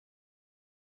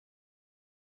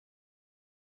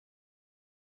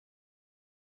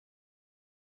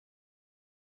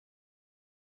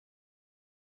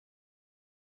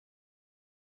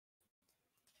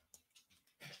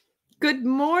Good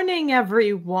morning,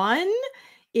 everyone.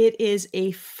 It is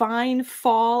a fine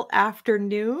fall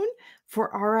afternoon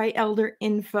for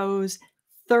RIElderInfo's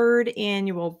third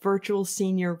annual Virtual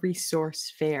Senior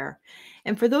Resource Fair.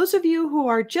 And for those of you who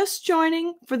are just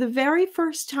joining for the very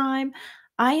first time,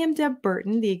 I am Deb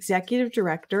Burton, the Executive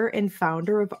Director and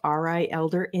founder of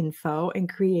RIElderInfo and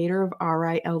creator of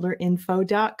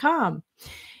RIElderInfo.com.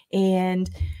 And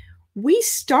we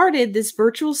started this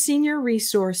virtual senior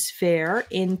resource fair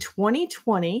in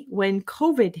 2020 when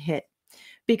COVID hit,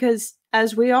 because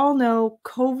as we all know,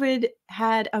 COVID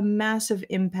had a massive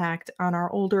impact on our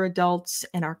older adults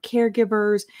and our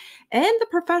caregivers and the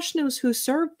professionals who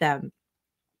served them.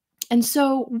 And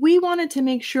so we wanted to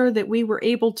make sure that we were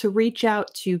able to reach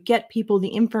out to get people the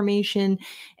information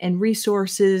and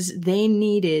resources they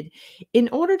needed in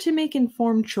order to make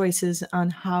informed choices on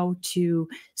how to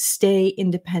stay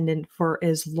independent for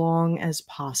as long as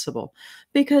possible.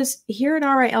 Because here at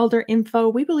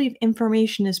RIElderInfo, we believe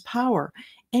information is power,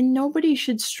 and nobody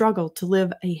should struggle to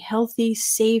live a healthy,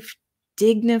 safe,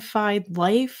 dignified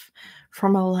life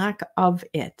from a lack of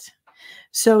it.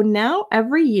 So now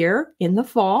every year in the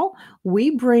fall,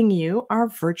 we bring you our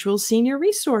virtual senior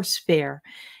resource fair.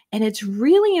 And it's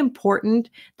really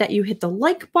important that you hit the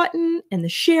like button and the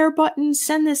share button.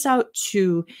 Send this out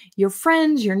to your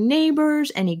friends, your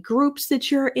neighbors, any groups that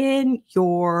you're in,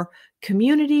 your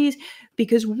communities,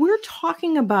 because we're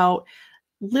talking about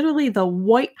literally the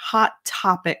white hot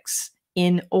topics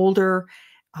in older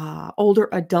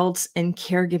adults and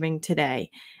caregiving today.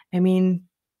 I mean,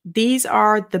 these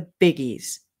are the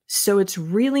biggies. So it's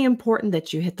really important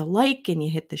that you hit the like and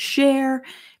you hit the share,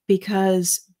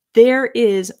 because there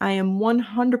is, I am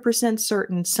 100%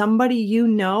 certain, somebody you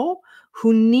know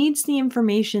who needs the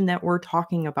information that we're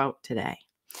talking about today.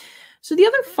 So the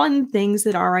other fun things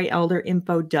that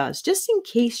RIElderInfo does, just in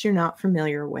case you're not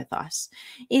familiar with us,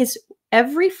 is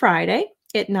every Friday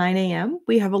at 9 a.m.,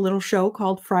 we have a little show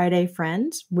called Friday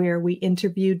Friends, where we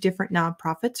interview different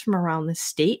nonprofits from around the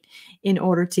state in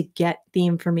order to get the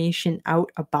information out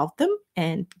about them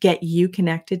and get you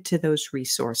connected to those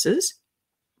resources.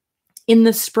 In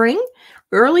the spring,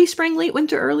 early spring, late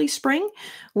winter, early spring,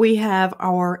 we have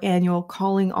our annual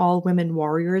Calling All Women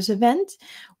Warriors event,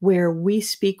 where we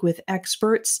speak with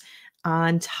experts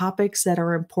on topics that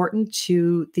are important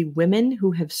to the women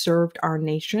who have served our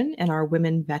nation and our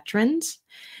women veterans.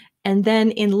 And then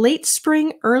in late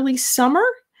spring, early summer,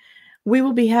 we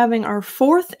will be having our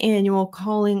fourth annual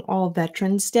Calling All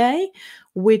Veterans Day,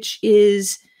 which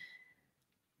is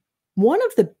one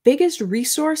of the biggest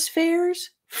resource fairs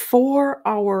for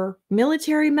our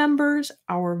military members,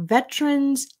 our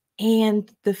veterans,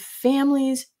 and the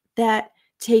families that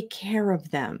take care of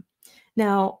them.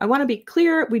 Now, I want to be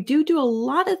clear, we do a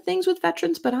lot of things with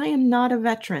veterans, but I am not a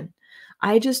veteran.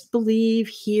 I just believe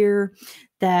here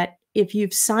that if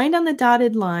you've signed on the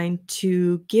dotted line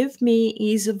to give me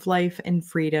ease of life and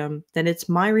freedom, then it's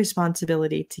my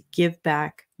responsibility to give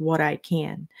back what I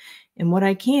can. And what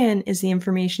I can is the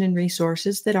information and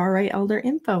resources that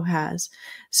RIElderInfo has.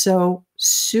 So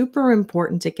super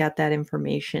important to get that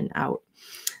information out.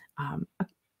 I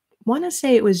want to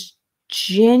say it was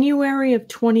January of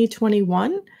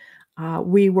 2021,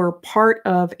 we were part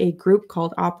of a group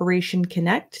called Operation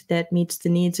Connect that meets the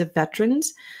needs of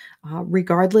veterans,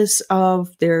 regardless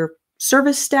of their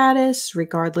service status,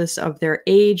 regardless of their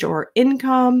age or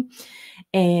income.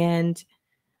 And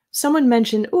someone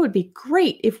mentioned, oh, it'd be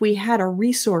great if we had a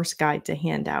resource guide to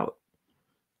hand out.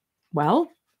 Well,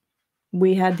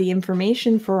 we had the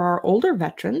information for our older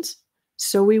veterans.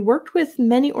 So we worked with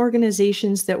many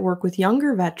organizations that work with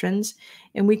younger veterans,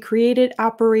 and we created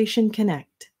Operation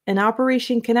Connect. And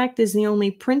Operation Connect is the only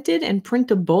printed and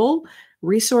printable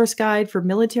resource guide for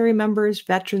military members,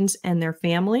 veterans, and their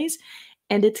families.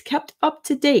 And it's kept up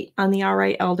to date on the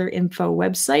RIElderInfo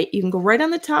website. You can go right on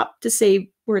the top to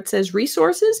say where it says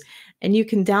resources, and you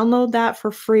can download that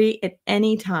for free at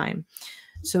any time.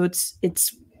 So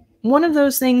it's one of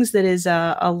those things that is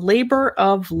a labor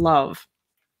of love.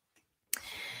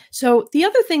 So the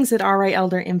other things that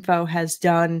RIElderInfo has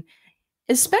done,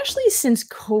 especially since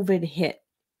COVID hit,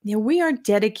 we are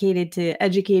dedicated to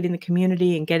educating the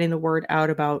community and getting the word out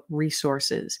about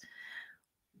resources.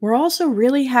 We're also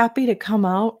really happy to come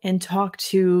out and talk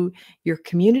to your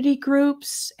community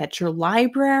groups, at your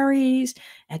libraries,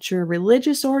 at your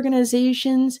religious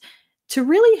organizations, to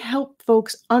really help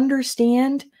folks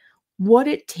understand what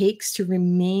it takes to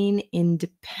remain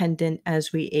independent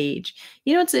as we age.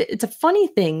 It's a funny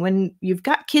thing when you've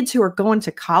got kids who are going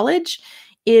to college.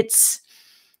 It's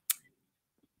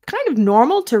kind of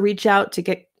normal to reach out to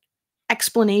get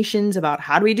explanations about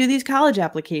how do we do these college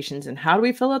applications and how do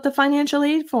we fill out the financial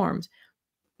aid forms.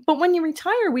 But when you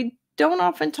retire, we don't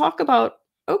often talk about,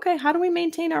 okay, how do we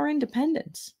maintain our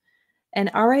independence?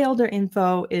 And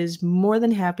RIElderInfo is more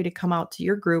than happy to come out to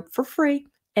your group for free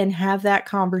and have that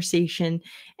conversation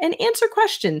and answer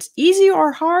questions. Easy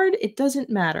or hard, it doesn't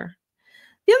matter.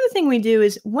 The other thing we do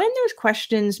is when there's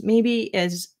questions, maybe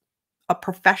as a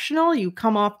professional, you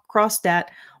come across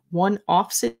that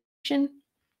one-off situation,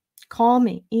 call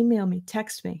me, email me,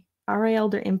 text me.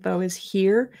 RIElderInfo is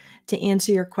here to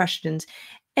answer your questions.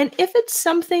 And if it's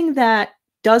something that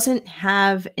doesn't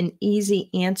have an easy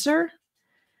answer,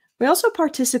 we also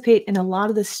participate in a lot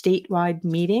of the statewide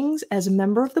meetings as a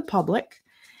member of the public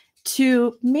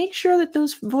to make sure that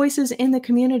those voices in the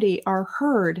community are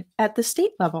heard at the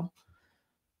state level,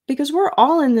 because we're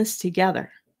all in this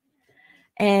together.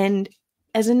 And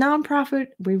as a nonprofit,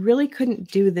 we really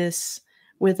couldn't do this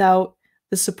without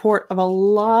the support of a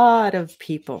lot of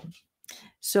people.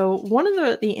 So one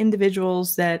of the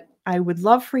individuals that I would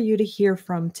love for you to hear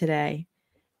from today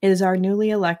is our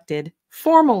newly elected,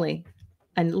 formally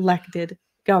elected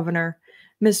governor,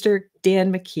 Mr.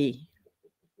 Dan McKee.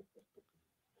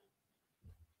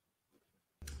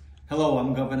 Hello,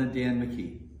 I'm Governor Dan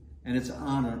McKee, and it's an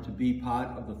honor to be part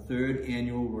of the 3rd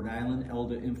annual Rhode Island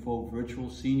Elder Info Virtual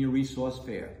Senior Resource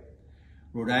Fair.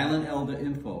 Rhode Island Elder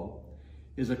Info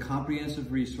is a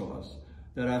comprehensive resource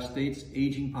that our state's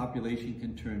aging population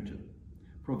can turn to,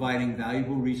 providing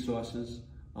valuable resources,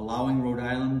 allowing Rhode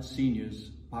Island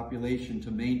seniors population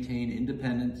to maintain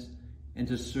independence and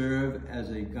to serve as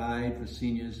a guide for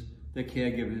seniors, their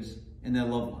caregivers, and their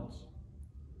loved ones.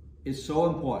 It's so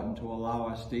important to allow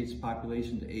our state's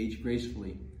population to age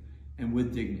gracefully and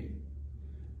with dignity.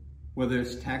 Whether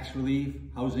it's tax relief,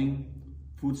 housing,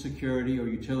 food security, or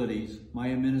utilities,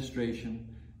 my administration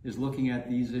is looking at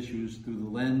these issues through the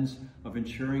lens of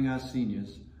ensuring our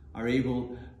seniors are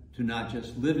able to not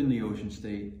just live in the Ocean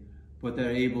State, but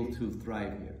they're able to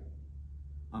thrive here.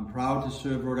 I'm proud to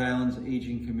serve Rhode Island's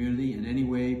aging community in any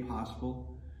way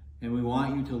possible, and we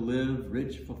want you to live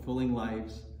rich, fulfilling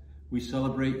lives. We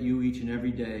celebrate you each and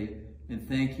every day, and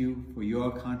thank you for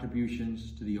your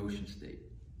contributions to the Ocean State.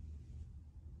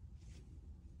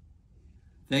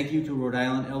 Thank you to Rhode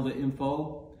Island Elder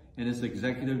Info and its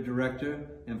Executive Director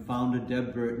and Founder,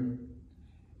 Deb Burton.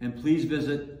 And please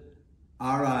visit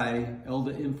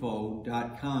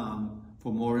RIElderInfo.com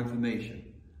for more information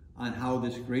on how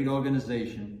this great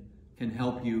organization can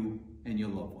help you and your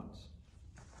loved ones.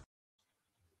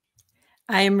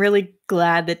 I am really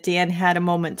glad that Dan had a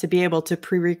moment to be able to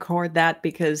pre-record that,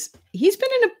 because he's been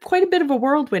in quite a bit of a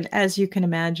whirlwind, as you can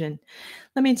imagine.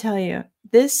 Let me tell you,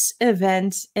 this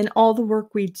event and all the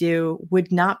work we do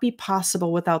would not be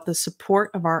possible without the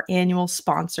support of our annual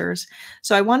sponsors.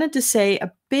 So I wanted to say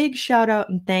a big shout out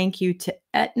and thank you to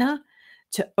Aetna,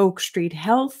 to Oak Street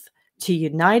Health, to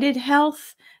United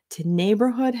Health, to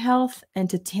Neighborhood Health, and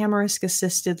to Tamarisk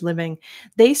Assisted Living.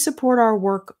 They support our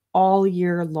work all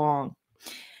year long.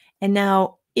 And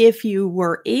now, if you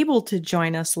were able to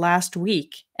join us last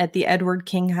week at the Edward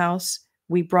King House,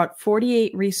 we brought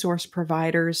 48 resource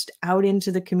providers out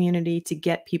into the community to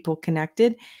get people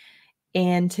connected.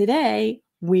 And today,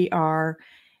 we are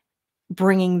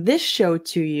bringing this show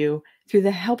to you through the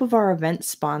help of our event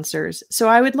sponsors. So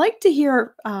I would like to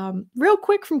hear real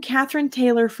quick from Catherine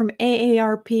Taylor from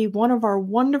AARP, one of our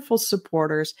wonderful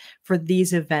supporters for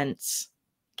these events.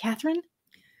 Catherine?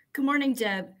 Good morning,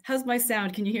 Deb. How's my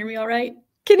sound? Can you hear me all right?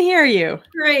 Can hear you.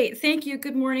 Great. Thank you.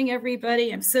 Good morning,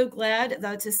 everybody. I'm so glad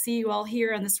to see you all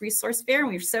here on this resource fair. And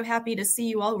we're so happy to see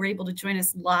you all who were able to join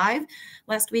us live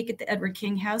last week at the Edward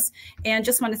King House. And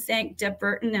just want to thank Deb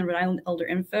Burton and Rhode Island Elder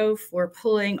Info for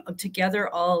pulling together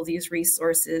all of these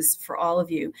resources for all of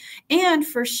you and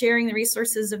for sharing the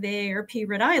resources of AARP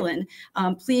Rhode Island.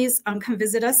 Please come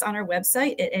visit us on our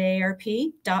website at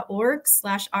aarp.org/RI.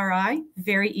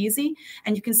 Very easy.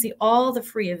 And you can see all the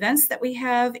free events that we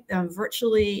have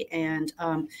virtually, and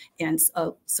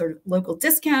sort of local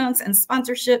discounts and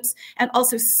sponsorships, and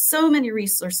also so many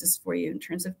resources for you in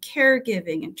terms of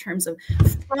caregiving, in terms of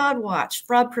fraud watch,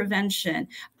 fraud prevention,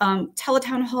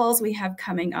 teletown halls we have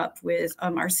coming up with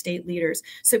our state leaders.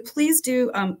 So please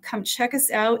do come check us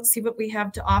out, see what we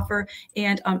have to offer,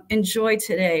 and enjoy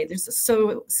today. There's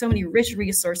so many rich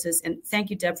resources, and thank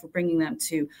you, Deb, for bringing them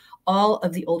to all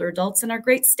of the older adults in our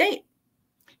great state.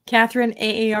 Catherine,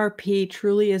 AARP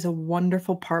truly is a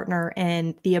wonderful partner,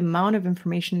 and the amount of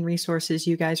information and resources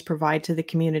you guys provide to the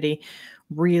community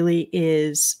really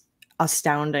is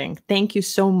astounding. Thank you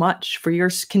so much for your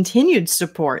continued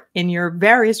support in your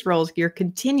various roles, your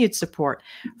continued support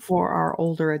for our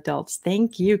older adults.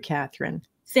 Thank you, Catherine.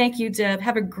 Thank you, Deb.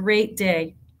 Have a great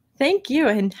day. Thank you.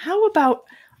 And how about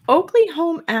Oakley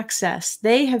Home Access?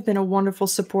 They have been a wonderful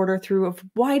supporter through a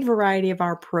wide variety of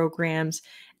our programs,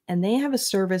 and they have a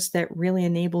service that really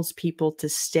enables people to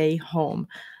stay home.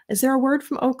 Is there a word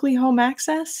from Oakley Home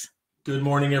Access? Good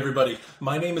morning, everybody.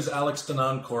 My name is Alex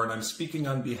Denoncourt, and I'm speaking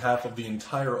on behalf of the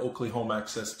entire Oakley Home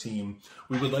Access team.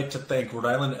 We would like to thank Rhode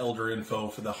Island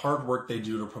ElderInfo for the hard work they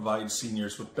do to provide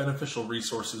seniors with beneficial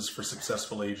resources for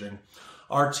successful aging.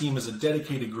 Our team is a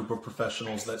dedicated group of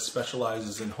professionals that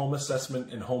specializes in home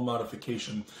assessment and home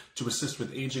modification to assist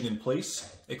with aging in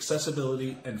place,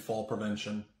 accessibility, and fall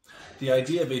prevention. The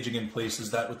idea of aging in place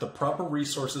is that with the proper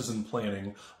resources and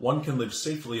planning, one can live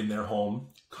safely in their home,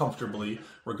 comfortably,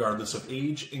 regardless of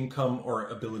age, income, or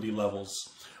ability levels.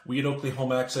 We at Oakley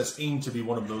Home Access aim to be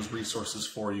one of those resources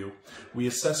for you. We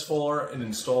assess for and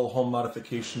install home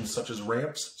modifications such as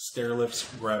ramps, stair lifts,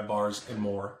 grab bars, and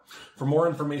more. For more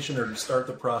information or to start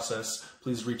the process,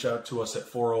 please reach out to us at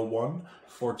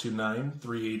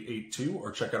 401-429-3882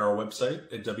 or check out our website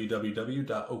at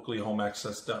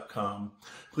www.oakleyhomeaccess.com.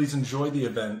 Please enjoy the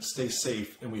event, stay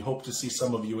safe, and we hope to see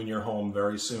some of you in your home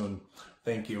very soon.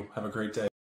 Thank you. Have a great day.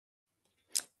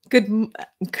 Good.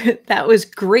 That was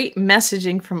great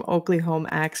messaging from Oakley Home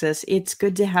Access. It's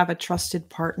good to have a trusted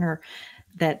partner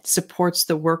that supports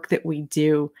the work that we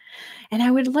do. And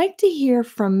I would like to hear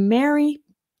from Mary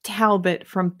Talbot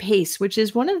from PACE, which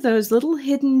is one of those little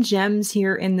hidden gems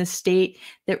here in the state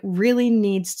that really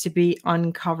needs to be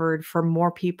uncovered for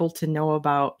more people to know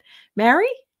about.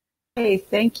 Mary? Hey,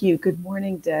 thank you. Good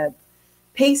morning, Deb.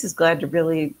 PACE is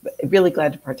really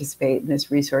glad to participate in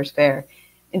this resource fair.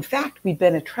 In fact, we've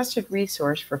been a trusted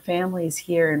resource for families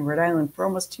here in Rhode Island for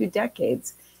almost 2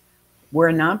 decades. We're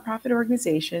a nonprofit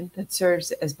organization that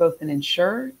serves as both an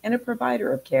insurer and a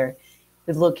provider of care,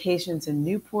 with locations in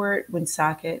Newport,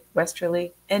 Woonsocket,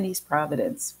 Westerly, and East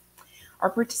Providence. Our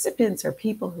participants are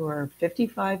people who are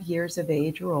 55 years of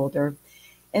age or older,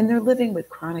 and they're living with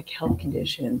chronic health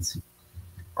conditions.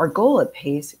 Our goal at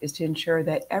PACE is to ensure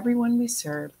that everyone we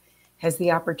serve has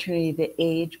the opportunity to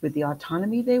age with the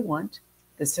autonomy they want,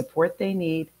 the support they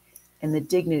need, and the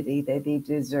dignity that they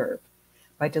deserve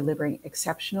by delivering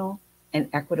exceptional and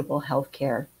equitable health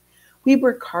care. We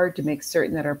work hard to make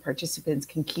certain that our participants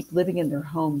can keep living in their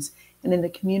homes and in the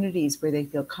communities where they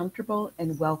feel comfortable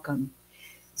and welcome.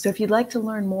 So if you'd like to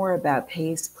learn more about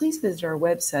PACE, please visit our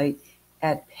website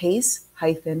at pace-ri.org.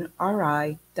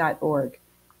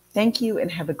 Thank you and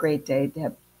have a great day,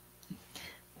 Deb.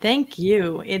 Thank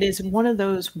you. It is one of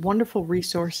those wonderful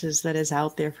resources that is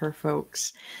out there for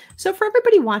folks. So for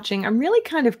everybody watching, I'm really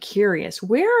kind of curious,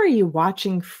 where are you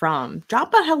watching from?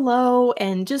 Drop a hello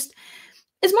and just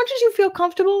as much as you feel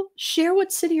comfortable, share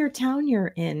what city or town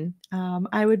you're in.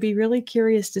 I would be really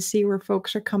curious to see where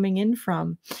folks are coming in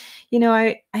from. You know,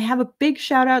 I have a big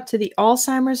shout out to the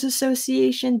Alzheimer's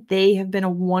Association. They have been a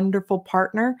wonderful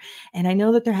partner, and I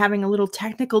know that they're having a little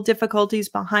technical difficulties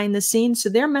behind the scenes, so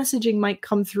their messaging might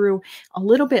come through a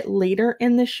little bit later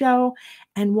in the show.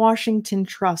 And Washington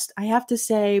Trust. I have to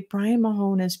say, Brian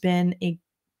Mahone has been a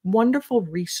wonderful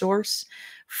resource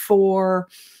for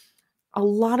a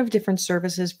lot of different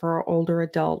services for our older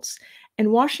adults.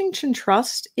 And Washington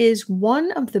Trust is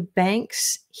one of the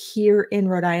banks here in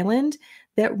Rhode Island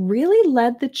that really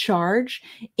led the charge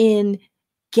in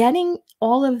getting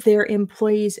all of their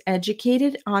employees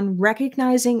educated on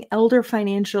recognizing elder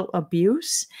financial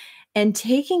abuse and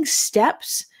taking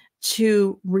steps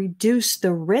to reduce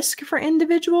the risk for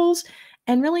individuals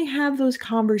and really have those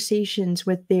conversations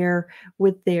with their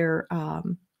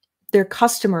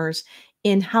customers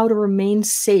in how to remain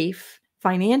safe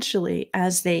financially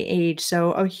as they age.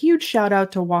 So a huge shout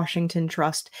out to Washington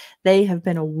Trust. They have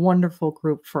been a wonderful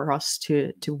group for us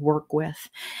to work with.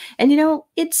 And you know,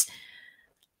 it's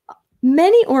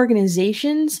many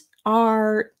organizations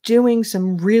are doing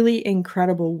some really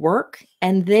incredible work,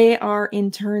 and they are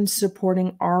in turn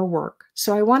supporting our work.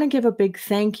 So I want to give a big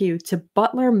thank you to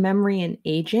Butler Memory and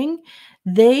Aging.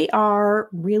 They are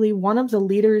really one of the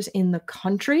leaders in the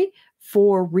country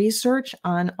for research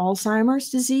on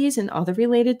Alzheimer's disease and other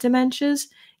related dementias.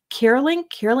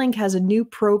 CareLink has a new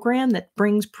program that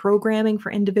brings programming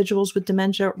for individuals with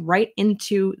dementia right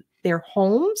into their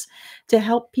homes to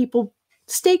help people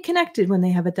stay connected when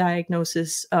they have a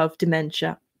diagnosis of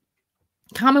dementia.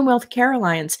 Commonwealth Care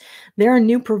Alliance, they're a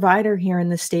new provider here in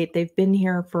the state. They've been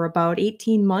here for about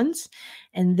 18 months,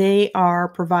 and they are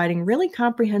providing really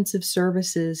comprehensive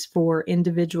services for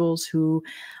individuals who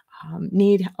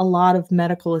need a lot of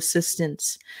medical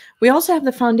assistance. We also have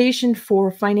the Foundation for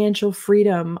Financial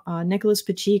Freedom. Nicholas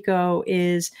Pacheco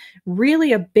is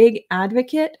really a big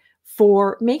advocate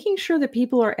for making sure that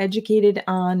people are educated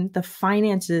on the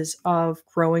finances of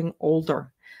growing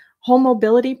older. Home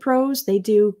Mobility Pros, they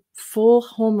do full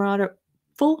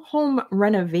home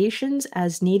renovations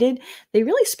as needed. They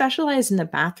really specialize in the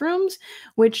bathrooms,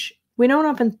 which we don't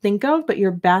often think of, but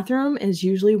your bathroom is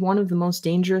usually one of the most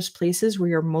dangerous places where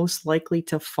you're most likely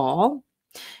to fall.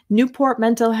 Newport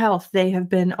Mental Health, they have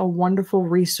been a wonderful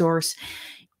resource.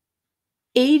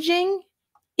 Aging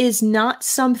is not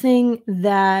something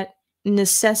that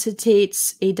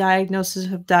necessitates a diagnosis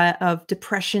of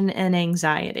depression and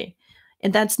anxiety.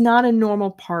 And that's not a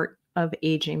normal part of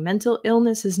aging. Mental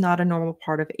illness is not a normal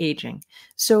part of aging.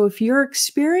 So if you're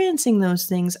experiencing those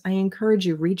things, I encourage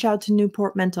you, reach out to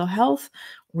Newport Mental Health,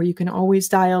 or you can always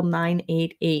dial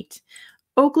 988.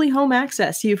 Oakley Home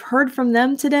Access, you've heard from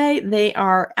them today. They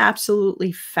are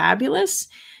absolutely fabulous.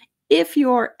 If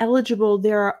you're eligible,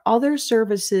 there are other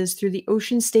services through the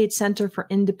Ocean State Center for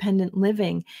Independent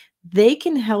Living. They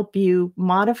can help you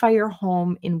modify your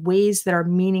home in ways that are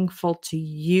meaningful to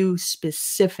you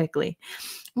specifically.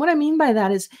 What I mean by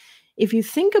that is, if you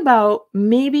think about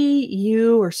maybe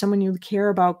you or someone you care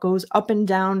about goes up and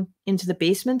down into the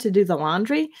basement to do the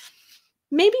laundry,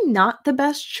 maybe not the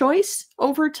best choice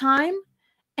over time.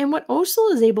 And what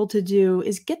OSL is able to do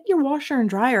is get your washer and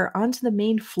dryer onto the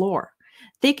main floor.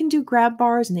 They can do grab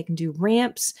bars and they can do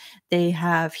ramps. They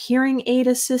have hearing aid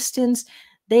assistance.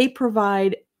 They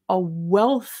provide a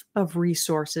wealth of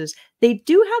resources. They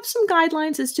do have some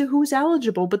guidelines as to who's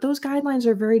eligible, but those guidelines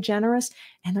are very generous,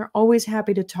 and they're always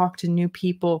happy to talk to new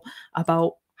people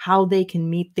about how they can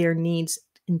meet their needs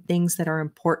and things that are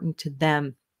important to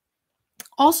them.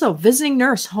 Also, Visiting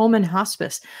Nurse Home and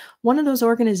Hospice, one of those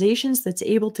organizations that's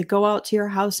able to go out to your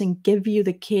house and give you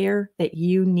the care that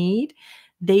you need.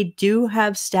 They do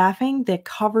have staffing that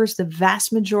covers the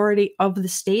vast majority of the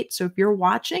state. So if you're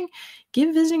watching,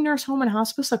 give Visiting Nurse Home and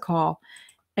Hospice a call.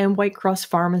 And White Cross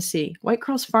Pharmacy. White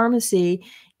Cross Pharmacy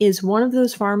is one of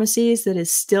those pharmacies that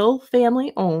is still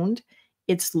family owned.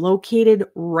 It's located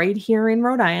right here in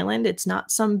Rhode Island. It's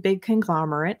not some big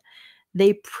conglomerate.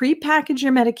 They pre-package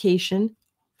your medication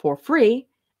for free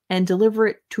and deliver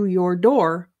it to your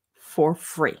door for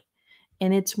free.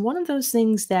 And it's one of those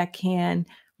things that can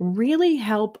really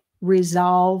help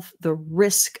resolve the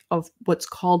risk of what's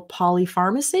called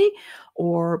polypharmacy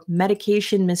or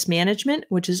medication mismanagement,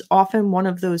 which is often one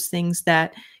of those things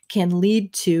that can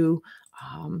lead to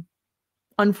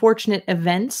unfortunate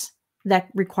events that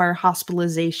require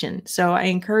hospitalization. So I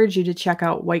encourage you to check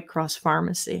out White Cross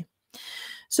Pharmacy.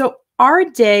 So our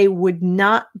day would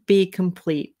not be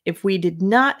complete if we did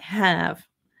not have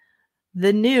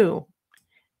the new,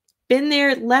 been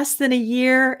there less than a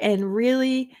year and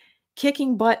really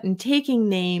kicking butt and taking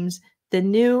names, the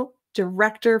new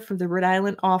director for the Rhode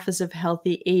Island Office of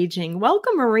Healthy Aging.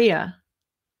 Welcome, Maria.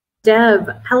 Deb.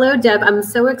 Hello, Deb. I'm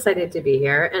so excited to be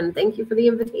here, and thank you for the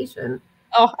invitation.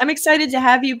 Oh, I'm excited to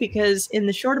have you because in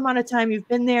the short amount of time you've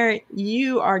been there,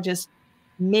 you are just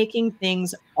making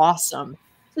things awesome.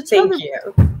 So thank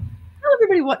you. Tell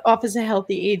everybody what Office of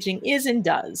Healthy Aging is and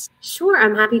does. Sure,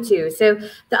 I'm happy to. So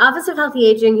the Office of Healthy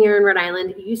Aging here in Rhode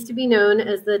Island used to be known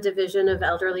as the Division of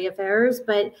Elderly Affairs,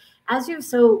 but as you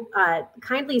so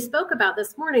kindly spoke about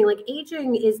this morning, like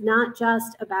aging is not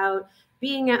just about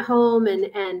being at home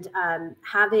and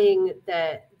having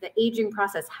the aging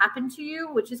process happen to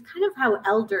you, which is kind of how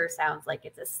elder sounds like.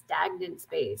 It's a stagnant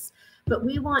space. But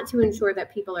we want to ensure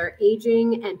that people are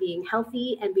aging and being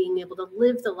healthy and being able to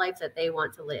live the life that they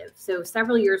want to live. So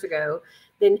several years ago,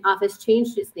 the office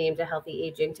changed its name to Healthy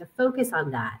Aging to focus on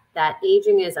that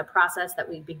aging is a process that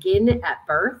we begin at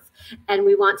birth, and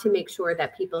we want to make sure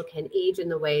that people can age in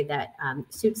the way that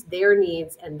suits their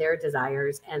needs and their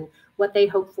desires and what they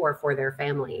hope for their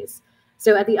families.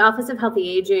 So at the Office of Healthy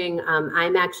Aging,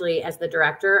 I'm actually, as the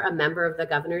director, a member of the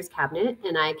governor's cabinet,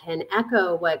 and I can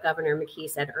echo what Governor McKee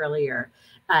said earlier.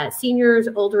 Seniors,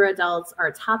 older adults are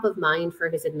top of mind for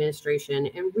his administration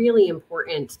and really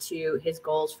important to his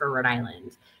goals for Rhode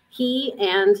Island. He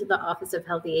and the Office of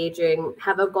Healthy Aging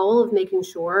have a goal of making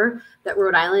sure that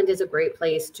Rhode Island is a great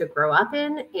place to grow up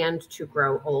in and to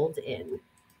grow old in.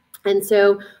 And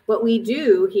so what we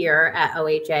do here at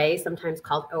OHA, sometimes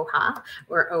called OHA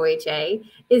or OHA,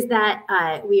 is that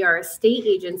we are a state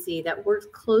agency that works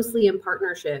closely in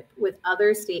partnership with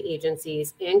other state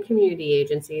agencies and community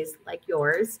agencies like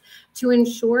yours to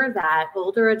ensure that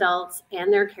older adults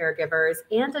and their caregivers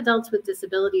and adults with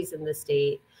disabilities in the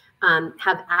state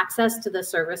have access to the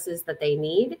services that they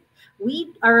need.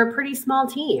 We are a pretty small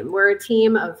team. We're a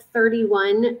team of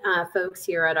 31 folks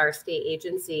here at our state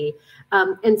agency.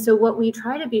 And so what we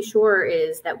try to be sure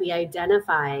is that we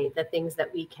identify the things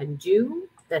that we can do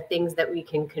the things that we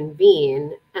can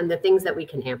convene and the things that we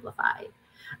can amplify.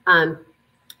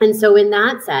 And so in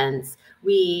that sense,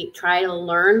 we try to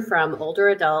learn from older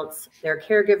adults, their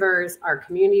caregivers, our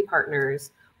community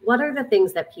partners, what are the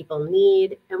things that people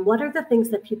need and what are the things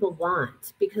that people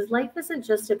want? Because life isn't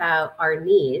just about our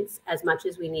needs as much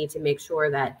as we need to make sure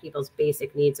that people's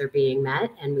basic needs are being met,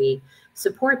 and we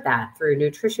support that through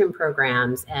nutrition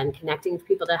programs and connecting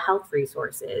people to health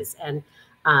resources and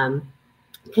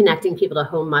connecting people to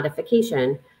home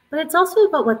modification. But it's also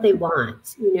about what they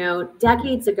want. You know,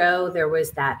 decades ago, there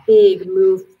was that big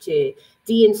move to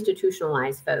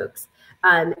deinstitutionalize folks.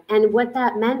 And what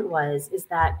that meant is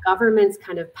that government's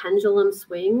kind of pendulum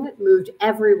swing moved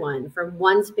everyone from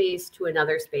one space to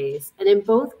another space. And in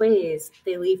both ways,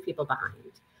 they leave people behind.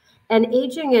 And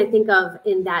aging, I think of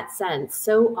in that sense,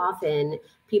 so often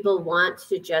people want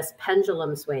to just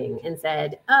pendulum swing and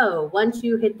said, oh, once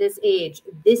you hit this age,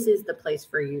 this is the place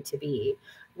for you to be.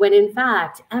 When in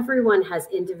fact, everyone has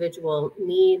individual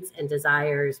needs and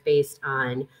desires based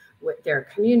on what their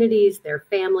communities, their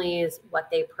families, what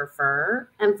they prefer.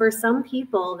 And for some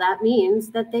people, that means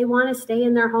that they want to stay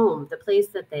in their home, the place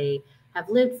that they have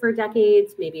lived for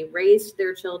decades, maybe raised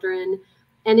their children.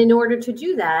 And in order to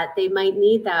do that, they might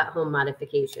need that home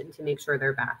modification to make sure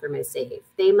their bathroom is safe.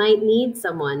 They might need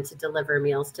someone to deliver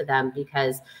meals to them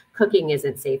because cooking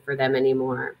isn't safe for them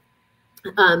anymore.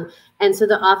 And so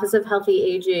the Office of Healthy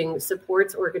Aging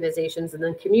supports organizations in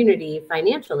the community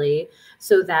financially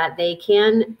so that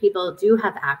people do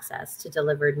have access to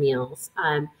delivered meals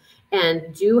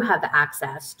and do have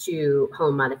access to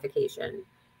home modification.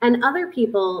 And other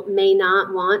people may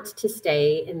not want to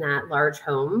stay in that large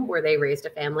home where they raised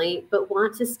a family, but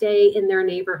want to stay in their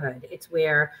neighborhood. It's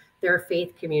where their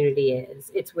faith community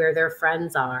is. It's where their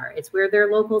friends are. It's where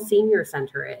their local senior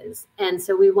center is. And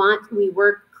so we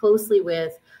work closely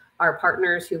with our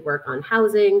partners who work on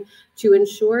housing to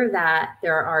ensure that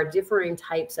there are differing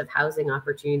types of housing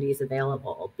opportunities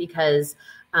available, because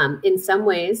in some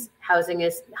ways, housing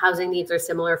needs are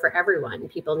similar for everyone.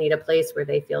 People need a place where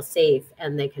they feel safe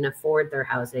and they can afford their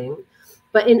housing.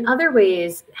 But in other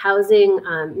ways, housing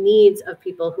needs of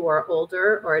people who are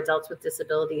older or adults with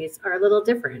disabilities are a little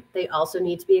different. They also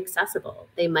need to be accessible.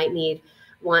 They might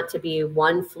want to be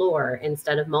one floor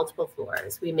instead of multiple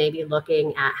floors. We may be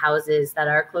looking at houses that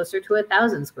are closer to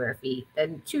 1,000 square feet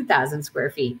than 2,000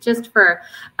 square feet, just for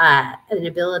an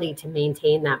ability to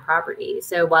maintain that property.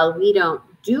 So while we don't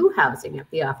do housing at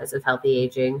the Office of Healthy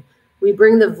Aging, we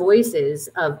bring the voices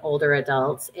of older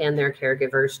adults and their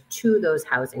caregivers to those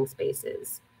housing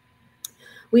spaces.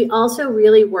 We also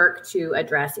really work to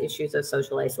address issues of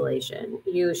social isolation.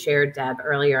 You shared, Deb,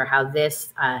 earlier how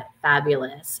this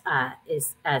fabulous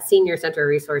Senior Center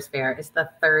Resource Fair is the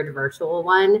third virtual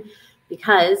one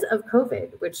because of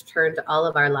COVID, which turned all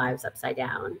of our lives upside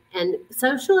down. And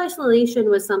social isolation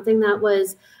was something that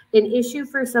was an issue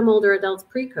for some older adults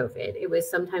pre-COVID. It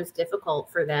was sometimes difficult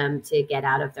for them to get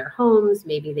out of their homes.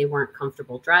 Maybe they weren't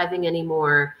comfortable driving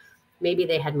anymore. Maybe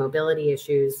they had mobility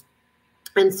issues.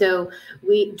 And so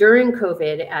during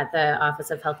COVID at the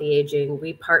Office of Healthy Aging,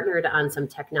 we partnered on some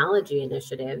technology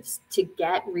initiatives to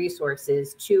get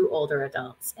resources to older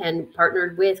adults, and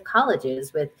partnered with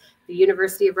colleges, with the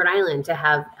University of Rhode Island, to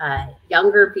have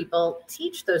younger people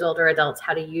teach those older adults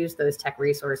how to use those tech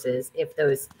resources if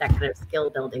that kind of skill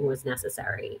building was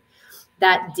necessary.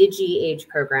 That Digi-Age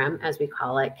program, as we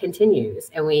call it,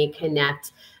 continues, and we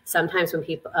connect. Sometimes when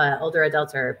older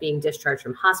adults are being discharged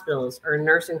from hospitals or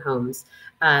nursing homes,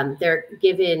 they're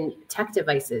given tech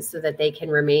devices so that they can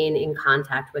remain in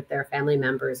contact with their family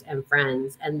members and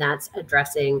friends. And that's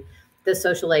addressing the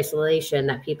social isolation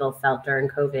that people felt during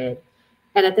COVID.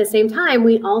 And at the same time,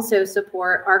 we also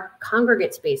support our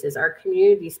congregate spaces, our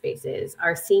community spaces,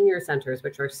 our senior centers,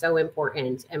 which are so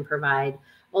important and provide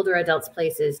older adults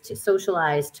places to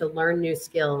socialize, to learn new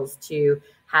skills, to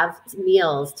have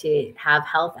meals, to have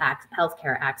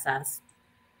healthcare access.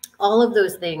 All of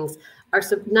those things are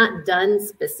not done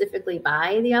specifically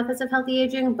by the Office of Healthy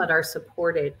Aging, but are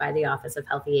supported by the Office of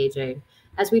Healthy Aging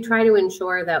as we try to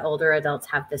ensure that older adults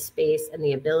have the space and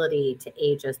the ability to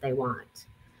age as they want.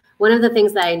 One of the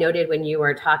things that I noted when you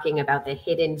were talking about the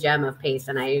hidden gem of PACE,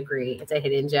 and I agree, it's a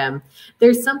hidden gem,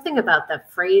 there's something about the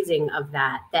phrasing of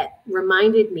that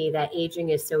reminded me that aging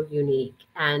is so unique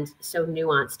and so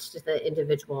nuanced to the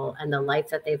individual and the life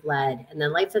that they've led and the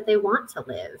life that they want to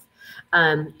live.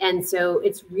 And so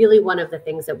it's really one of the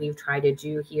things that we've tried to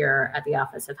do here at the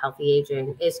Office of Healthy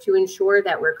Aging is to ensure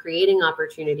that we're creating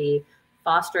opportunity,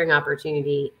 fostering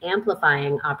opportunity,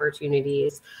 amplifying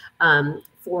opportunities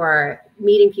for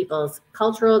meeting people's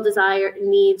cultural desire,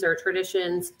 needs, or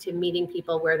traditions to meeting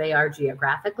people where they are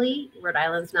geographically. Rhode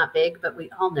Island's not big, but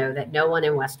we all know that no one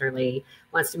in Westerly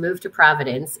wants to move to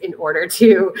Providence in order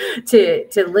to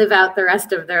live out the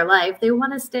rest of their life. They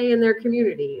want to stay in their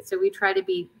community. So we try to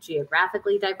be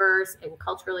geographically diverse and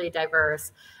culturally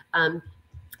diverse.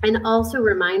 And also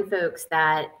remind folks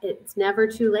that it's never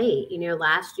too late. You know,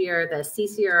 last year, the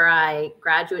CCRI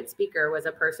graduate speaker was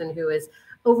a person who is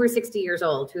over 60 years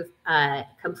old who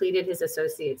completed his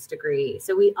associate's degree.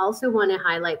 So we also want to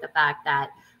highlight the fact that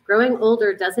growing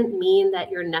older doesn't mean that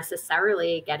you're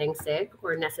necessarily getting sick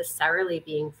or necessarily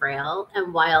being frail.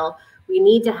 And while we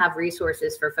need to have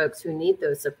resources for folks who need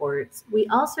those supports, we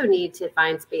also need to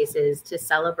find spaces to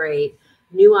celebrate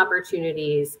new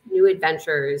opportunities, new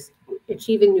adventures,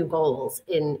 achieving new goals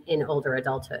in older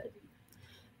adulthood.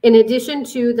 In addition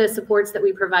to the supports that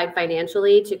we provide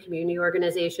financially to community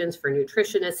organizations for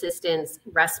nutrition assistance,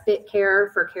 respite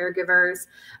care for caregivers,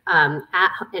 and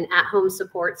at-home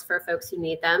supports for folks who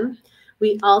need them,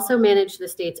 we also manage the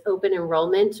state's open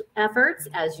enrollment efforts,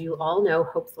 as you all know,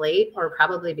 hopefully, or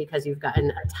probably because you've gotten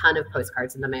a ton of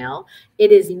postcards in the mail.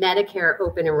 It is Medicare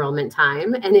open enrollment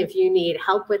time. And if you need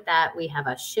help with that, we have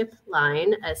a SHIP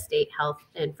line, a state health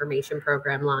information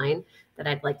program line that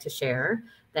I'd like to share.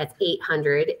 That's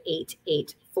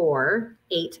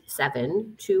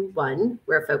 800-884-8721,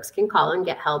 where folks can call and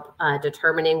get help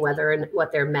determining whether and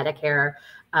what their Medicare,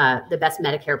 the best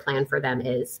Medicare plan for them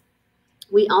is.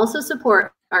 We also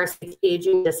support our state's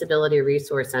Aging Disability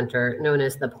Resource Center, known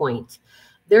as The Point.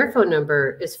 Their phone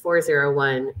number is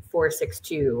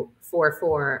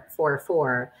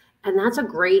 401-462-4444. And that's a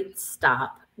great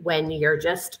stop when you're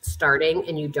just starting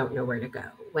and you don't know where to go.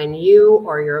 When you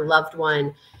or your loved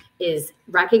one is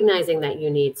recognizing that you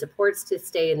need supports to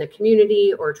stay in the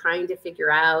community or trying to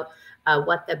figure out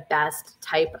what the best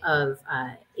type of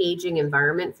aging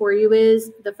environment for you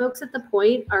is, the folks at The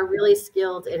Point are really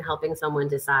skilled in helping someone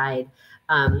decide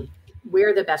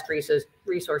where the best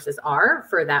resources are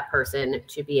for that person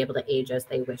to be able to age as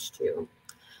they wish to.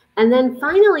 And then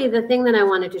finally, the thing that I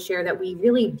wanted to share that we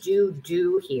really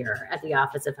do here at the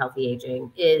Office of Healthy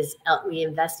Aging is we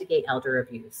investigate elder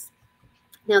abuse.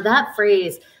 Now that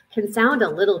phrase can sound a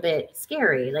little bit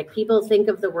scary. Like people think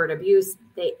of the word abuse.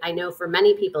 I know for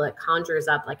many people, it conjures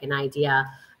up like an idea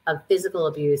of physical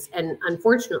abuse. And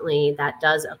unfortunately, that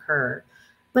does occur.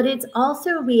 But it's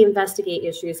also, we investigate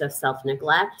issues of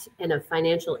self-neglect and of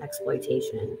financial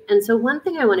exploitation. And so one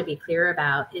thing I want to be clear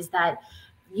about is that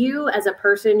you as a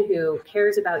person who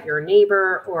cares about your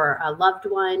neighbor or a loved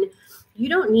one, you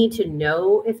don't need to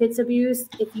know if it's abuse.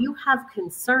 If you have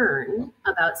concern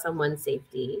about someone's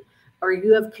safety, or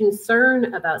you have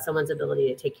concern about someone's ability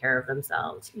to take care of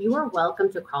themselves, you are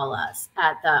welcome to call us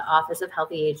at the Office of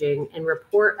Healthy Aging and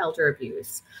report elder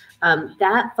abuse.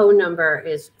 That phone number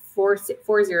is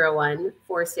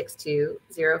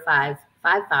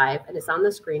 401-462-0555, and it's on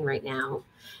the screen right now.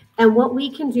 And what we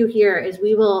can do here is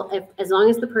we will, as long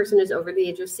as the person is over the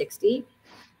age of 60,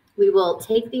 we will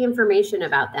take the information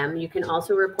about them. You can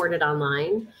also report it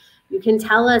online. You can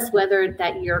tell us whether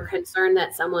that you're concerned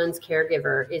that someone's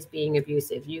caregiver is being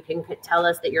abusive. You can tell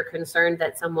us that you're concerned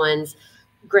that someone's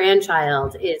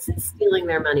grandchild is stealing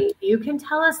their money. You can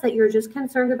tell us that you're just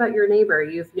concerned about your neighbor.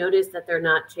 You've noticed that they're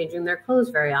not changing their clothes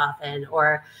very often,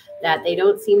 or that they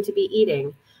don't seem to be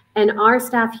eating. And our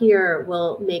staff here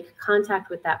will make contact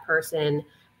with that person,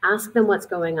 ask them what's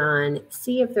going on,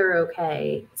 see if they're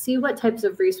okay, see what types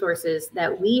of resources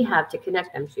that we have to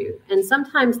connect them to. And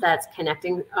sometimes that's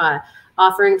connecting,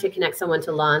 offering to connect someone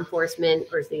to law enforcement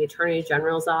or to the Attorney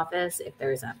General's office if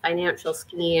there's a financial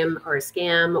scheme or a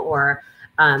scam or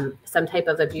some type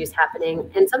of abuse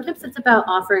happening. And sometimes it's about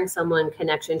offering someone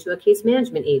connection to a case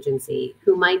management agency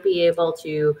who might be able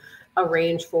to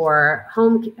arrange for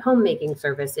homemaking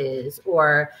services,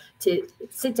 or to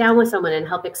sit down with someone and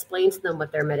help explain to them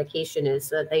what their medication is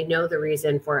so that they know the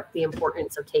reason for the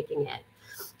importance of taking it.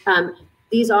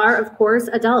 These are, of course,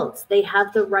 adults. They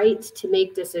have the right to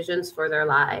make decisions for their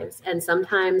lives. And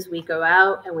sometimes we go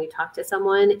out and we talk to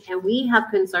someone and we have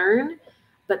concern,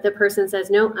 but the person says,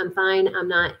 no, I'm fine.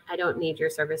 I don't need your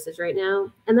services right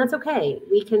now. And that's okay.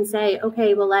 We can say,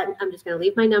 okay, well, I'm just going to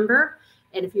leave my number.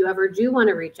 And if you ever do want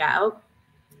to reach out,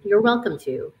 you're welcome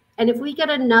to. And if we get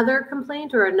another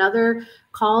complaint or another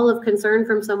call of concern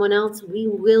from someone else, we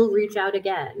will reach out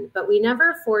again. But we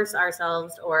never force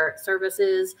ourselves or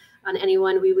services on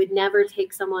anyone. We would never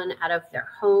take someone out of their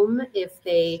home if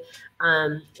they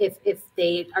are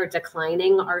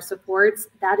declining our supports.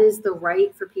 That is the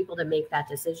right for people to make that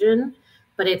decision.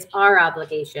 but it's our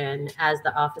obligation as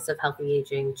the Office of Healthy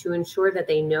Aging to ensure that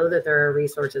they know that there are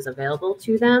resources available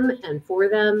to them and for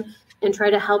them, and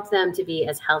try to help them to be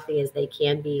as healthy as they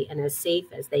can be and as safe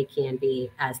as they can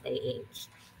be as they age.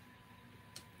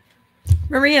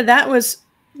 Maria, that was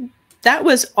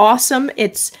awesome.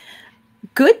 It's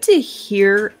good to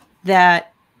hear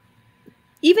that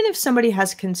even if somebody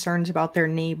has concerns about their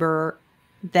neighbor,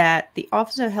 that the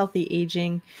Office of Healthy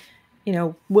Aging,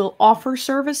 will offer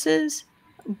services,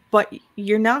 but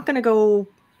you're not going to go,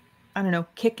 I don't know,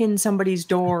 kick in somebody's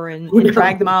door and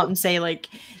drag them out and say, like,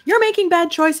 you're making bad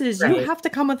choices. Right. You have to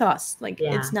come with us. Like,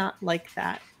 It's not like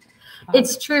that.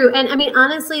 It's true. And I mean,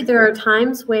 honestly, there are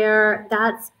times where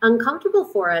that's uncomfortable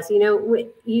for us.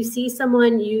 You see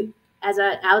someone, as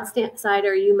an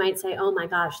outsider, you might say, oh my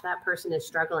gosh, that person is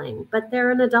struggling, but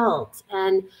they're an adult,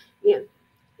 and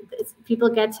people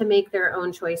get to make their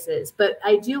own choices. But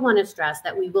I do want to stress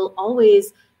that we will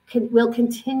always will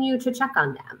continue to check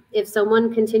on them. If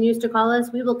someone continues to call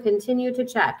us, we will continue to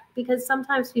check, because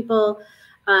sometimes people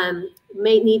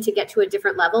may need to get to a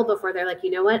different level before they're like,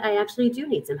 you know what, I actually do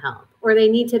need some help, or they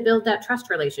need to build that trust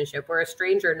relationship where a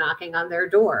stranger knocking on their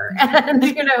door, and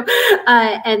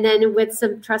and then with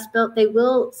some trust built, they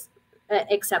will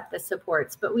accept the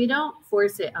supports, but we don't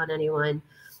force it on anyone.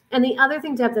 And the other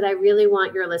thing, Deb, that I really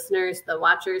want your listeners, the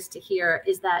watchers, to hear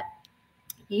is that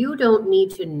you don't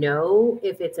need to know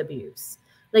if it's abuse.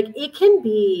 Like, it can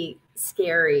be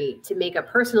scary to make a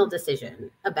personal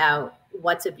decision about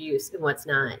what's abuse and what's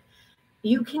not.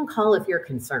 You can call if you're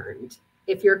concerned.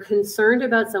 If you're concerned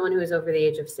about someone who is over the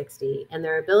age of 60 and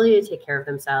their ability to take care of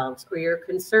themselves, or you're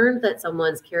concerned that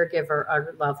someone's caregiver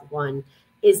or loved one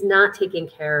is not taking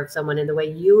care of someone in the way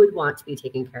you would want to be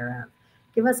taken care of,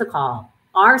 give us a call.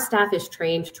 Our staff is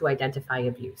trained to identify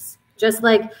abuse. Just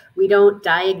like we don't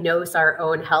diagnose our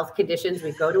own health conditions,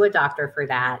 we go to a doctor for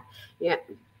that.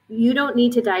 You don't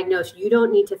need to diagnose. You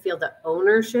don't need to feel the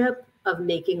ownership of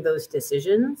making those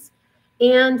decisions.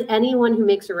 And anyone who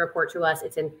makes a report to us,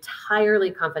 it's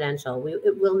entirely confidential.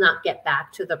 It will not get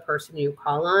back to the person you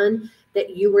call on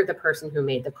that you were the person who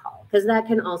made the call, because that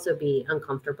can also be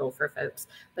uncomfortable for folks.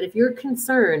 But if you're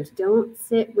concerned, don't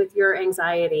sit with your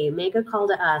anxiety. Make a call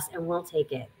to us and we'll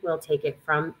take it. We'll take it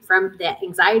from the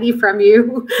anxiety from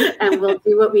you, and we'll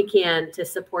do what we can to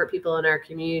support people in our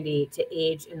community to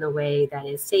age in the way that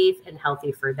is safe and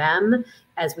healthy for them,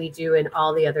 as we do in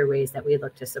all the other ways that we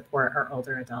look to support our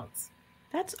older adults.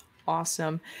 That's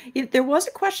awesome. There was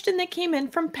a question that came in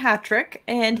from Patrick,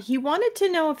 and he wanted to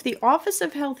know if the Office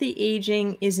of Healthy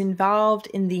Aging is involved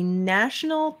in the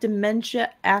National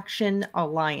Dementia Action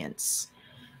Alliance.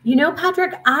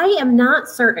 Patrick, I am not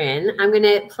certain. I'm going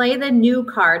to play the new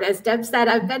card. As Deb said,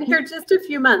 I've been here just a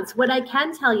few months. What I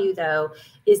can tell you, though,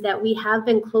 is that we have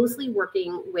been closely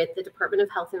working with the Department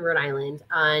of Health in Rhode Island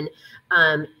on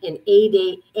an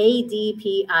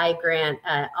ADPI grant,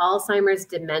 Alzheimer's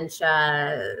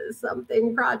Dementia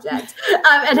something project,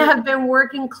 and have been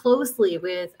working closely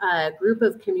with a group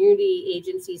of community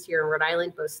agencies here in Rhode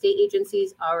Island, both state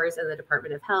agencies, ours, and the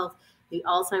Department of Health, the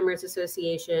Alzheimer's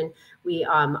Association. We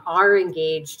are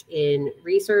engaged in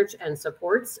research and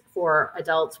supports for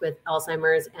adults with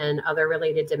Alzheimer's and other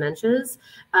related dementias.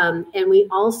 And we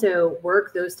also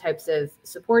work those types of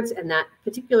supports in that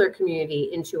particular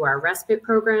community into our respite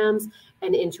programs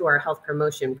and into our health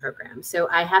promotion programs. So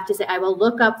I have to say, I will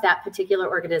look up that particular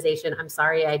organization. I'm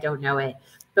sorry, I don't know it,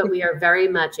 but we are very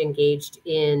much engaged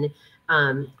in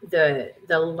the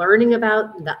learning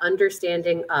about, the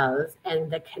understanding of, and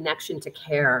the connection to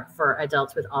care for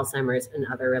adults with Alzheimer's and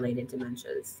other related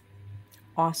dementias.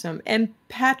 Awesome. And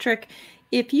Patrick,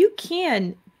 if you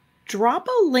can, drop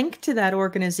a link to that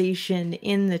organization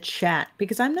in the chat,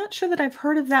 because I'm not sure that I've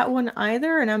heard of that one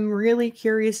either, and I'm really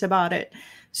curious about it.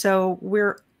 So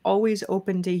we're always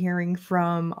open to hearing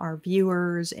from our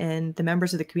viewers and the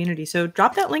members of the community. So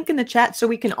drop that link in the chat so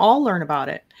we can all learn about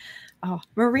it. Oh,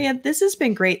 Maria, this has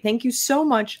been great. Thank you so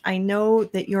much. I know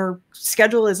that your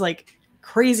schedule is like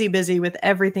crazy busy with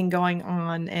everything going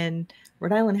on, and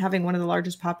Rhode Island having one of the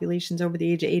largest populations over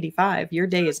the age of 85. Your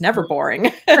day is never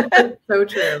boring. So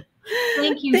true.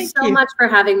 Thank you so much for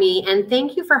having me, and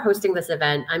thank you for hosting this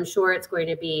event. I'm sure it's going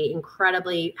to be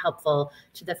incredibly helpful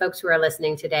to the folks who are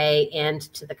listening today and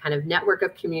to the kind of network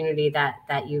of community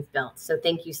that you've built. So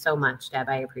thank you so much, Deb.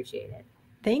 I appreciate it.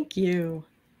 Thank you.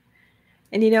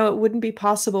 And, it wouldn't be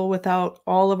possible without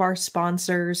all of our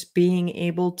sponsors being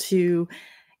able to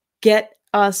get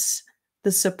us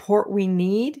the support we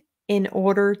need in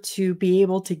order to be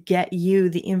able to get you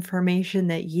the information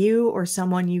that you or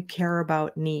someone you care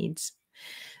about needs.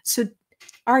 So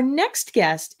our next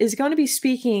guest is going to be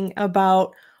speaking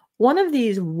about one of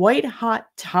these white hot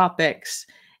topics,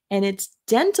 and it's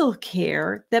dental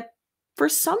care that for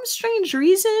some strange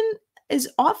reason is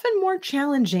often more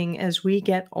challenging as we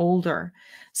get older.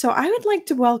 So I would like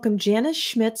to welcome Janice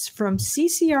Schmitz from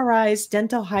CCRI's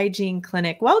Dental Hygiene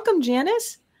Clinic. Welcome,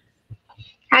 Janice.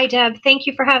 Hi, Deb. Thank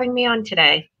you for having me on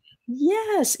today.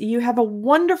 Yes, you have a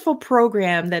wonderful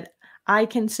program that I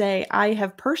can say I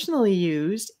have personally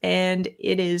used, and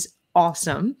it is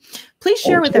awesome. Please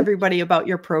share with everybody about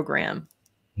your program.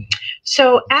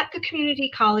 So at the Community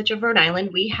College of Rhode Island,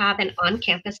 we have an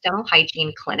on-campus dental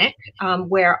hygiene clinic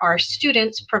where our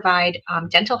students provide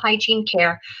dental hygiene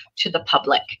care to the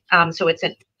public. So it's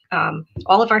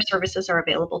all of our services are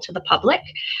available to the public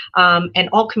and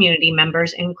all community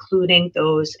members, including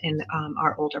those in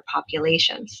our older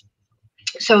populations.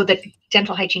 So the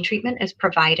dental hygiene treatment is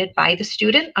provided by the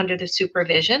student under the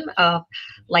supervision of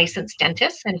licensed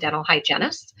dentists and dental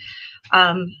hygienists.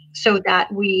 So that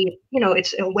we,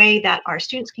 it's a way that our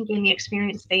students can gain the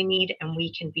experience they need, and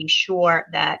we can be sure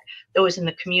that those in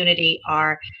the community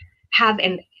have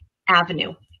an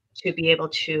avenue to be able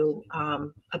to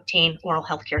obtain oral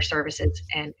health care services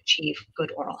and achieve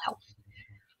good oral health.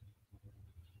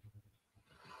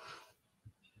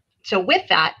 So with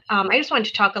that, I just wanted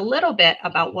to talk a little bit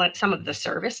about what some of the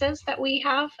services that we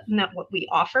have and what we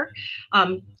offer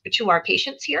to our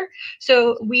patients here.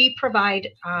 So we provide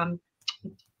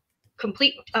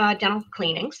complete dental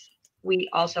cleanings. We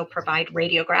also provide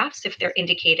radiographs if they're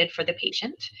indicated for the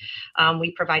patient.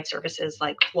 We provide services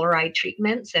like fluoride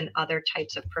treatments and other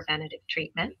types of preventative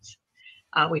treatments.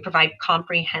 We provide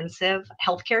comprehensive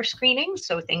healthcare screenings,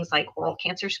 so things like oral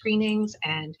cancer screenings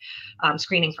and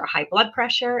screening for high blood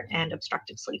pressure and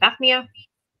obstructive sleep apnea.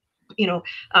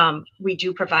 We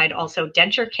do provide also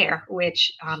denture care,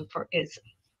 which is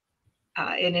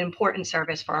an important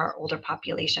service for our older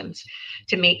populations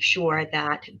to make sure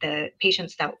that the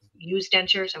patients that use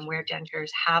dentures and wear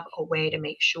dentures have a way to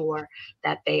make sure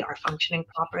that they are functioning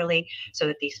properly so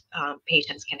that these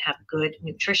patients can have good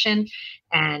nutrition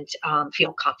and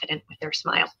feel confident with their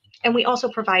smile. And we also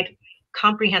provide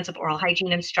comprehensive oral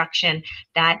hygiene instruction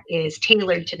that is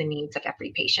tailored to the needs of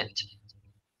every patient.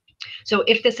 So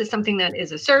if this is something that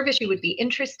is a service you would be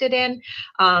interested in,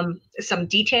 some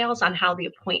details on how the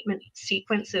appointment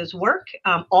sequences work.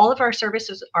 All of our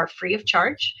services are free of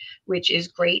charge, which is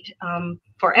great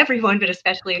for everyone, but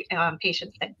especially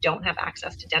patients that don't have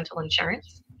access to dental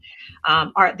insurance.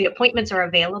 The appointments are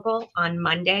available on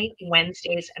Monday,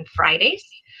 Wednesdays, and Fridays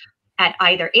at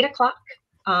either 8 o'clock,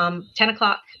 10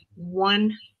 o'clock,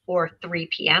 1 or 3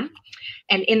 p.m.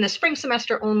 And in the spring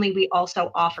semester only, we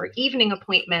also offer evening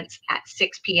appointments at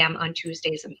 6 p.m. on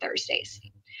Tuesdays and Thursdays.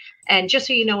 And just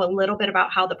so you know a little bit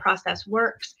about how the process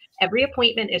works, every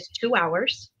appointment is 2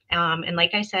 hours. And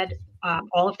like I said,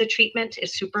 all of the treatment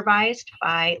is supervised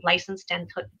by licensed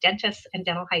dentists and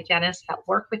dental hygienists that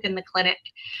work within the clinic.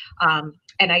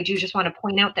 And I do just want to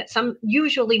point out that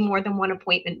usually more than one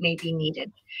appointment may be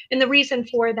needed. And the reason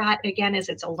for that, again, is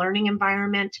it's a learning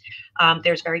environment.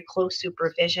 There's very close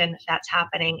supervision that's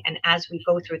happening. And as we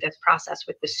go through this process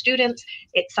with the students,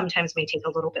 it sometimes may take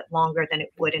a little bit longer than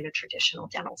it would in a traditional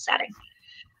dental setting.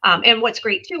 And what's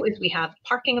great too is we have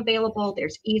parking available.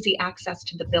 There's easy access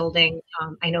to the building.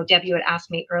 I know Deb, you had asked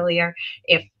me earlier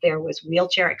if there was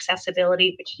wheelchair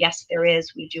accessibility, which yes, there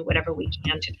is. We do whatever we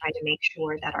can to try to make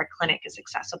sure that our clinic is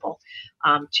accessible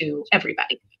to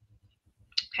everybody.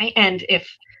 Okay, and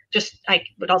I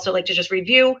would also like to just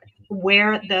review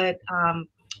where the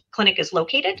clinic is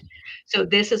located. So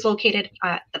this is located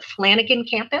at the Flanagan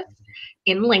campus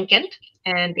in Lincoln.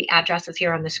 And the address is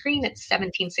here on the screen. It's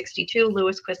 1762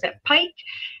 Lewis Quisette Pike.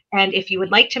 And if you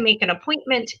would like to make an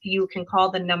appointment, you can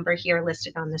call the number here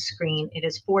listed on the screen. It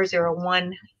is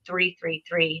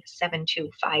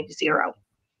 401-333-7250.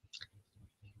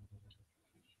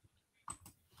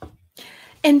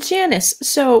 And Janice,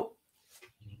 so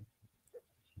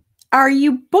are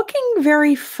you booking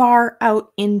very far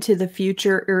out into the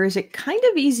future, or is it kind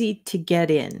of easy to get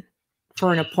in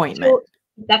for an appointment? So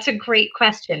that's a great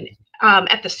question.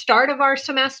 At the start of our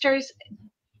semesters,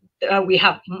 we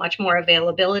have much more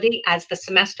availability. As the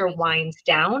semester winds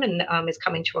down and is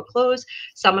coming to a close,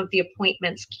 some of the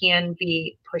appointments can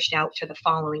be pushed out to the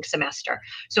following semester.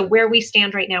 So where we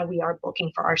stand right now, we are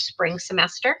booking for our spring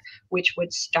semester, which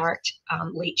would start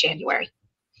late January.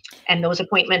 And those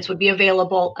appointments would be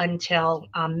available until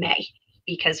May,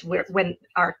 because when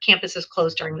our campus is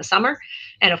closed during the summer,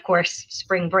 and of course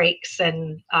spring breaks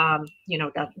and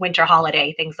the winter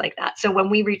holiday, things like that. So when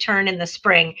we return in the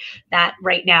spring, that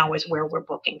right now is where we're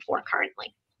booking for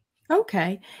currently.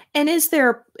 Okay. And is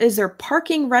there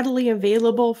parking readily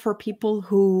available for people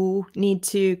who need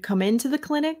to come into the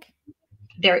clinic?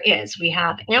 There is. We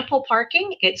have ample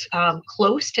parking. It's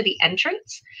close to the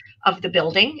entrance of the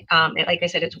building. Like I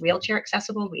said, it's wheelchair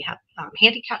accessible. We have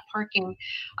handicap parking.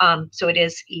 So it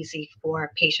is easy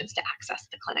for patients to access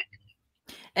the clinic.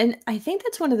 And I think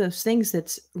that's one of those things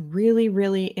that's really,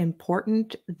 really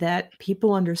important that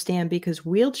people understand, because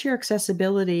wheelchair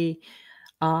accessibility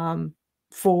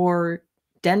for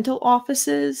dental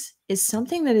offices is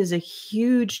something that is a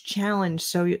huge challenge.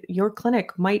 So your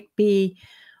clinic might be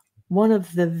one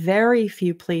of the very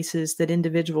few places that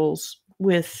individuals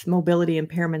with mobility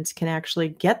impairments can actually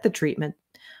get the treatment,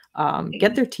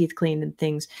 get their teeth cleaned and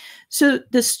things. So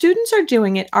the students are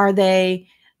doing it. Are they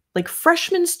like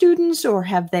freshman students, or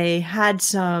have they had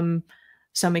some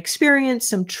experience,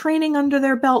 some training under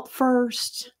their belt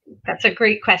first? That's a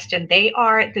great question. They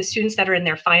are the students that are in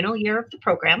their final year of the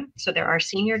program. So there are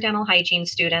senior dental hygiene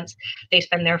students. They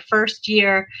spend their first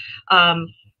year kind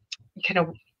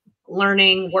of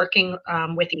learning, working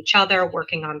with each other,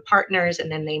 working on partners, and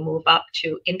then they move up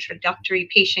to introductory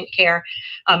patient care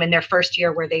in their first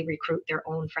year, where they recruit their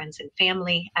own friends and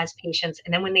family as patients.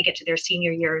 And then when they get to their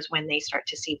senior years, when they start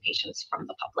to see patients from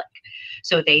the public.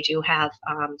 So they do have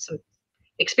some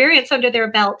experience under their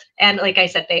belt. And like I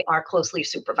said, they are closely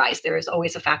supervised. There is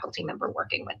always a faculty member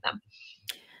working with them.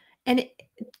 And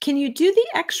can you do the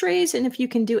x-rays? And if you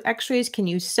can do x-rays, can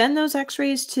you send those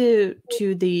x-rays to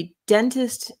the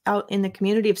dentist out in the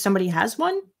community if somebody has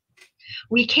one?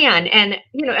 We can. And,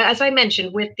 as I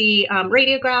mentioned, with the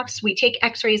radiographs, we take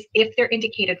x-rays if they're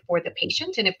indicated for the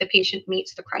patient and if the patient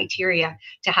meets the criteria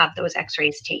to have those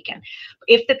x-rays taken.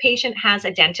 If the patient has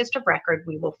a dentist of record,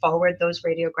 we will forward those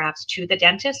radiographs to the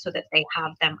dentist so that they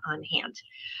have them on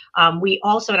hand. We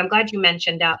also, and I'm glad you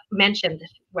mentioned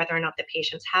whether or not the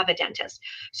patients have a dentist.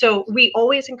 So we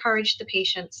always encourage the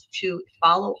patients to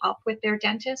follow up with their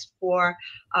dentist for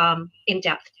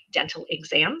in-depth dental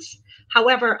exams.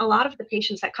 However, a lot of the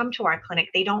patients that come to our clinic,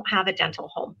 they don't have a dental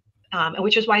home,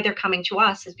 which is why they're coming to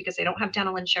us, is because they don't have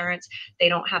dental insurance. They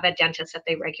don't have a dentist that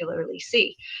they regularly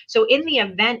see. So in the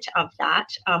event of that,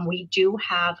 we do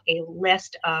have a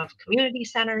list of community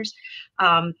centers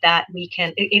that we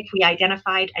can, if we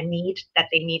identified a need that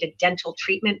they needed dental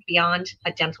treatment beyond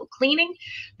a dental cleaning,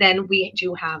 then we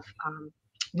do have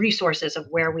resources of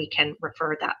where we can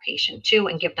refer that patient to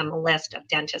and give them a list of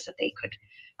dentists that they could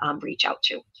reach out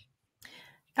to.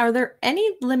 Are there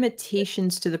any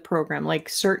limitations to the program, like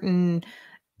certain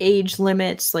age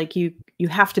limits, like you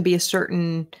have to be a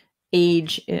certain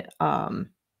age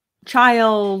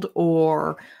child,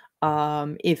 or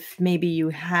if maybe you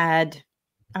had,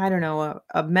 I don't know,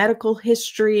 a medical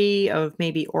history of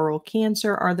maybe oral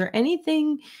cancer? Are there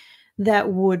anything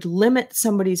that would limit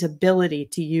somebody's ability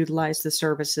to utilize the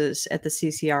services at the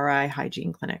CCRI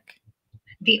Hygiene Clinic?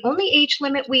 The only age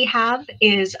limit we have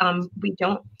is we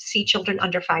don't see children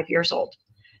under 5 years old.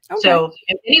 Okay. So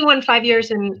if anyone 5 years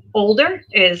and older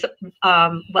is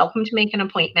welcome to make an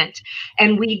appointment.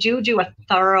 And we do a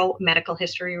thorough medical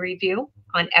history review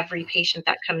on every patient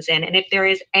that comes in. And if there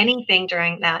is anything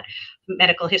during that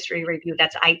medical history review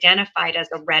that's identified as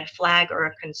a red flag or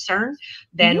a concern,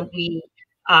 then we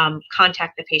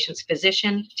contact the patient's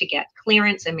physician to get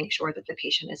clearance and make sure that the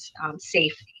patient is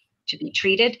safe to be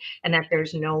treated and that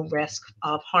there's no risk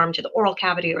of harm to the oral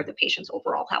cavity or the patient's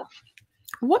overall health.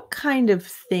 What kind of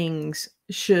things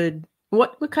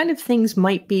what kind of things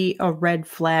might be a red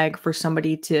flag for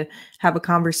somebody to have a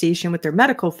conversation with their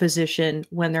medical physician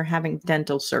when they're having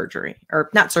dental surgery, or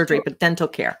not surgery, but dental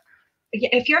care?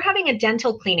 If you're having a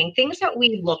dental cleaning, things that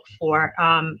we look for,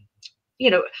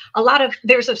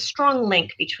 there's a strong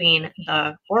link between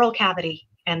the oral cavity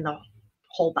and the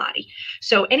whole body.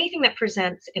 So anything that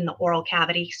presents in the oral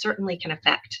cavity certainly can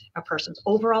affect a person's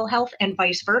overall health and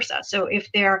vice versa. So if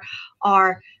there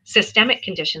are systemic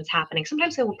conditions happening,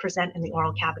 sometimes they will present in the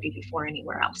oral cavity before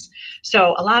anywhere else.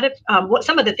 So a lot of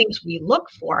some of the things we look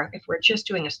for, if we're just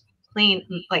doing a plain,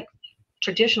 like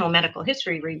traditional medical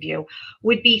history review,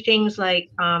 would be things like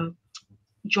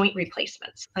joint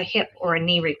replacements, a hip or a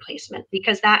knee replacement,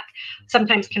 because that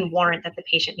sometimes can warrant that the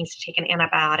patient needs to take an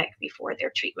antibiotic before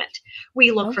their treatment.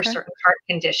 We look for certain heart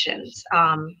conditions,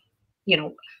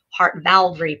 heart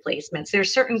valve replacements.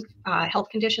 There's certain health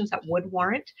conditions that would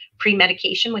warrant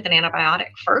pre-medication with an antibiotic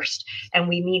first, and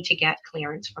we need to get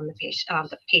clearance from the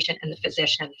patient and the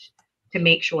physician to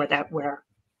make sure that we're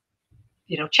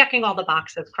checking all the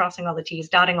boxes, crossing all the T's,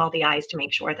 dotting all the I's to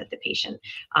make sure that the patient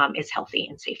is healthy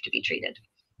and safe to be treated.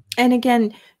 And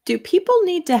again, do people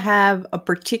need to have a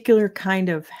particular kind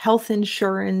of health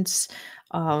insurance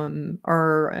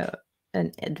or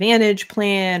an Advantage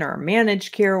plan or a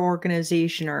managed care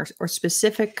organization or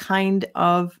specific kind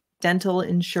of dental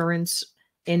insurance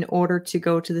in order to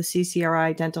go to the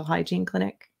CCRI dental hygiene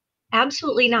clinic?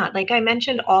 Absolutely not. Like I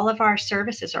mentioned, all of our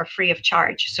services are free of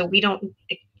charge. So we don't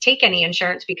take any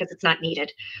insurance because it's not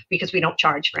needed, because we don't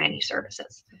charge for any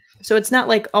services. So it's not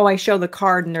like, oh, I show the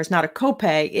card and there's not a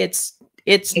copay. It's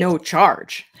no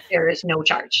charge. There is no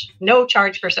charge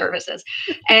for services.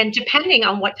 And depending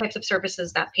on what types of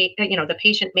services that the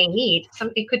patient may need,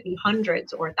 it could be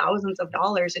hundreds or thousands of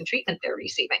dollars in treatment they're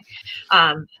receiving.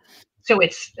 So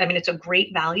it's a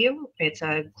great value. It's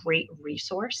a great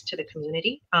resource to the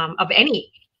community of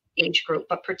any age group,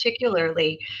 but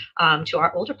particularly to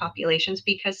our older populations,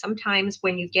 because sometimes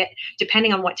when you get,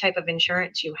 depending on what type of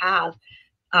insurance you have,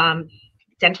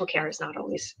 dental care is not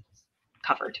always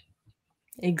covered.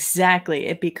 Exactly.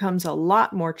 It becomes a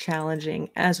lot more challenging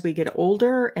as we get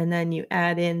older. And then you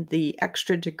add in the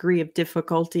extra degree of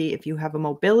difficulty if you have a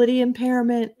mobility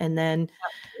impairment. And then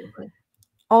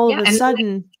all of a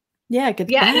sudden, it gets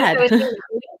bad. And so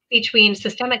between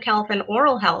systemic health and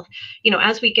oral health,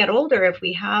 as we get older, if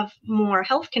we have more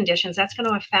health conditions, that's going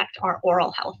to affect our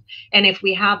oral health. And if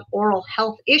we have oral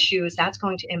health issues, that's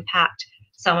going to impact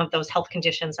some of those health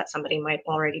conditions that somebody might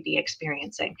already be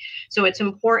experiencing. So it's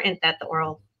important that the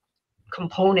oral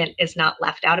component is not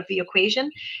left out of the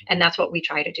equation. And that's what we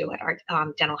try to do at our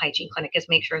dental hygiene clinic, is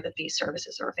make sure that these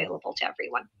services are available to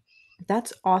everyone.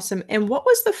 That's awesome. And what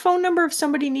was the phone number if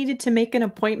somebody needed to make an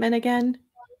appointment again?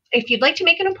 If you'd like to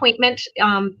make an appointment,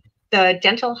 the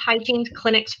dental hygiene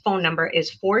clinic's phone number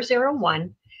is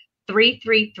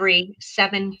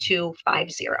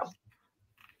 401-333-7250.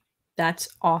 That's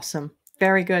awesome.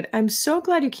 Very good. I'm so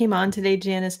glad you came on today,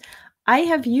 Janice. I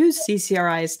have used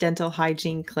CCRI's dental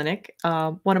hygiene clinic.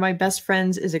 One of my best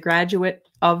friends is a graduate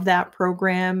of that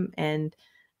program, and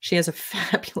she has a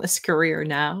fabulous career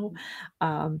now.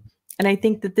 And I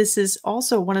think that this is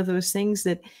also one of those things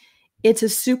that it's a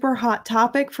super hot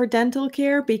topic for dental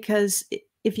care, because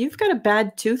if you've got a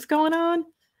bad tooth going on,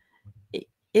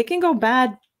 it can go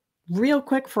bad real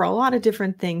quick for a lot of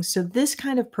different things. So this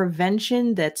kind of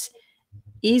prevention that's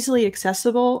easily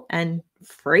accessible and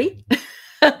free.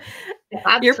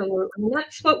 Absolutely. And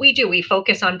that's what we do. We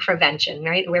focus on prevention,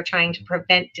 right? We're trying to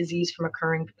prevent disease from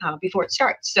occurring before it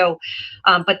starts. So,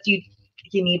 but you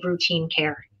need routine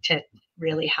care to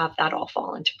really have that all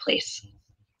fall into place.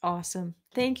 Awesome.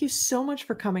 Thank you so much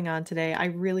for coming on today. I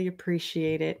really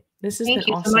appreciate it. This has been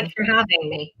awesome. Thank you so much for having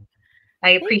me.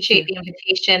 I appreciate the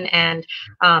invitation, and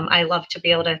I love to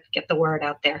be able to get the word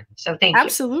out there. So thank you.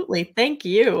 Absolutely. Thank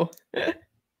you.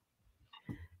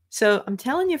 So I'm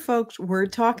telling you, folks, we're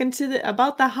talking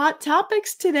about the hot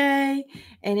topics today,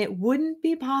 and it wouldn't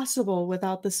be possible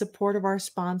without the support of our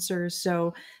sponsors.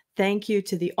 So thank you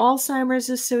to the Alzheimer's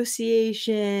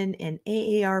Association and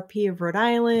AARP of Rhode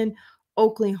Island,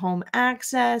 Oakley Home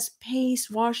Access, PACE,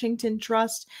 Washington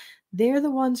Trust. They're the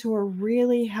ones who are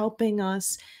really helping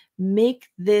us make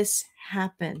this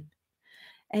happen.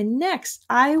 And next,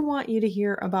 I want you to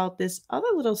hear about this other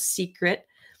little secret.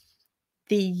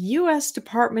 The U.S.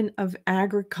 Department of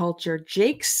Agriculture,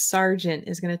 Jake Sargent,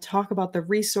 is going to talk about the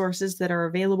resources that are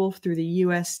available through the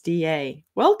USDA.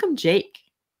 Welcome, Jake.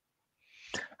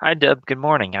 Hi, Deb. Good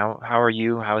morning. How are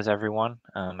you? How is everyone?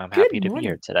 I'm happy to be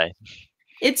here today.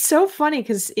 It's so funny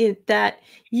because that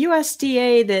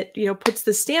USDA that puts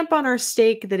the stamp on our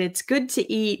steak that it's good to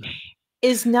eat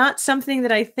is not something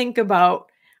that I think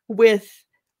about with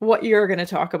what you're going to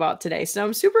talk about today. So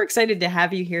I'm super excited to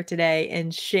have you here today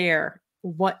and share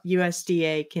what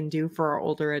USDA can do for our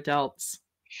older adults.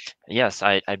 Yes,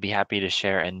 I'd be happy to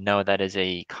share, and no, that is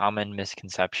a common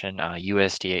misconception.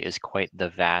 USDA is quite the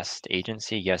vast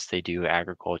agency. Yes, they do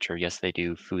agriculture. Yes, they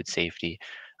do food safety.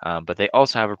 But they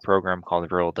also have a program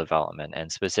called Rural Development,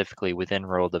 and specifically within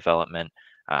Rural Development,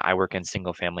 I work in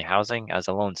single-family housing as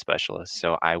a loan specialist.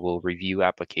 So I will review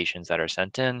applications that are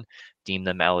sent in, deem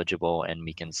them eligible, and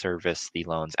we can service the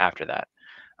loans after that.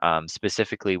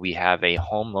 Specifically, we have a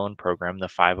home loan program, the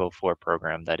 504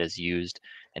 program, that is used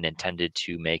and intended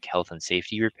to make health and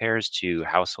safety repairs to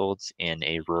households in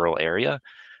a rural area.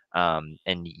 And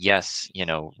yes,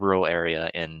 rural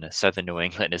area in southern New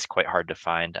England is quite hard to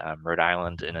find. Rhode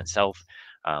Island in itself,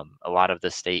 a lot of the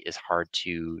state is hard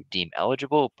to deem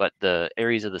eligible, but the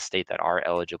areas of the state that are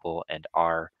eligible and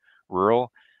are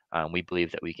rural, we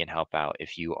believe that we can help out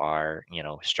if you are,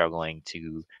 struggling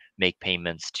to make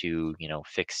payments to,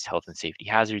 fix health and safety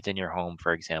hazards in your home,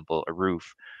 for example, a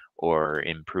roof, or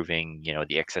improving,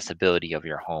 the accessibility of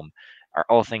your home, are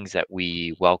all things that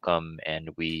we welcome and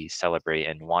we celebrate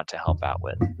and want to help out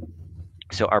with.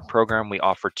 So our program, we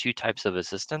offer two types of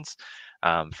assistance.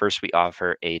 First, we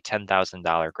offer a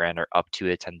 $10,000 grant or up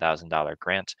to a $10,000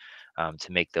 grant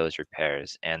to make those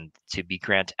repairs. And to be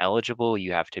grant eligible,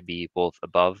 you have to be both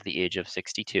above the age of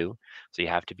 62, so you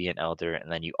have to be an elder,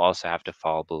 and then you also have to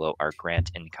fall below our grant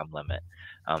income limit.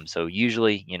 So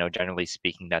usually, generally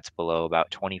speaking, that's below about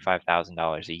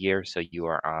 $25,000 a year. So you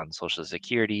are on Social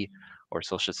Security or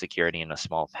Social Security and a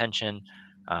small pension.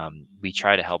 We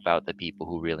try to help out the people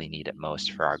who really need it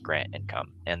most for our grant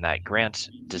income. And that grant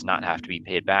does not have to be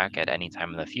paid back at any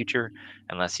time in the future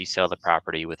unless you sell the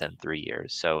property within 3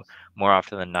 years. So more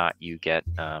often than not, you get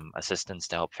assistance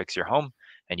to help fix your home,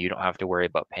 and you don't have to worry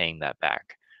about paying that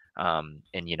back. And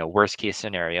worst case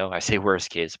scenario, I say worst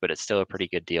case, but it's still a pretty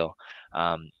good deal.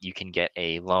 You can get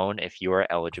a loan if you are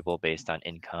eligible based on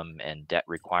income and debt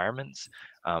requirements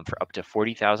for up to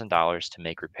 $40,000 to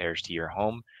make repairs to your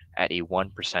home at a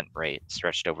 1% rate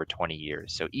stretched over 20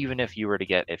 years. So even if you were to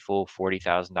get a full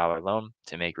 $40,000 loan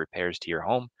to make repairs to your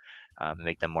home,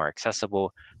 make them more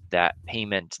accessible, that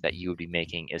payment that you would be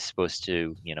making is supposed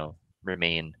to,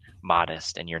 remain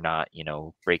modest, and you're not,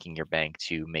 breaking your bank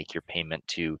to make your payment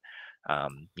to,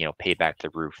 pay back the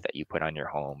roof that you put on your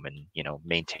home and,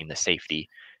 maintain the safety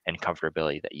and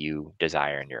comfortability that you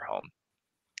desire in your home.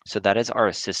 So that is our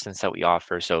assistance that we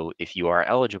offer. So if you are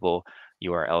eligible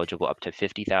up to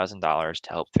 $50,000 to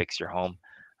help fix your home.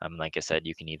 Like I said,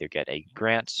 you can either get a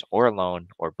grant or a loan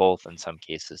or both in some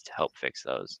cases to help fix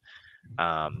those.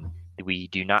 We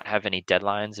do not have any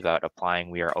deadlines about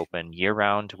applying. We are open year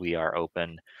round. We are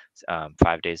open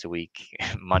 5 days a week,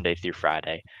 Monday through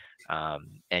Friday.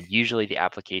 And usually the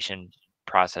application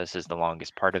process is the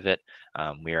longest part of it.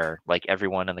 We are, like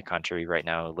everyone in the country right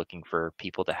now, looking for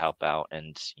people to help out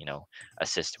and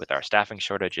assist with our staffing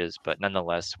shortages. But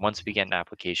nonetheless, once we get an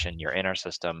application, you're in our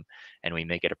system, and we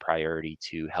make it a priority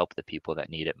to help the people that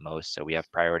need it most. So we have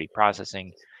priority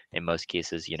processing. In most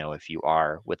cases, if you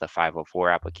are with a 504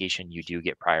 application, you do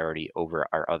get priority over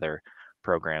our other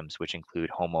programs, which include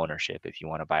home ownership if you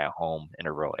want to buy a home in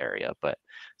a rural area. But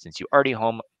since you already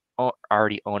own a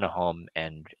home,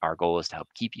 and our goal is to help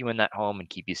keep you in that home and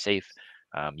keep you safe,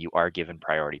 you are given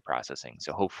priority processing.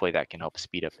 So hopefully that can help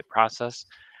speed up the process.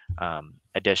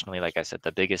 Additionally, like I said,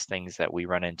 the biggest things that we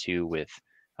run into with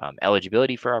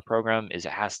eligibility for our program is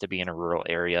it has to be in a rural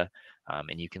area.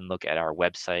 And you can look at our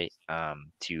website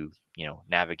to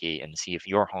navigate and see if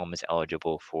your home is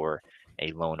eligible for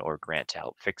a loan or grant to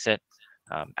help fix it.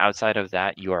 Outside of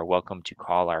that, you are welcome to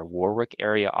call our Warwick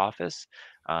area office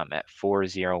at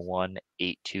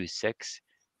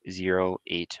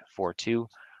 401-826-0842,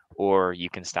 or you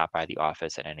can stop by the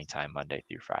office at any time, Monday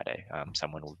through Friday.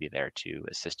 Someone will be there to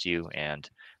assist you. And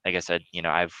like I said,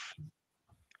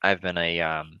 I've been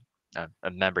a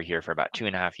member here for about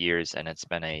 2.5 years, and it's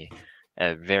been a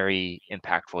very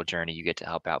impactful journey. You get to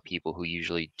help out people who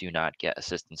usually do not get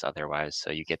assistance otherwise.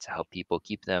 So you get to help people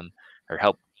keep them, or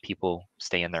help people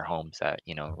stay in their homes that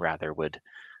rather would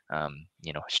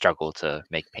struggle to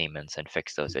make payments and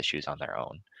fix those issues on their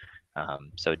own.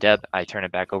 So Deb, I turn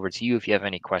it back over to you if you have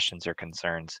any questions or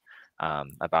concerns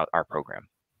about our program.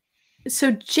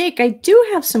 So Jake, I do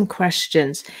have some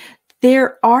questions.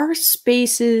 There are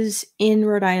spaces in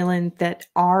Rhode Island that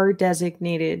are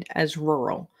designated as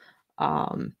rural.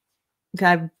 I've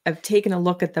taken a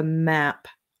look at the map,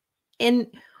 and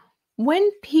when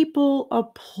people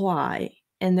apply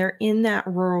and they're in that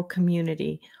rural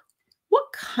community,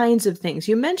 what kinds of things?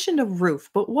 You mentioned a roof,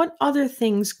 but what other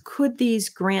things could these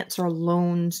grants or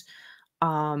loans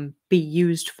be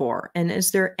used for? And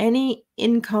is there any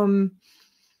income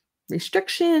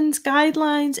restrictions,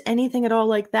 guidelines, anything at all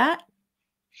like that?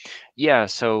 Yeah,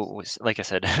 so like I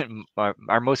said,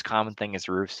 our most common thing is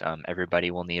roofs.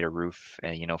 Everybody will need a roof,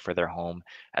 for their home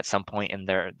at some point in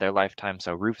their lifetime.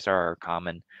 So roofs are a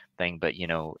common thing, but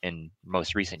in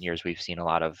most recent years, we've seen a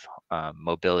lot of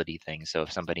mobility things. So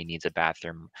if somebody needs a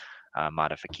bathroom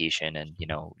modification and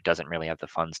doesn't really have the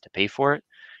funds to pay for it,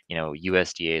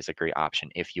 USDA is a great option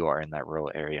if you are in that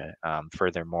rural area.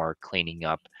 Furthermore, cleaning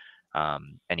up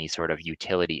any sort of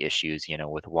utility issues,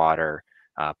 with water,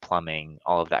 plumbing,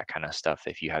 all of that kind of stuff.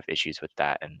 If you have issues with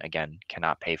that and again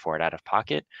cannot pay for it out of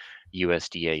pocket,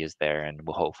 USDA is there and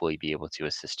will hopefully be able to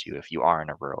assist you if you are in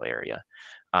a rural area.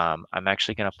 I'm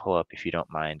actually going to pull up, if you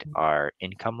don't mind, our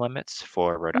income limits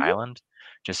for Rhode Island,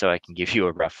 just so I can give you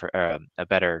a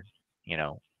better,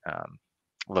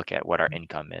 look at what our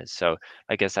income is. So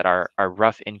like I said, our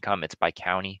rough income, it's by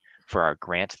county. For our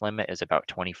grant limit is about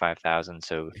 25,000.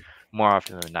 So more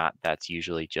often than not, that's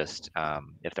usually just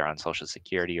if they're on Social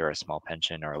Security or a small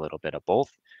pension or a little bit of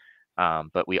both.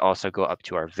 But we also go up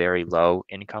to our very low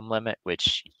income limit,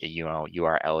 which you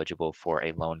are eligible for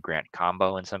a loan grant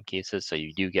combo in some cases. So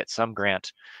you do get some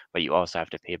grant, but you also have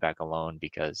to pay back a loan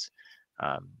because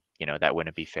that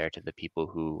wouldn't be fair to the people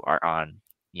who are on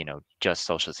just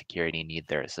Social Security, need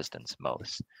their assistance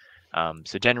most.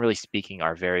 So generally speaking,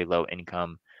 our very low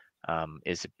income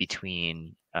is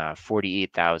between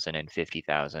 48,000 and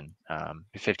 50,000,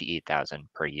 58,000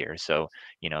 per year. So,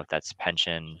 if that's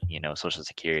pension, Social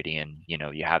Security, and,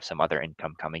 you have some other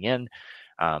income coming in,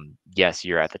 yes,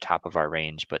 you're at the top of our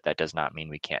range, but that does not mean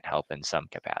we can't help in some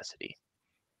capacity.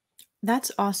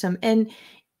 That's awesome. And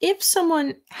if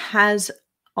someone has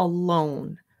a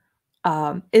loan,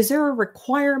 is there a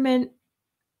requirement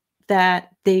that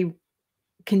they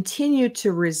continue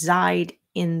to reside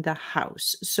in the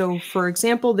house? So, for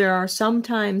example, there are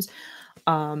sometimes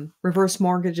reverse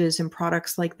mortgages and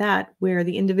products like that where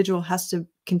the individual has to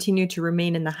continue to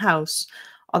remain in the house.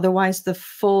 Otherwise, the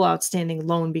full outstanding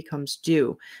loan becomes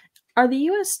due. Are the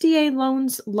USDA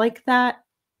loans like that?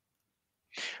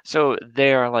 So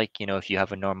they are like, if you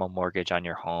have a normal mortgage on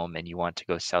your home and you want to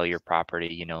go sell your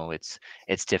property,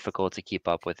 it's difficult to keep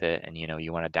up with it, and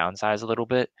you want to downsize a little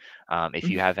bit. If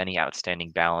you have any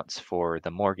outstanding balance for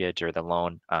the mortgage or the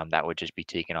loan, that would just be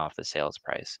taken off the sales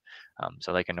price.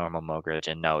 So like a normal mortgage,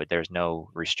 and no, there's no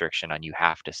restriction on you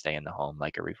have to stay in the home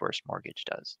like a reverse mortgage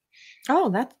does.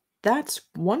 Oh, that's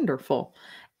wonderful.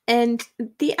 And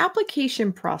the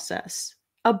application process,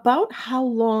 about how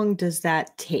long does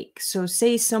that take? So,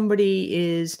 say somebody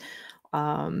is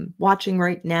watching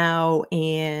right now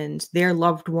and their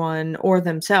loved one or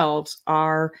themselves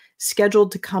are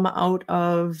scheduled to come out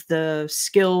of the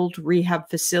skilled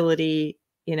rehab facility,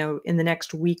 in the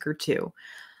next week or two.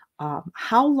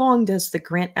 How long does the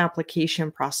grant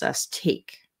application process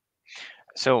take?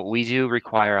 So we do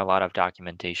require a lot of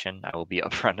documentation. I will be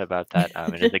upfront about that.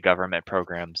 It is a government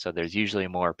program, so there's usually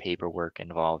more paperwork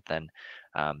involved than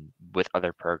with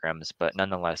other programs. But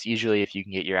nonetheless, usually if you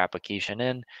can get your application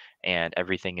in and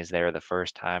everything is there the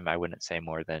first time, I wouldn't say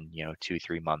more than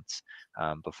 2-3 months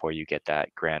before you get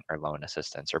that grant or loan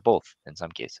assistance, or both in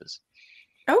some cases.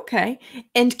 Okay.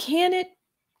 And can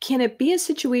it be a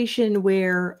situation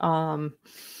where I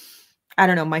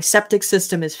don't know, my septic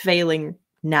system is failing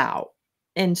now.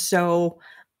 And so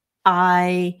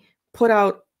I put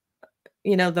out,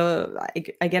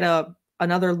 I get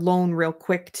another loan real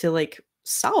quick to like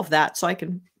solve that so I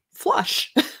can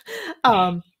flush.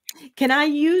 um can I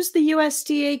use the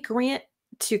USDA grant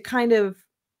to kind of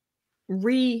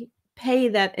repay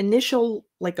that initial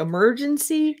like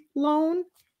emergency loan?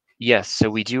 Yes, so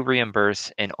we do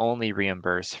reimburse and only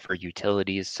reimburse for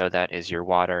utilities. So that is your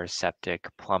water, septic,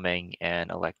 plumbing, and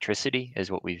electricity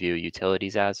is what we view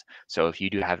utilities as. So if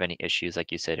you do have any issues,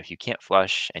 like you said, if you can't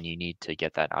flush and you need to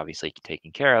get that obviously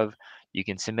taken care of, you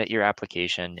can submit your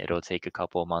application. It'll take a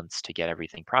couple of months to get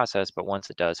everything processed, but once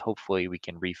it does, hopefully we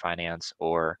can refinance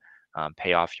or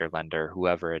pay off your lender,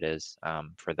 whoever it is,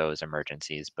 for those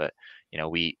emergencies. But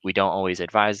we don't always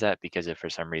advise that, because if for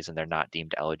some reason they're not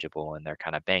deemed eligible and they're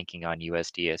kind of banking on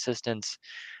USDA assistance,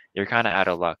 you're kind of out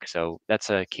of luck. So that's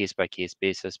a case by case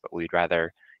basis, but we'd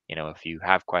rather, if you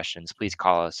have questions, please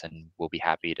call us and we'll be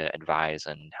happy to advise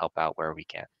and help out where we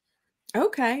can.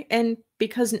 Okay. And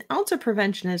because an ounce of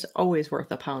prevention is always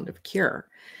worth a pound of cure,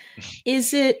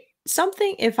 is it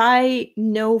something if I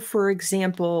know, for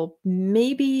example,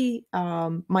 maybe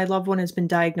my loved one has been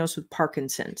diagnosed with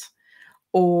Parkinson's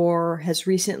or has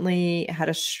recently had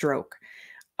a stroke?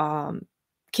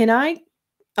 Can I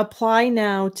apply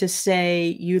now to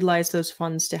say utilize those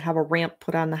funds to have a ramp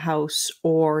put on the house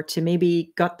or to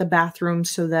maybe gut the bathroom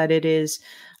so that it is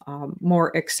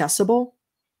more accessible?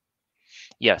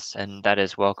 Yes, and that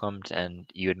is welcomed. And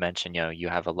you had mentioned, you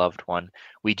have a loved one.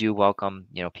 We do welcome,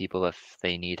 people if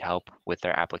they need help with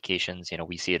their applications.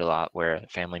 We see it a lot where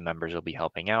family members will be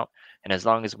helping out. And as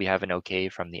long as we have an okay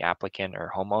from the applicant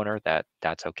or homeowner that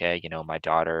that's okay, my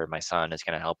daughter, my son is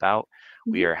going to help out,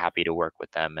 we Mhm. are happy to work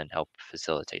with them and help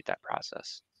facilitate that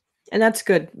process. And that's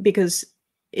good because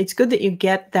it's good that you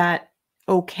get that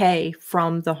okay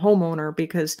from the homeowner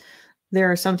because there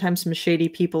are sometimes some shady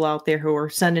people out there who are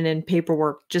sending in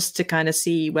paperwork just to kind of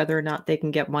see whether or not they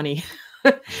can get money.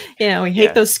 We hate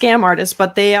Yes, those scam artists,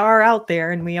 but they are out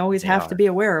there and we always they have to are. be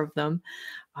aware of them.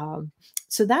 Um,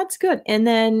 so that's good. And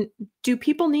then do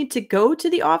people need to go to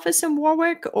the office in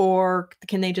Warwick or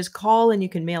can they just call and you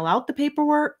can mail out the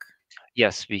paperwork?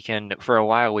 Yes, we can. For a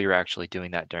while, we were actually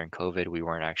doing that during COVID. We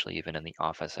weren't actually even in the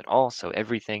office at all. So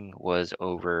everything was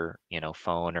over,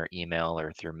 phone or email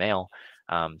or through mail.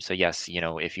 So yes,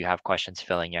 if you have questions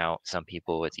filling out, some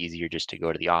people it's easier just to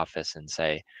go to the office and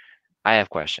say, I have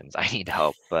questions. I need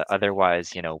help. But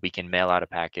otherwise, we can mail out a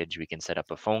package. We can set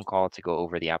up a phone call to go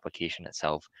over the application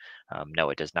itself. No,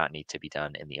 it does not need to be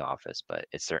done in the office, but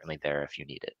it's certainly there if you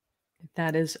need it.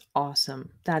 That is awesome.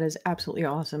 That is absolutely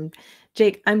awesome.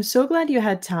 Jake, I'm so glad you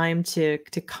had time to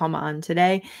come on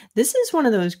today. This is one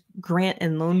of those grant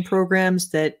and loan programs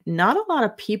that not a lot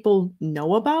of people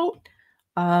know about.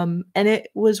 And it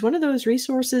was one of those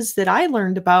resources that I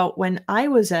learned about when I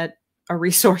was at a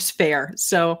resource fair.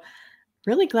 So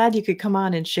really glad you could come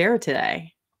on and share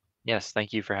today. Yes,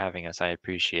 thank you for having us. I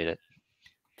appreciate it.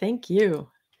 Thank you.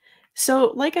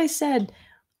 So, like I said,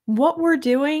 what we're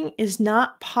doing is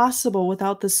not possible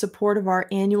without the support of our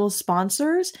annual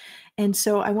sponsors. And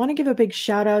so I want to give a big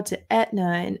shout out to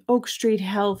Aetna and Oak Street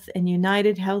Health and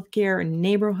United Healthcare and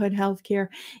Neighborhood Healthcare.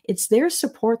 It's their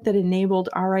support that enabled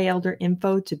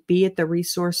RIElderInfo to be at the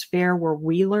resource fair where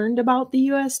we learned about the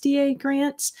USDA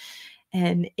grants.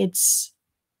 And it's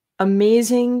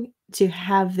amazing to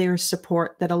have their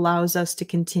support that allows us to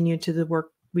continue to the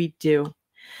work we do.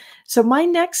 So my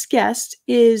next guest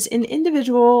is an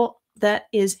individual that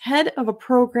is head of a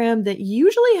program that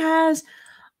usually has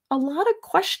a lot of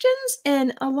questions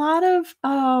and a lot of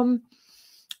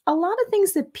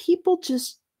things that people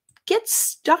just get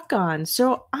stuck on.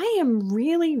 So I am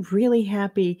really, really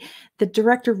happy that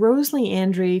Director Rose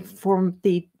Leandre from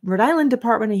the Rhode Island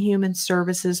Department of Human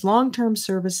Services, Long-Term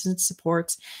Services and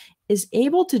Supports is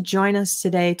able to join us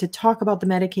today to talk about the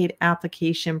Medicaid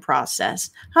application process.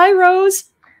 Hi, Rose.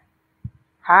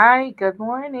 Hi, good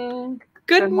morning.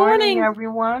 Good morning,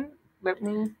 everyone. Let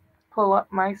me pull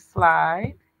up my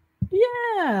slide.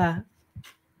 Yeah.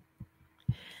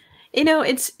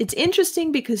 It's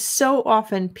interesting because so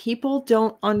often people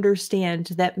don't understand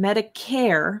that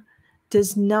Medicare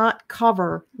does not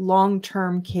cover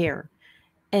long-term care.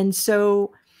 And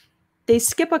so they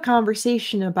skip a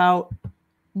conversation about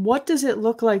what does it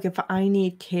look like if I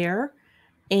need care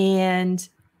and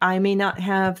I may not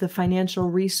have the financial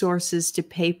resources to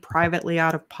pay privately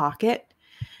out of pocket.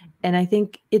 And I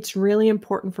think it's really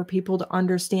important for people to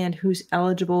understand who's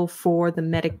eligible for the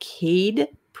Medicaid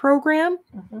program.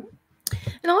 Mm-hmm.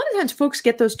 And a lot of times folks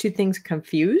get those two things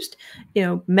confused.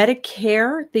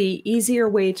 Medicare, the easier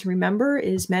way to remember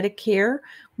is Medicare.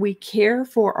 We care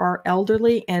for our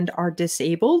elderly and our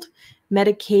disabled.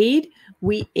 Medicaid,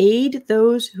 we aid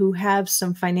those who have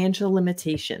some financial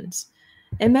limitations.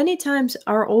 And many times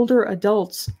our older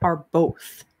adults are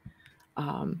both.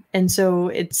 And so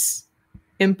it's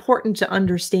important to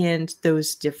understand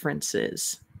those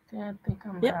differences. Yeah, I think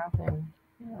I'm having,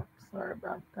 sorry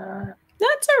about that.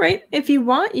 That's all right. If you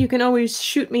want, you can always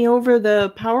shoot me over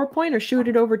the PowerPoint or shoot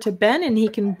it over to Ben and he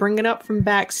can bring it up from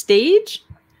backstage.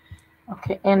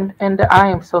 Okay, and I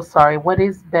am so sorry. What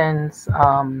is Ben's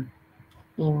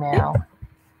email?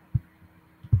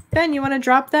 Ben, you want to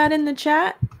drop that in the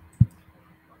chat?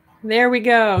 There we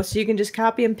go. So you can just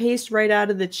copy and paste right out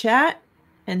of the chat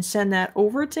and send that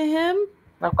over to him.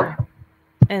 Okay.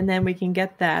 And then we can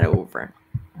get that over.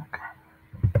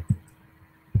 Okay.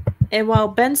 And while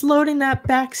Ben's loading that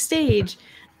backstage,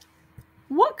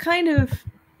 what kind of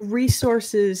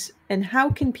resources and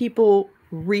how can people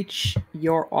reach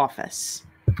your office?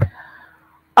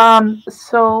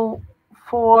 So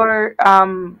for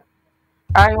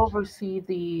I oversee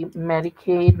the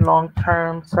Medicaid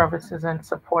Long-Term Services and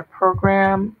Support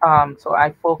Program. So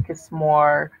I focus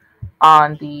more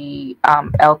on the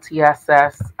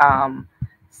LTSS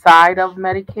side of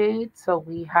Medicaid. So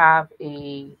we have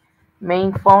a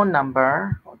main phone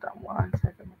number. Hold on one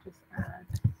second. Let me just add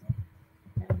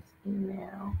his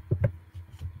email.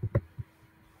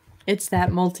 It's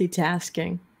that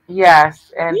multitasking.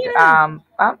 Yes. And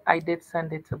I did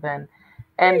send it to Ben.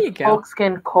 And folks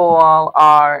can call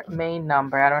our main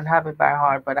number. I don't have it by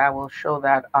heart, but I will show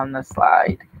that on the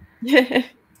slide.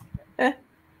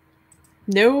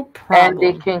 No problem. And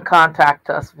they can contact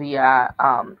us via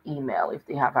email if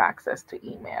they have access to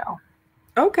email.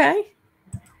 Okay.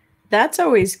 That's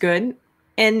always good.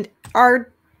 And are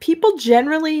people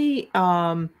generally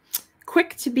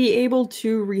quick to be able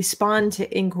to respond to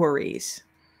inquiries?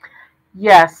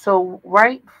 Yes. So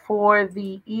right for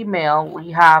the email,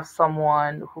 we have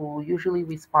someone who usually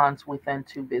responds within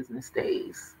 2 business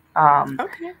days.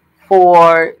 Okay.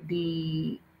 For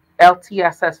the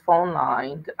LTSS phone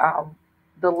line,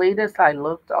 the latest I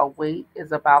looked, our wait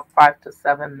is about 5 to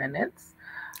 7 minutes.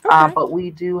 Okay. But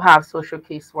we do have social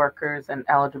caseworkers and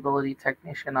eligibility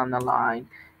technician on the line.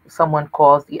 If someone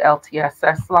calls the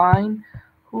LTSS line,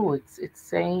 it's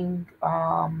saying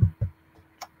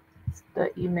the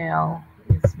email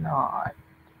is not.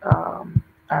 All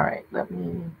right, let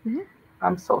me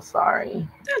I'm so sorry.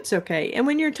 That's okay. And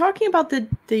when you're talking about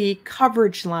the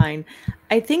coverage line,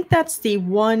 I think that's the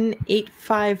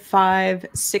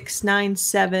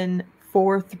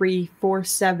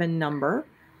 1-855-697-4347 number.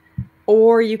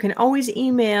 Or you can always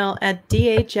email at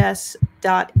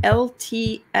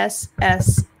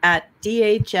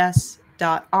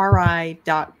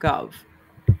dhs.ltss@dhs.ri.gov.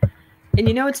 And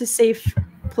you know it's a safe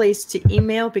place to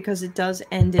email because it does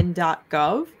end in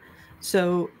 .gov.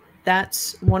 So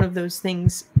that's one of those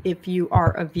things, if you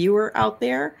are a viewer out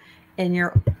there and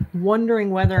you're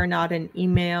wondering whether or not an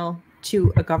email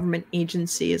to a government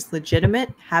agency is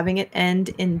legitimate, having it end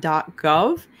in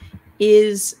 .gov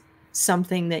is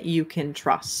something that you can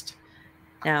trust.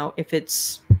 Now, if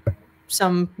it's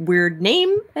some weird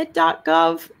name at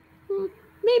 .gov,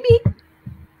 maybe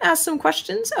ask some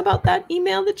questions about that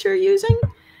email that you're using.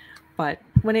 But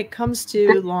when it comes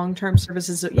to long-term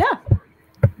services, yeah.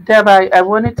 Deb, I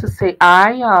wanted to say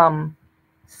I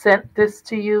sent this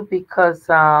to you because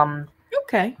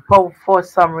okay, for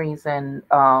some reason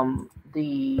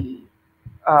the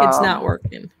it's not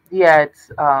working. Yeah, it's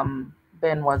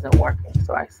Ben wasn't working,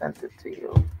 so I sent it to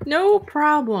you. No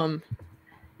problem.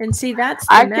 And see, that's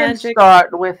the I magic. can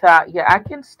start without. Yeah, I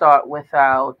can start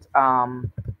without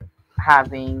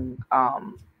having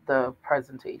the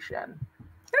presentation.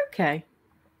 Okay.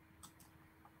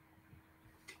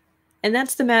 And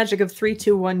that's the magic of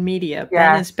 321 Media. Yes.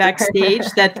 Ben is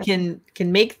backstage that can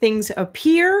make things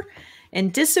appear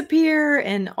and disappear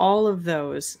and all of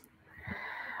those.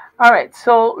 All right.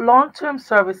 So long-term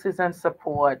services and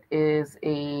support is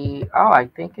I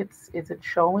think is it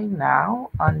showing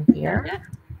now on here? Yeah.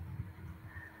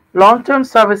 Long-term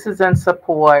services and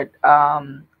support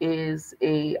is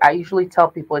I usually tell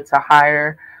people it's a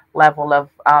higher level of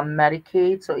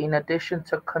Medicaid. So in addition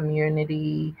to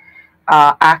community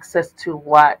access to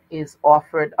what is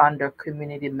offered under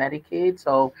community Medicaid,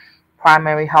 so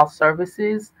primary health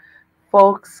services,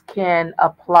 folks can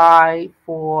apply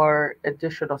for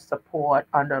additional support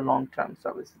under long-term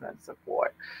services and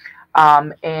support.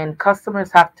 And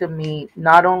customers have to meet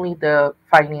not only the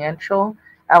financial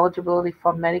eligibility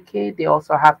for Medicaid, they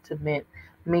also have to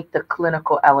meet the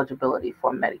clinical eligibility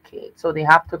for Medicaid. So they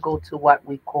have to go to what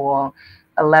we call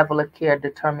a level of care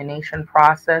determination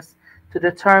process to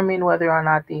determine whether or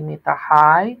not they meet the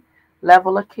high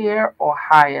level of care or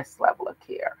highest level of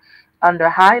care. Under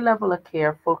high level of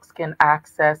care, folks can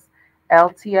access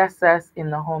LTSS in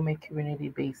the home and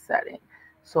community-based setting.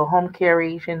 So home care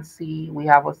agency, we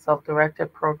have a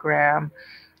self-directed program,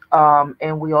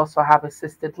 and we also have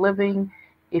assisted living.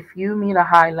 If you meet a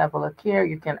high level of care,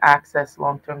 you can access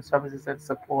long-term services and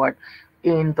support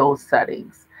in those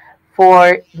settings.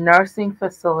 For nursing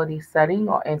facility setting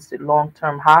or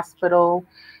long-term hospital,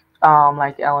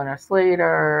 like Eleanor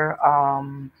Slater,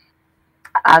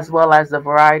 as well as a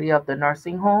variety of the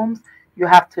nursing homes, you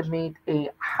have to meet a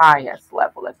highest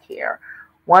level of care.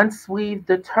 Once we've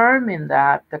determined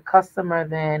that, the customer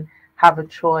then have a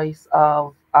choice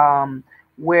of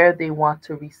where they want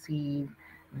to receive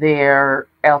their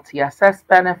LTSS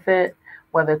benefit,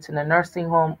 whether it's in a nursing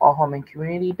home or home and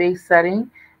community-based setting.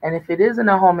 And if it is in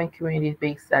a home and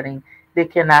community-based setting, they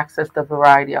can access the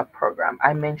variety of program.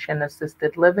 I mentioned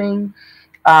assisted living,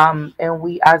 and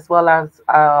we, as well as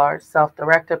our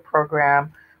self-directed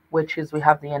program, which is we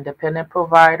have the independent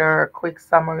provider. A quick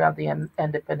summary of the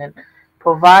independent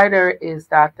provider is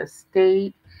that the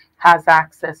state has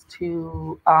access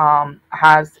to,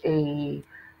 has a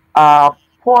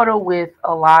portal with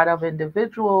a lot of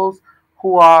individuals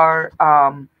who are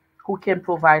who can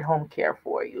provide home care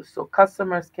for you. So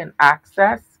customers can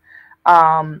access,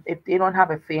 if they don't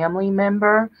have a family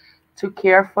member to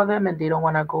care for them and they don't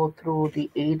want to go through the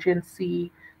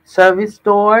agency service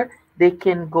door, they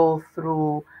can go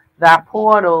through that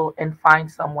portal and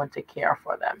find someone to care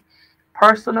for them.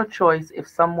 Personal choice, if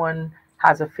someone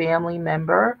has a family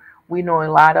member, we know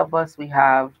a lot of us, we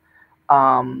have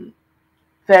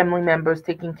family members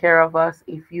taking care of us.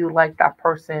 If you like that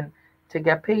person to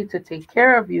get paid to take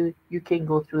care of you, you can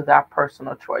go through that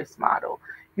personal choice model.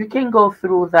 You can go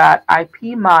through that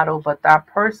IP model, but that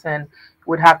person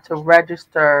would have to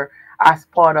register as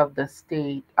part of the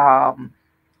state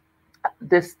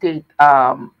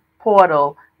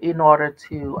portal in order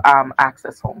to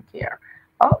access home care.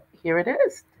 Oh, here it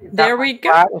is. There we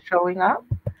go. Showing up.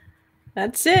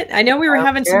 That's it. I know we were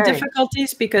having some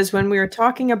difficulties because when we were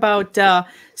talking about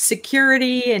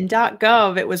security and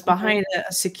 .gov, it was behind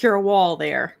a secure wall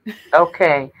there.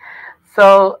 Okay.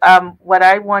 So what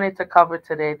I wanted to cover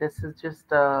today, this is just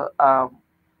the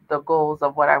goals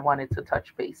of what I wanted to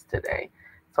touch base today.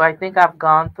 So I think I've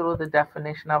gone through the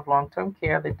definition of long-term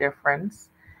care, the difference,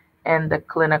 and the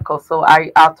clinical. So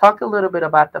I'll talk a little bit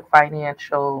about the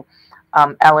financial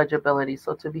eligibility.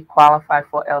 So to be qualified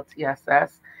for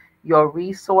LTSS, your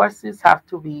resources have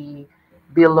to be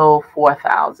below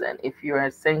 4,000. If you're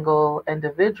a single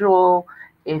individual,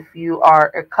 if you are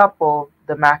a couple,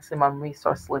 the maximum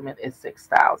resource limit is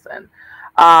 6,000.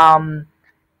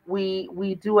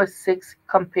 We do a 6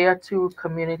 compared to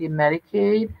community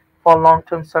Medicaid for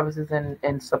long-term services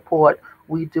and support.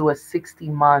 We do a 60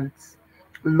 months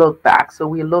look back. So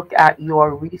we look at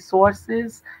your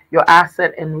resources, your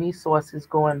asset and resources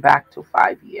going back to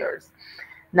 5 years.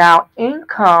 Now,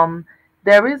 income,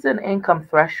 there is an income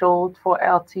threshold for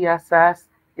LTSS,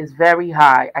 is very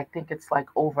high. I think it's like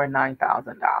over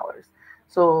 $9,000.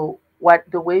 So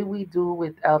the way we do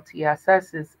with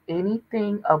LTSS is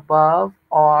anything above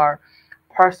our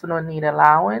personal need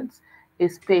allowance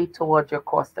is paid towards your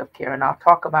cost of care. And I'll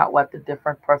talk about what the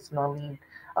different personal need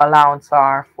allowance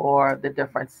are for the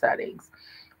different settings.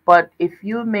 But if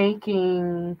you're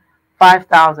making $5,000,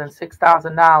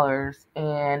 $6,000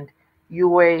 and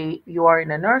you are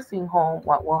in a nursing home,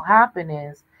 what will happen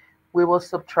is we will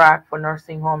subtract for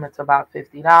nursing home, it's about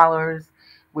 $50.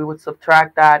 We would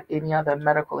subtract that any other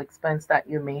medical expense that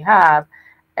you may have.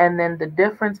 And then the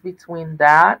difference between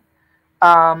that,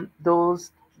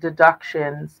 those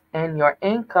deductions and your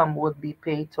income would be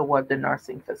paid toward the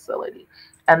nursing facility.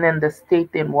 And then the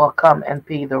state then will come and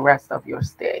pay the rest of your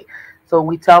stay. So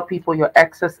we tell people your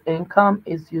excess income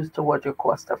is used towards your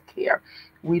cost of care.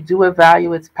 We do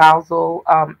evaluate spousal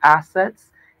assets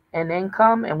and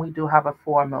income, and we do have a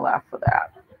formula for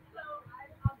that.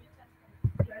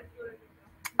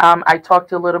 I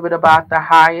talked a little bit about the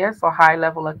highest or high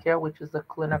level of care, which is the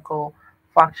clinical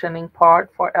functioning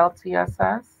part for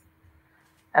LTSS.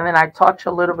 And then I touched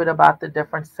a little bit about the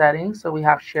different settings. So we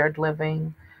have shared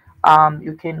living.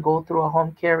 You can go through a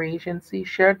home care agency.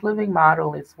 Shared living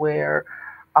model is where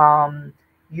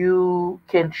you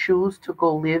can choose to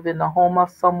go live in the home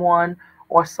of someone,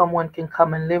 or someone can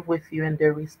come and live with you and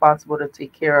they're responsible to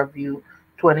take care of you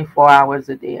 24 hours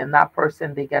a day. And that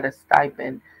person, they get a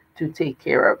stipend to take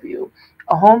care of you.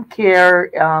 A home care,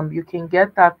 you can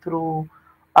get that through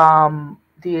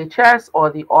DHS or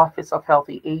the Office of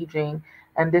Healthy Aging.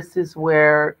 And this is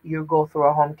where you go through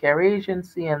a home care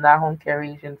agency, and that home care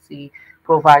agency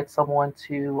provides someone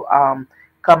to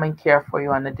come and care for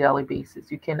you on a daily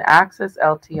basis. You can access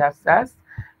LTSS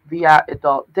via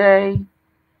Adult Day.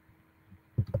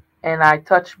 And I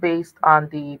touch based on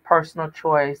the personal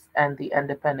choice and the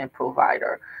independent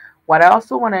provider. What I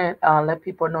also want to let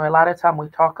people know, a lot of time we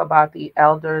talk about the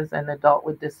elders and adult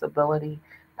with disability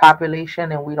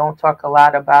population, and we don't talk a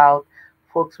lot about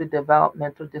folks with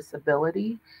developmental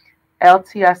disability.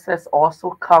 LTSS also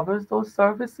covers those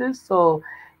services. So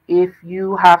if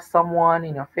you have someone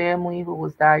in your family who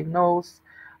was diagnosed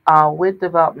with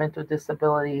developmental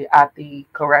disability at the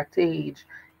correct age,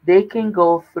 they can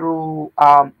go through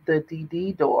the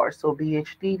DD door. So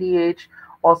BHDDH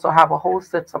also have a whole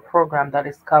set of program that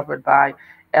is covered by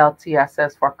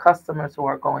LTSS for customers who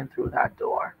are going through that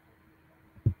door.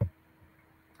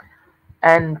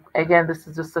 And again, this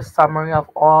is just a summary of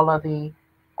all of the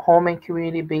home and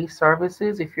community-based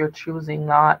services. If you're choosing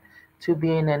not to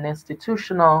be in an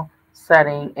institutional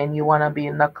setting and you want to be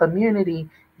in the community,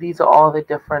 these are all the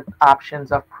different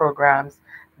options of programs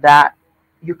that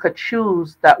you could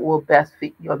choose that will best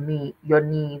fit your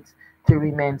needs to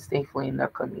remain safely in the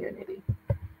community.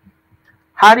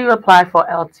 How do you apply for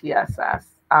LTSS?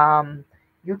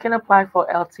 You can apply for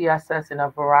LTSS in a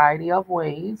variety of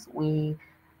ways. We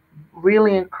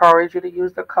really encourage you to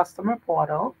use the customer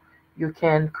portal. You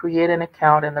can create an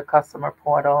account in the customer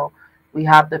portal. We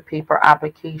have the paper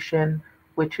application,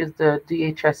 which is the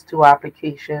DHS2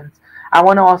 applications. I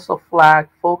want to also flag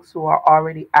folks who are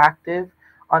already active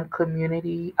on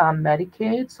community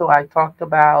Medicaid. So I talked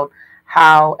about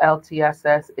how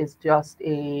LTSS is just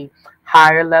a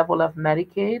higher level of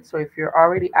Medicaid. So if you're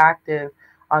already active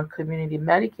on community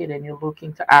Medicaid and you're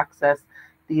looking to access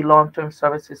the long-term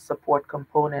services support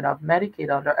component of Medicaid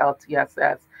under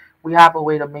LTSS, we have a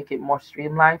way to make it more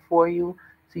streamlined for you.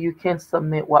 So you can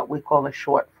submit what we call a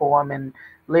short form. And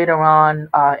later on,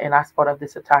 and as part of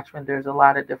this attachment, there's a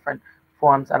lot of different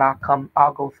forms that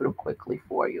I'll go through quickly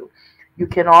for you. You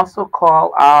can also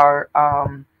call our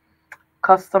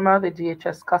customer, the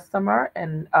DHS customer,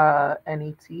 and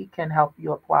NET can help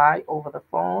you apply over the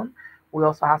phone. We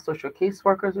also have social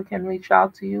caseworkers who can reach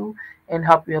out to you and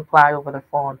help you apply over the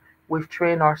phone. We've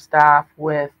trained our staff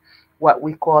with what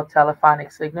we call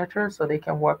telephonic signatures, so they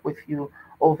can work with you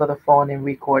over the phone and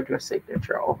record your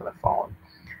signature over the phone.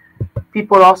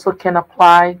 People also can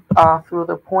apply through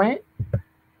the point.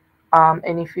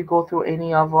 And if you go through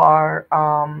any of our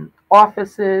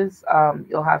offices,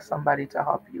 you'll have somebody to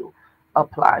help you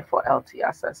apply for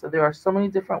LTSS. So there are so many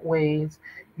different ways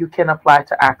you can apply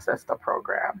to access the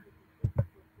program.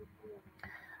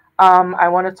 I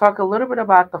want to talk a little bit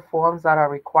about the forms that are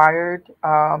required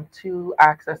to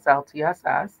access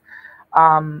LTSS.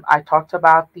 I talked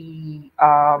about the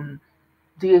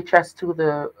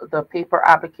DHS2, the paper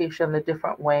application, the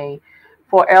different way.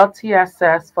 For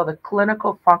LTSS, for the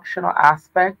clinical functional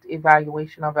aspect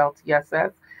evaluation of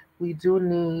LTSS, we do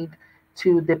need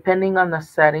to, depending on the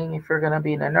setting, if you're going to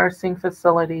be in a nursing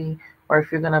facility or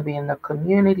if you're going to be in the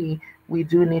community, we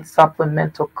do need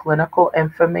supplemental clinical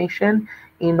information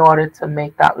in order to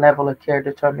make that level of care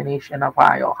determination of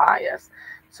high or highest.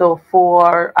 So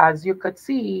for, as you could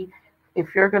see,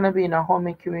 if you're going to be in a home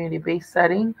and community-based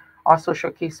setting, our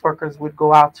social caseworkers would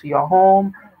go out to your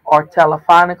home, or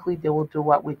telephonically, they will do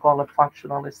what we call a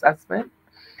functional assessment.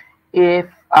 And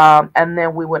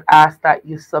then we would ask that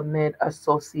you submit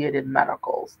associated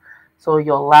medicals. So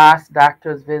your last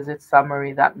doctor's visit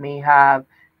summary that may have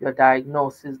your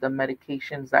diagnosis, the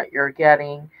medications that you're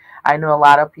getting. I know a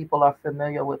lot of people are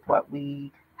familiar with what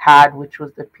we had, which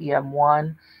was the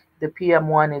PM1. The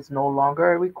PM1 is no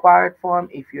longer a required form.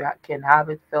 If you can have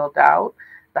it filled out,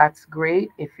 that's great.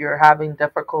 If you're having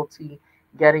difficulty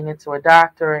getting into a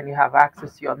doctor and you have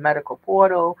access to your medical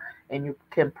portal and you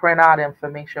can print out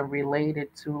information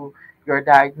related to your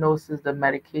diagnosis, the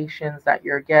medications that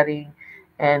you're getting,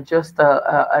 and just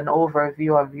an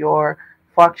overview of your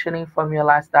functioning from your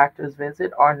last doctor's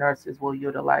visit, our nurses will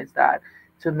utilize that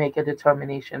to make a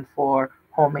determination for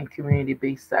home and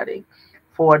community-based setting.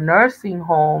 For nursing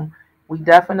home, we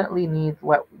definitely need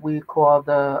what we call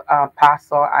the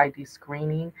PASAR ID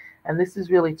screening, and this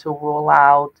is really to rule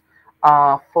out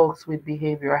folks with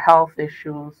behavioral health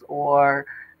issues or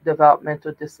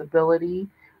developmental disability,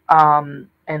 and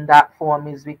that form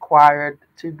is required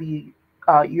to be,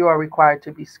 you are required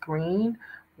to be screened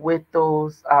with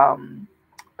those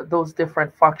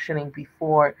different functioning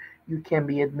before you can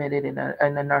be admitted in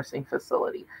a nursing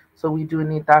facility. So we do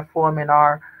need that form, and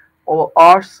our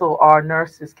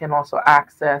nurses can also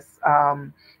access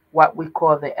what we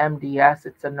call the MDS.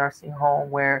 It's a nursing home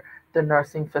where the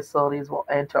nursing facilities will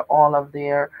enter all of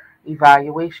their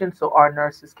evaluation. So our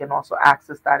nurses can also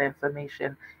access that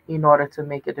information in order to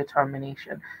make a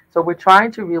determination. So we're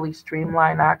trying to really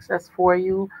streamline access for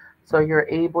you, so you're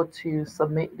able to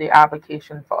submit the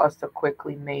application for us to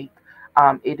quickly make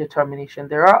a determination.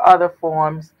 There are other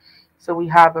forms. So we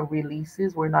have a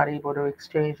releases. We're not able to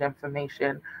exchange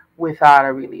information without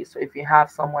a release. So if you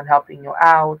have someone helping you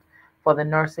out for the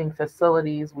nursing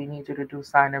facilities, we need you to do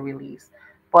sign a release.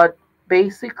 But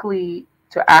basically,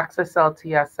 to access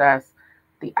LTSS,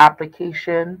 the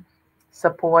application,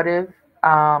 supportive,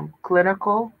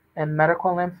 clinical, and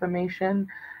medical information.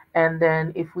 And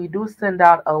then if we do send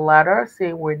out a letter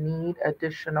saying we need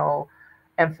additional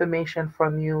information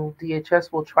from you,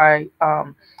 DHS will try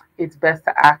its best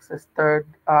to access third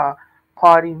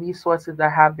party resources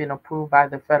that have been approved by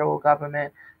the federal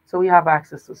government. So we have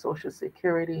access to Social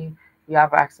Security, we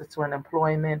have access to an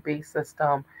employment-based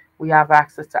system, we have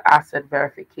access to asset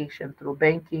verification through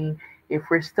banking. If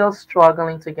we're still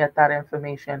struggling to get that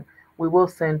information, we will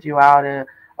send you out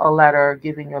a letter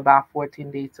giving you about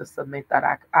 14 days to submit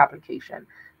that application.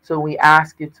 So we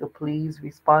ask you to please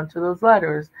respond to those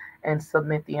letters and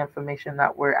submit the information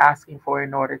that we're asking for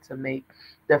in order to make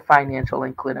the financial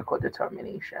and clinical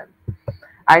determination.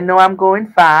 I know I'm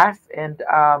going fast, and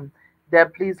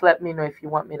Deb, please let me know if you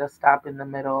want me to stop in the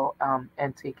middle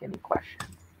and take any questions.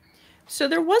 So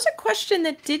there was a question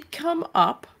that did come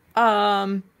up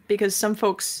because some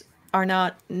folks are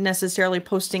not necessarily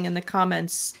posting in the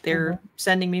comments. They're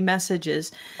sending me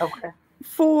messages. Okay.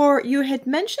 You had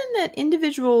mentioned that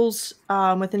individuals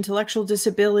with intellectual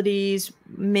disabilities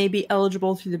may be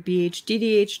eligible through the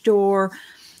BHDDH door.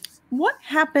 What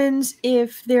happens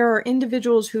if there are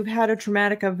individuals who've had a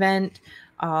traumatic event,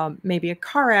 maybe a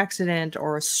car accident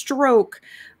or a stroke,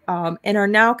 and are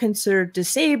now considered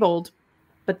disabled,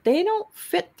 but they don't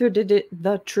fit through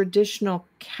the traditional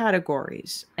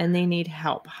categories and they need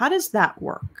help? How does that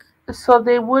work? So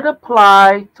they would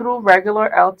apply through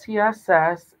regular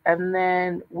LTSS, and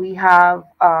then we have,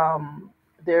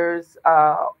 there's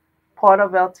part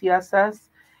of LTSS.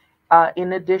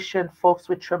 In addition, folks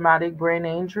with traumatic brain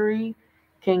injury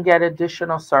can get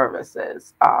additional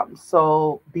services.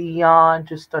 So beyond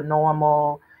just a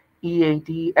normal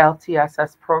EAD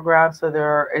LTSS program, so there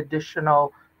are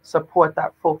additional support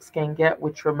that folks can get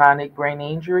with traumatic brain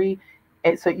injury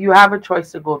And so you have a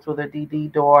choice to go through the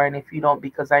DD door, and if you don't,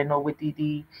 because I know with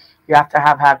DD, you have to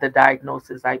have had the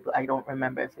diagnosis. I don't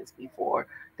remember if it's before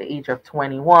the age of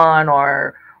 21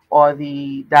 or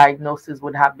the diagnosis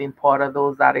would have been part of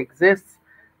those that exist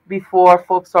before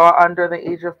folks are under the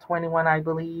age of 21, I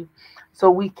believe. So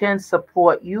we can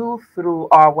support you through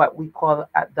our what we call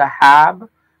the HAB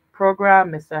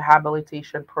program. It's a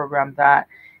habilitation program that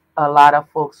a lot of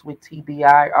folks with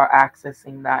TBI are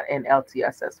accessing that, and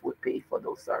LTSS would pay for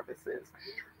those services.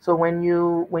 So when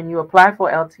you apply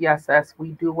for LTSS,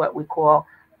 we do what we call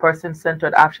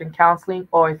person-centered action counseling,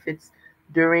 or if it's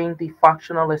during the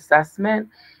functional assessment,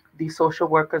 the social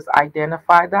workers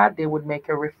identify that, they would make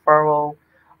a referral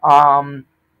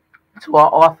to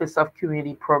our Office of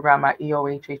Community Program at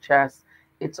EOHHS.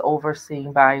 It's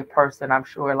overseen by a person I'm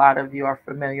sure a lot of you are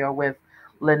familiar with,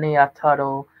 Linnea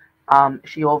Tuttle.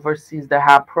 She oversees the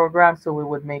HAB program, so we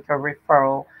would make a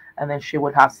referral, and then she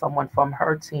would have someone from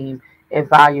her team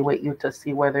evaluate you to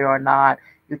see whether or not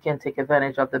you can take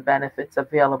advantage of the benefits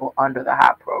available under the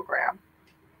HAB program.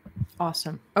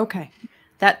 Awesome. Okay.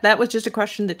 That was just a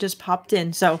question that just popped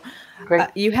in. So Great.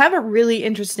 You have a really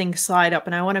interesting slide up,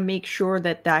 and I want to make sure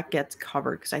that that gets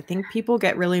covered because I think people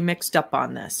get really mixed up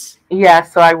on this. Yeah,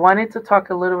 so I wanted to talk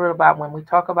a little bit about when we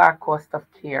talk about cost of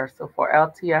care. So for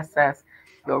LTSS,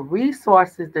 your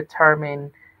resources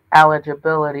determine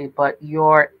eligibility, but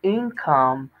your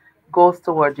income goes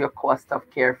towards your cost of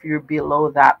care if you're below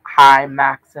that high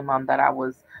maximum that I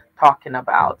was talking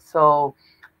about. So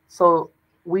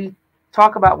we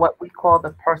talk about what we call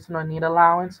the personal need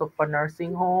allowance. So for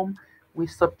nursing home, we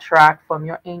subtract from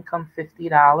your income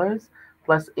 $50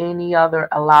 plus any other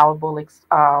allowable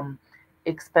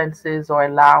expenses or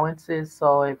allowances.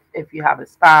 So if you have a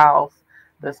spouse,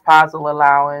 the spousal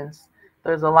allowance,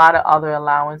 there's a lot of other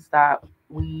allowance that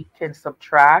we can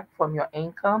subtract from your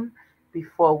income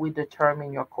before we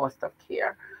determine your cost of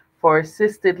care. For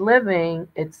assisted living,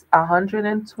 it's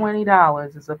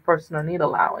 $120 as a personal need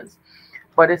allowance.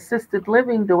 But assisted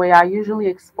living, the way I usually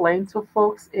explain to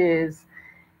folks is,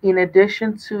 in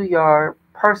addition to your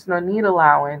personal need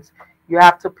allowance, you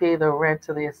have to pay the rent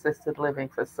to the assisted living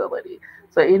facility.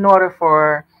 So in order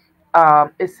for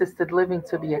assisted living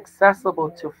to be accessible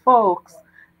to folks,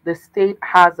 the state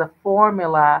has a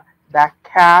formula that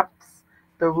caps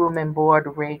the room and board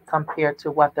rate compared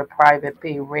to what the private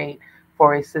pay rate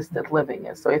for assisted living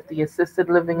is. So if the assisted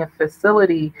living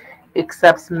facility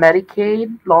accepts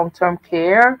Medicaid long-term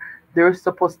care, they're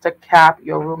supposed to cap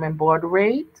your room and board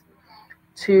rate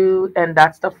and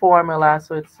that's the formula.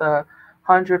 So it's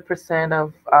 100%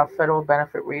 of federal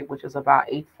benefit rate, which is about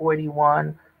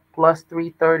 $841 plus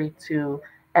 $332,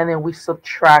 and then we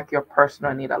subtract your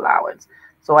personal need allowance.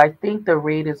 So I think the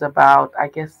rate is about, I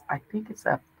think it's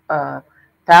a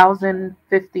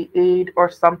 $1,058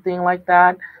 or something like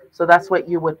that. So that's what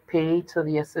you would pay to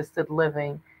the assisted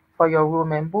living for your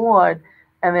room and board,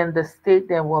 and then the state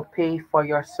then will pay for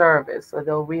your service. So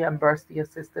they'll reimburse the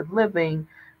assisted living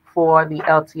for the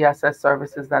LTSS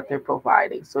services that they're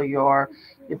providing. So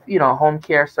home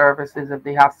care services, if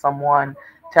they have someone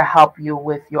to help you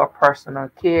with your personal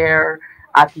care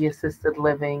at the assisted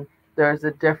living, there's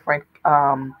a different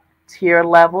tier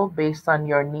level based on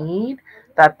your need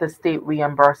that the state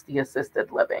reimburse the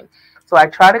assisted living. So I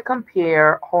try to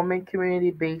compare home and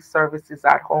community-based services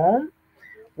at home,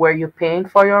 where you're paying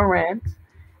for your rent,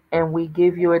 and we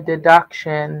give you a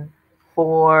deduction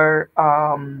for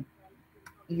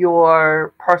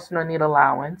your personal need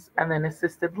allowance. And then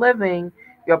assisted living,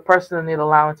 your personal need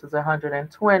allowance is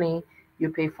 $120. You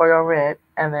pay for your rent,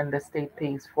 and then the state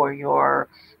pays for your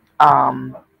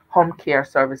home care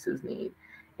services need.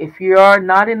 If you're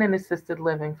not in an assisted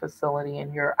living facility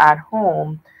and you're at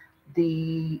home,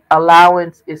 the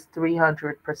allowance is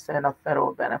 300% of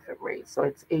federal benefit rate. So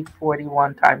it's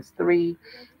 $841 times 3,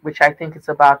 which I think is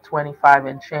about 25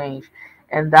 and change.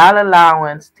 And that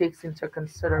allowance takes into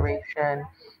consideration,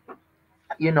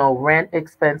 rent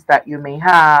expense that you may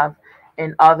have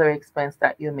and other expense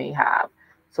that you may have.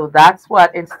 So that's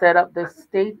what, instead of the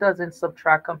state doesn't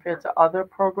subtract compared to other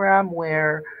program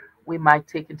where we might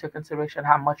take into consideration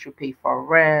how much you pay for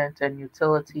rent and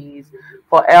utilities.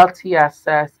 For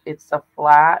LTSS, it's a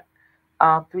flat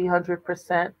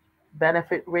 300%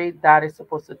 benefit rate that is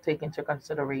supposed to take into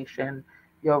consideration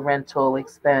your rental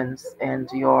expense and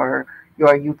your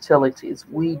utilities.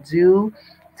 We do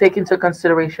take into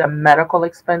consideration medical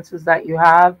expenses that you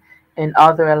have and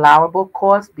other allowable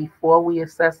costs before we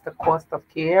assess the cost of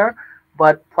care.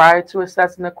 But prior to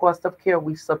assessing the cost of care,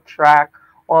 we subtract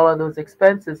all of those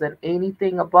expenses, and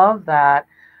anything above that,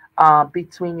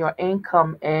 between your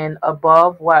income and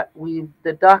above what we've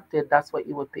deducted, that's what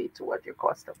you would pay towards your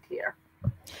cost of care.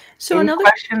 So Any another,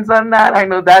 questions on that? I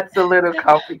know that's a little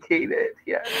complicated.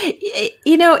 Yeah.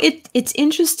 you know, it's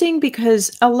interesting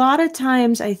because a lot of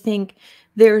times I think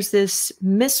there's this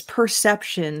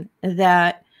misperception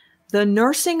that the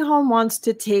nursing home wants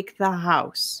to take the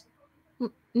house.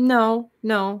 No,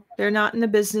 no, they're not in the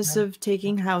business of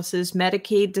taking houses.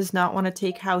 Medicaid does not want to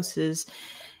take houses.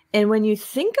 And when you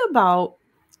think about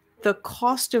the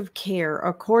cost of care,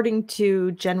 according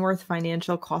to Genworth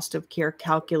Financial Cost of Care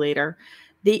Calculator,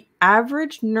 the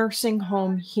average nursing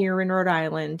home here in Rhode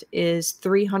Island is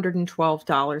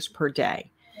 $312 per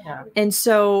day. Yeah. And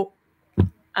so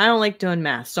I don't like doing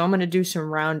math, so I'm going to do some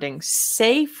rounding.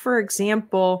 Say, for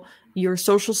example, your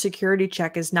Social Security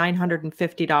check is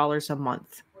 $950 a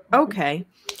month. Okay.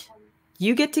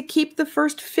 You get to keep the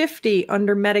first $50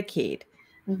 under Medicaid.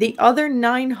 The other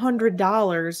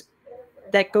 $900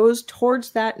 that goes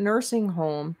towards that nursing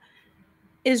home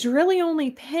is really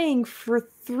only paying for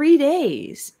 3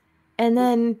 days. And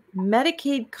then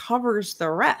Medicaid covers the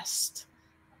rest.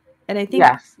 And I think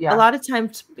Yes, a yeah. lot of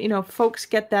times, you know, folks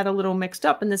get that a little mixed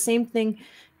up. And the same thing,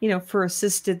 you know, for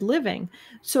assisted living.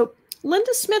 So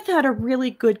Linda Smith had a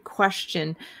really good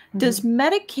question. Does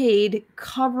Medicaid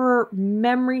cover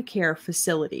memory care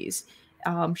facilities?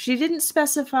 She didn't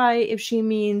specify if she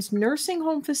means nursing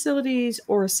home facilities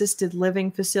or assisted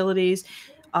living facilities.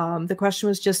 The question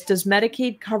was just, does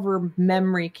Medicaid cover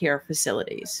memory care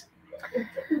facilities?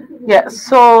 Yeah,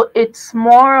 so it's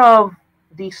more of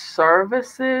the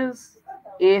services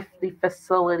if the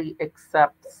facility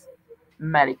accepts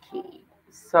Medicaid.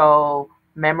 So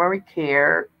memory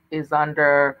care is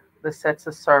under the sets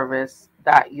of service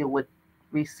that you would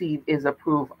receive is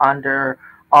approved under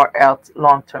our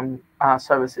long-term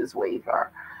services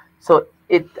waiver. So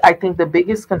I think the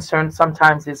biggest concern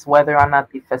sometimes is whether or not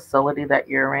the facility that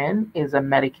you're in is a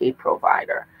Medicaid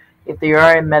provider. If they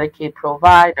are a Medicaid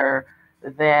provider,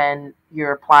 then you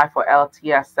apply for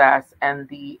LTSS, and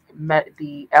the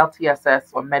LTSS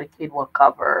or Medicaid will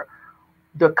cover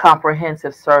the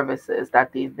comprehensive services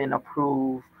that they've been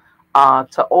approved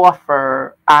to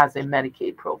offer as a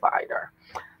Medicaid provider.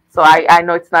 So I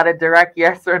know it's not a direct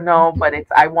yes or no, but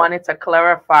I wanted to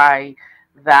clarify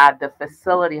that the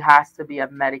facility has to be a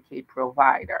Medicaid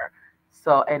provider.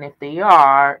 So, and if they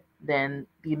are, then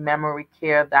the memory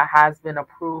care that has been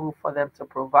approved for them to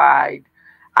provide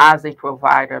as a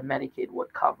provider, Medicaid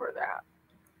would cover that.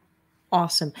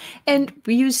 Awesome. And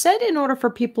you said in order for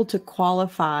people to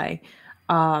qualify,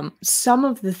 some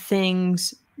of the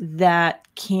things that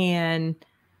can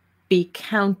be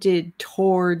counted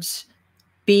towards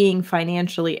being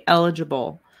financially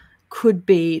eligible could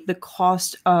be the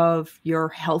cost of your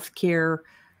healthcare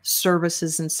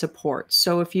services and support.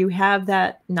 So if you have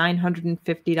that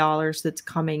 $950 that's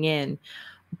coming in,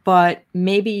 but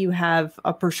maybe you have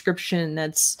a prescription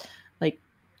that's like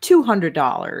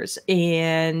 $200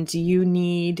 and you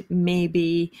need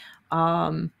maybe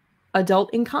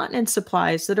adult incontinence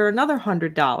supplies that are another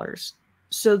 $100.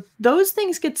 So those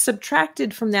things get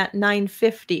subtracted from that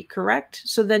 $950, correct?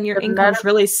 So then your income is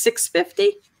really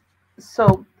 $650.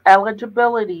 So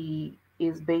eligibility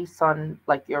is based on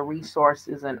like your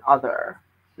resources and other.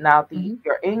 Now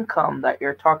your income that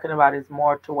you're talking about is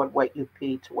more toward what you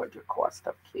pay toward your cost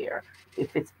of care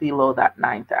if it's below that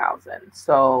 $9,000.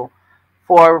 So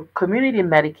for community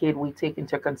Medicaid, we take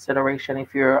into consideration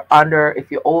if you're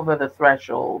over the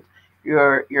threshold,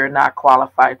 you're not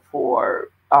qualified for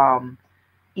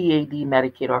EAD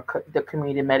Medicaid or the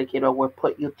community Medicaid, or will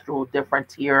put you through different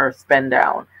tier spend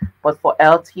down. But for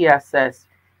LTSS,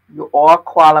 you are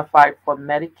qualified for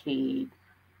Medicaid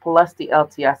plus the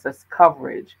LTSS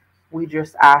coverage. We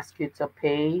just ask you to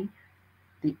pay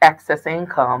the excess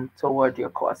income toward your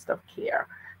cost of care.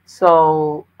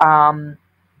 So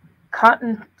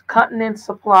continence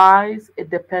supplies, it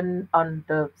depends on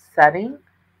the setting.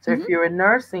 So if you're a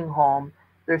nursing home,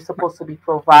 they're supposed to be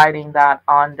providing that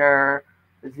under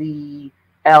the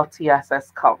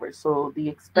LTSS coverage. So the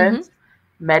expense,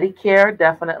 Medicare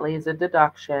definitely is a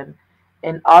deduction,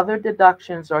 and other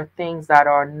deductions are things that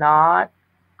are not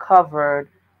covered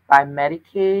by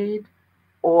Medicaid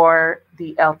or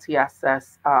the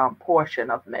LTSS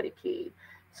portion of Medicaid.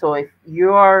 So if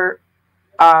you're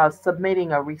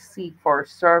submitting a receipt for a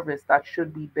service that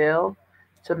should be billed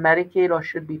to Medicaid or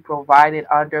should be provided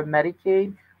under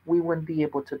Medicaid, we wouldn't be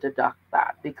able to deduct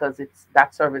that because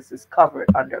that service is covered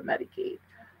under Medicaid.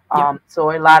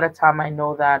 So a lot of time I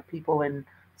know that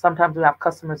sometimes we have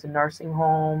customers in nursing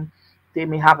home, they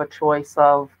may have a choice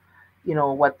of,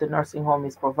 what the nursing home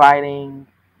is providing.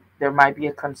 There might be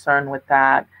a concern with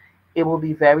that. It will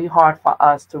be very hard for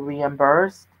us to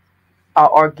reimburse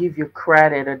or give you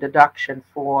credit or deduction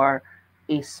for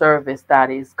a service that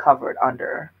is covered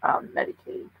under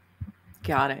Medicaid.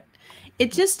 Got it.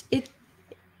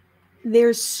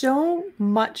 There's so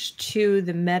much to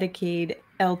the Medicaid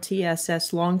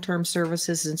LTSS long-term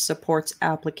services and supports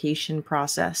application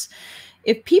process.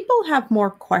 If people have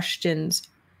more questions,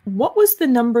 what was the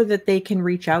number that they can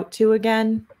reach out to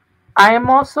again? I am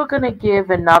also going to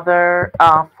give another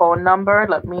phone number.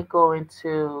 Let me go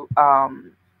into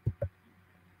oh,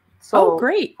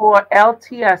 great. For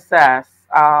LTSS,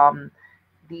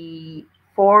 the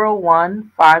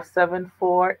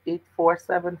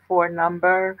 401-574-8474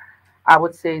 number, I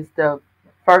would say, is the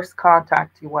first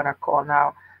contact you want to call.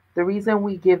 Now, the reason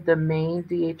we give the main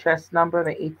DHS number,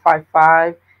 the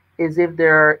 855, is if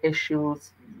there are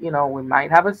issues, we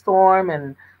might have a storm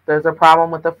and there's a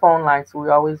problem with the phone line, so we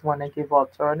always want to give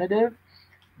alternative.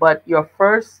 But your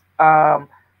first phone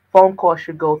call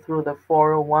should go through the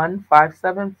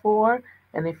 401-574,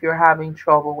 and if you're having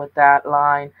trouble with that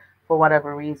line for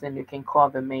whatever reason, you can call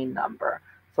the main number.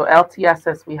 So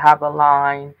LTSS, we have a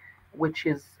line which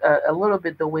is a little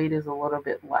bit, the wait is a little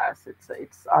bit less.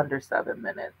 It's under 7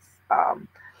 minutes on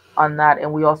that,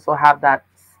 and we also have that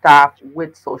staff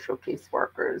with social case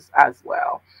workers as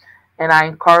well. And I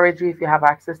encourage you, if you have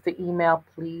access to email,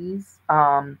 please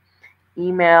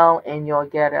email, and you'll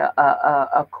get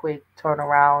a quick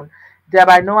turnaround. Deb,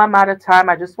 I know I'm out of time.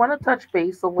 I just want to touch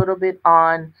base a little bit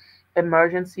on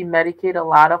emergency Medicaid. A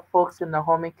lot of folks in the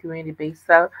home and community-based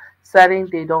setting,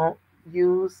 they don't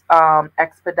use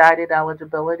expedited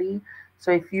eligibility.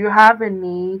 So if you have a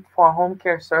need for home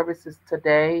care services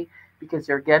today because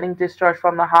you're getting discharged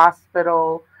from the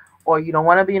hospital, or you don't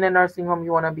want to be in a nursing home,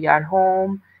 you want to be at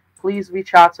home, please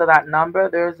reach out to that number.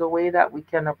 There's a way that we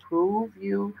can approve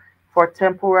you for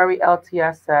temporary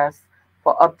LTSS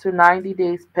for up to 90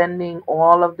 days pending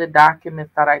all of the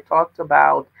documents that I talked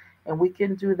about. And we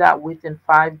can do that within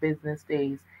 5 business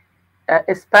days,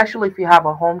 especially if you have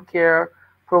a home care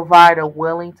provider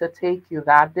willing to take you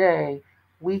that day.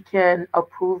 We can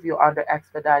approve you under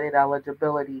expedited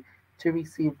eligibility to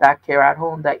receive that care at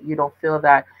home, that you don't feel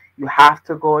that you have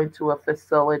to go into a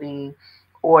facility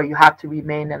or you have to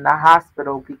remain in the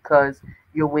hospital because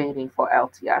you're waiting for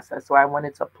LTSS. So I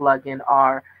wanted to plug in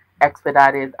our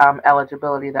expedited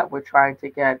eligibility that we're trying to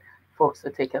get folks to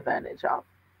take advantage of.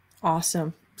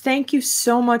 Awesome. Thank you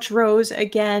so much, Rose.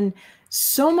 Again,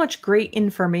 so much great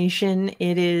information.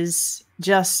 It is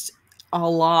just a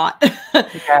lot.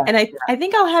 Yeah, and I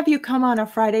think I'll have you come on a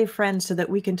Friday, friend, so that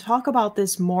we can talk about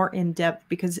this more in depth,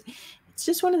 because it's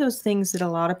just one of those things that a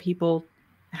lot of people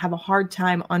have a hard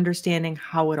time understanding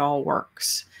how it all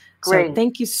works. Great. So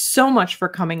thank you so much for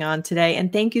coming on today.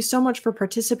 And thank you so much for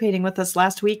participating with us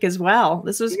last week as well.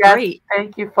 This was great.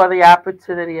 Thank you for the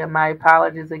opportunity, and my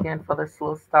apologies again for the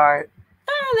slow start.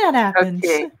 That happens.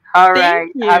 Okay. All right.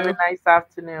 Thank you. Have a nice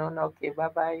afternoon. Okay.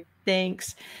 Bye-bye.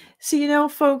 Thanks. So,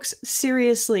 folks,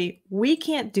 seriously, we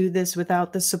can't do this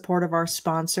without the support of our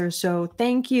sponsors. So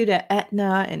thank you to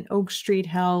Aetna and Oak Street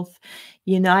Health,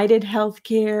 United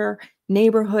Healthcare,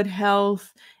 Neighborhood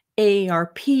Health,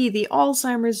 AARP, the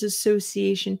Alzheimer's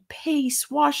Association,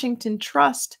 PACE, Washington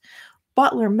Trust,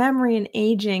 Butler Memory and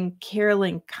Aging,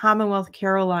 CareLink, Commonwealth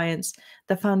Care Alliance,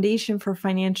 the Foundation for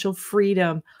Financial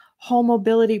Freedom, Home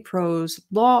Mobility Pros,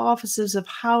 Law Offices of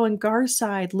Howe and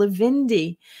Garside,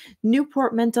 Lavindi,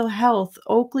 Newport Mental Health,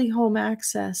 Oakley Home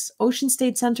Access, Ocean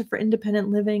State Center for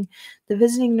Independent Living, the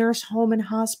Visiting Nurse Home and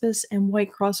Hospice, and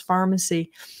White Cross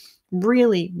Pharmacy.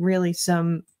 Really, really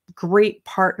some great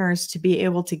partners to be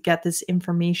able to get this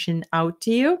information out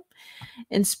to you.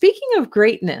 And speaking of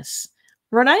greatness,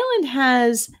 Rhode Island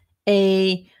has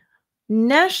a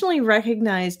nationally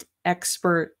recognized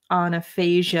expert on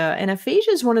aphasia. And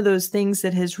aphasia is one of those things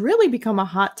that has really become a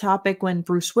hot topic when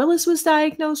Bruce Willis was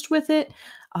diagnosed with it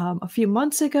a few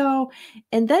months ago.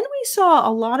 And then we saw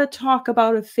a lot of talk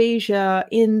about aphasia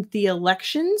in the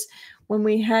elections when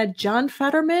we had John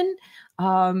Fetterman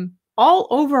all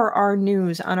over our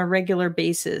news on a regular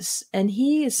basis. And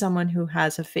he is someone who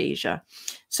has aphasia.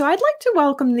 So I'd like to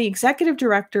welcome the executive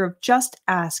director of Just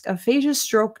Ask, Aphasia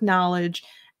Stroke Knowledge,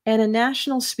 and a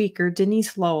national speaker,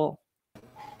 Denise Lowell.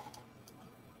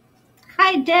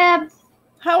 Hi, Deb.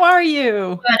 How are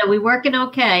you? Good. Are we working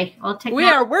okay? We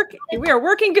are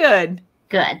working good.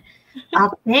 Good.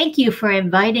 Thank you for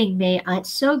inviting me.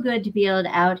 It's so good to be able to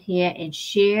out here and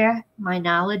share my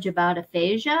knowledge about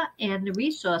aphasia and the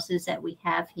resources that we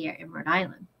have here in Rhode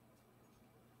Island.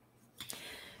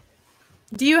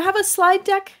 Do you have a slide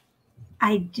deck?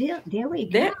 I do. There we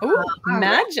go. Ooh,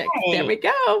 magic. Right. There we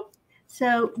go.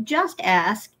 So Just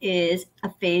Ask is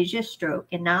Aphasia Stroke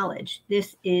and Knowledge.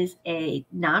 This is a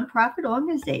nonprofit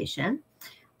organization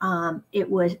It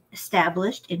was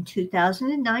established in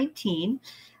 2019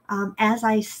 as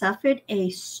I suffered a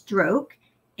stroke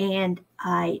and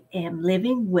I am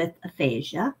living with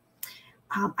aphasia.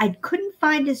 I couldn't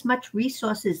find as much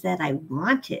resources that I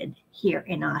wanted here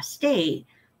in our state.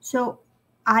 So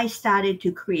I started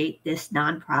to create this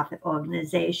nonprofit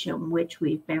organization, which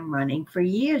we've been running for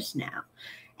years now.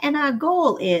 And our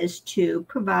goal is to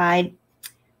provide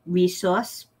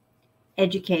resource,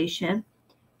 education,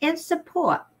 and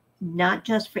support, not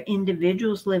just for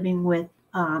individuals living with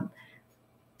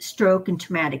stroke and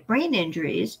traumatic brain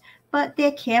injuries, but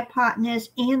their care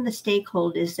partners and the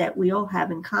stakeholders that we all have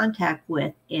in contact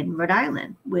with in Rhode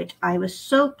Island, which I was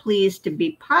so pleased to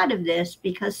be part of this,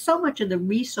 because so much of the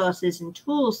resources and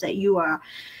tools that you are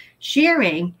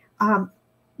sharing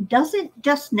doesn't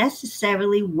just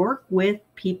necessarily work with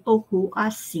people who are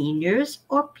seniors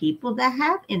or people that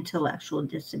have intellectual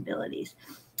disabilities.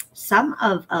 Some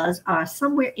of us are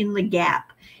somewhere in the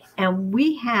gap, and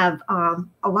we have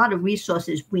a lot of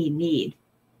resources we need.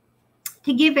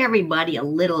 To give everybody a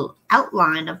little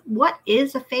outline of what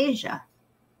is aphasia.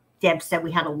 Deb said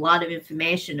we had a lot of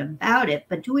information about it,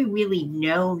 but do we really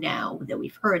know now that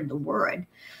we've heard the word?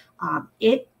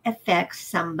 It affects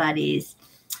somebody's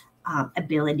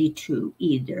ability to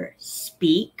either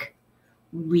speak,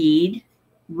 read,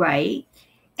 write,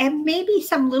 and maybe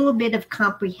some little bit of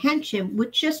comprehension,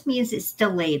 which just means it's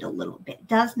delayed a little bit.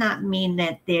 Does not mean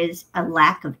that there's a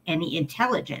lack of any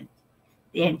intelligence.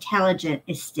 The intelligence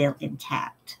is still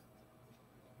intact.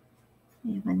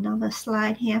 We have another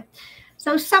slide here.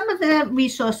 So some of the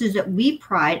resources that we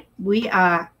provide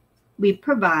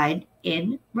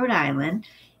in Rhode Island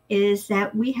is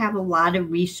that we have a lot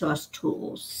of resource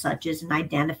tools, such as an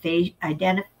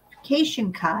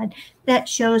identification card that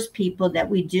shows people that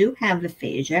we do have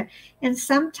aphasia, and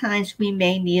sometimes we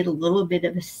may need a little bit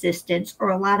of assistance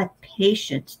or a lot of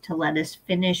patience to let us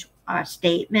finish our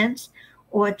statements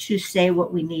or to say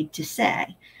what we need to say.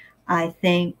 I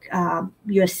think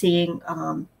you're seeing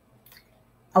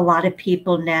a lot of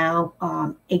people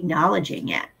now acknowledging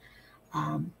it.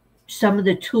 Some of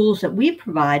the tools that we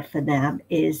provide for them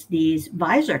is these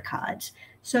visor cards.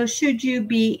 So should you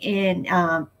be in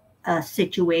a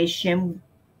situation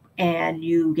and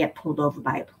you get pulled over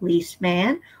by a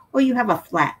policeman, or you have a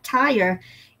flat tire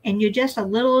and you're just a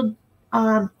little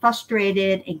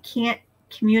frustrated and can't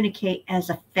communicate as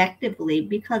effectively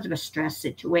because of a stress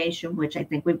situation, which I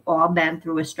think we've all been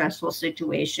through a stressful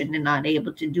situation and not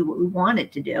able to do what we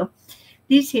wanted to do.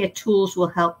 These here tools will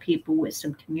help people with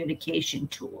some communication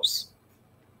tools.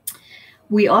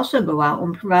 We also go out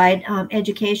and provide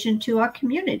education to our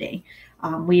community.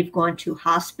 We've gone to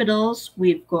hospitals,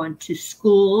 we've gone to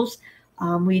schools.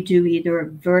 We do either a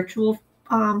virtual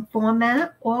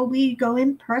format or we go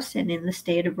in person in the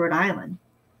state of Rhode Island.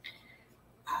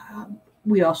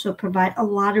 We also provide a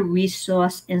lot of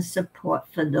resource and support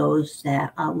for those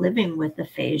that are living with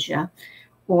aphasia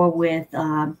or with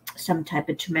some type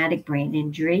of traumatic brain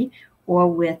injury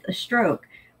or with a stroke.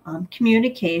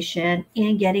 Communication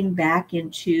and getting back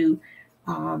into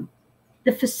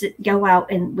go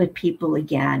out and with people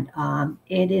again.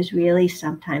 It is really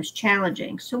sometimes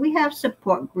challenging. So we have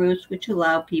support groups which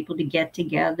allow people to get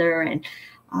together and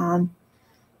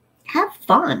have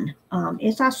fun.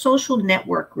 It's our social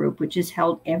network group, which is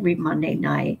held every Monday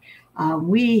night.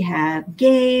 We have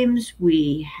games.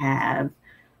 We have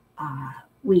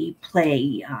we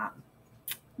play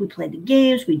the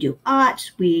games. We do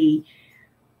arts. We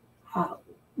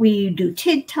do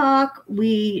TID Talk.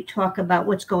 We talk about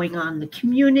what's going on in the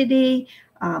community.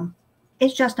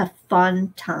 It's just a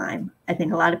fun time. I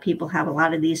think a lot of people have a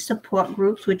lot of these support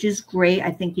groups, which is great.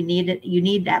 I think you need it. You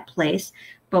need that place.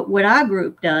 But what our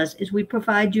group does is we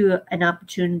provide you an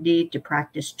opportunity to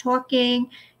practice talking,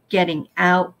 getting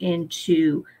out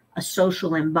into a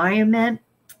social environment,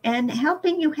 and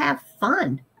helping you have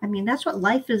fun. I mean, that's what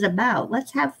life is about.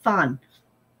 Let's have fun.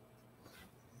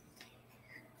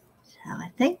 So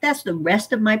I think that's the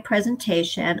rest of my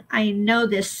presentation. I know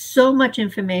there's so much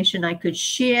information I could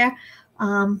share.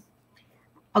 I'll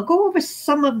go over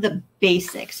some of the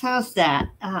basics. How's that?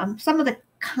 Some of the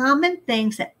common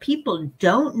things that people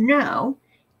don't know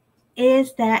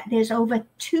is that there's over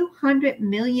 200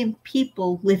 million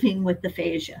people living with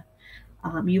aphasia.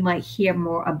 You might hear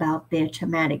more about their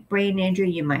traumatic brain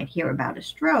injury. You might hear about a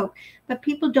stroke, but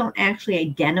people don't actually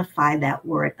identify that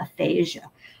word aphasia.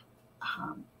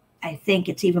 I think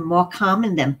it's even more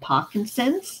common than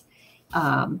Parkinson's,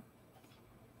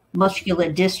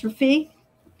 muscular dystrophy,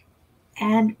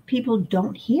 and people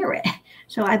don't hear it.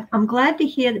 So I'm glad to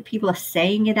hear that people are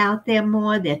saying it out there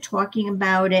more. They're talking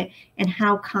about it and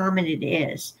how common it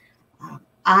is.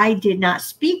 I did not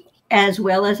speak as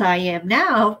well as I am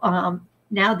now,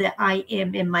 now that I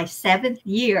am in my 7th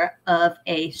year of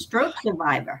a stroke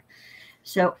survivor.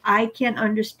 So I can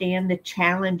understand the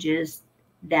challenges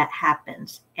that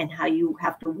happens and how you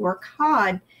have to work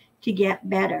hard to get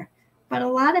better. But a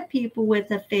lot of people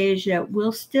with aphasia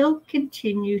will still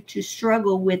continue to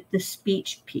struggle with the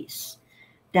speech piece.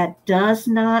 That does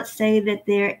not say that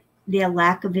their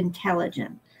lack of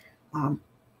intelligence.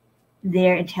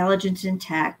 Their intelligence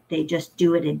intact. They just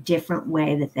do it a different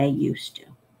way that they used to.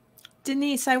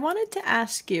 Denise, I wanted to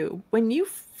ask you, when you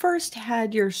first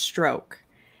had your stroke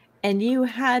and you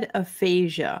had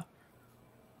aphasia,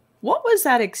 what was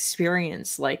that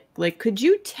experience like? Like, could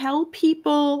you tell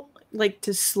people like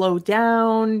to slow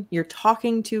down, you're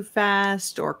talking too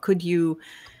fast, or could you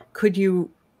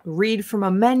read from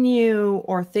a menu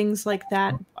or things like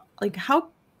that? Like how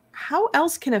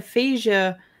else can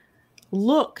aphasia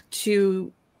look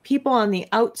to people on the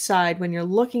outside when you're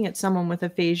looking at someone with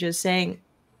aphasia saying,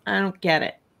 I don't get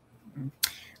it?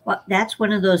 Well, that's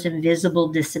one of those invisible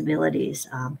disabilities.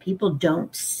 People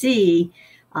don't see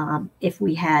if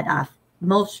we had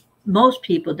most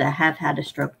people that have had a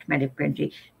stroke, traumatic brain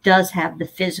injury, does have the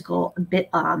physical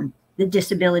the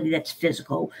disability that's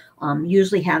physical,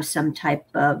 usually have some type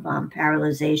of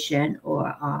paralyzation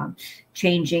or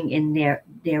changing in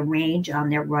their range on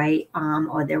their right arm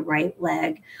or their right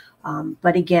leg.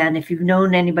 But again, if you've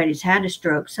known anybody who's had a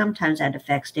stroke, sometimes that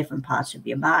affects different parts of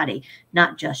your body,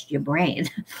 not just your brain.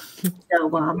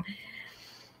 So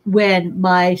when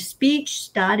my speech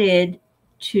started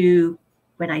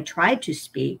when I tried to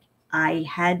speak, I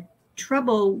had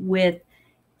trouble with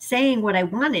saying what I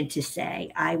wanted to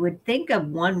say. I would think of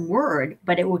one word,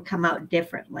 but it would come out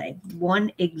differently.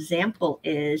 One example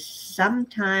is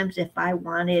sometimes if I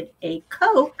wanted a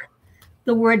Coke,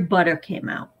 the word butter came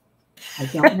out. I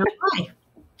don't know why.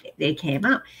 They came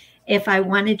out. If I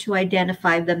wanted to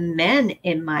identify the men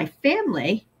in my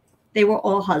family, they were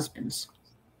all husbands.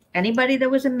 Anybody that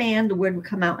was a man, the word would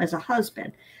come out as a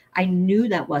husband. I knew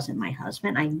that wasn't my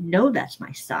husband. I know that's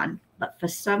my son. But for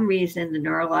some reason, the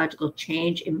neurological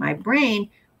change in my brain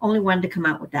only wanted to come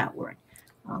out with that word.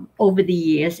 Over the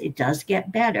years, it does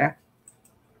get better.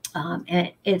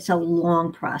 And it's a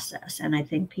long process. And I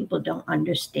think people don't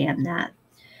understand that.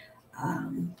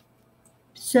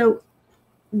 So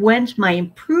once my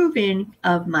improving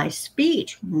of my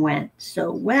speech went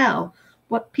so well,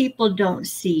 what people don't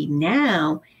see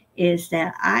now is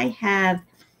that I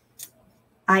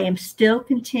am still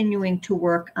continuing to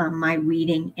work on my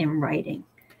reading and writing.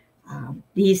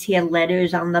 These here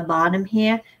letters on the bottom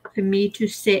here, for me to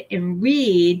sit and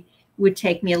read would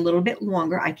take me a little bit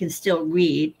longer. I can still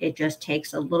read. It just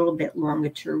takes a little bit longer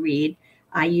to read.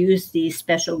 I use these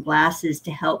special glasses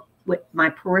to help with my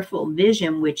peripheral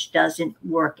vision, which doesn't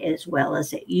work as well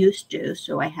as it used to.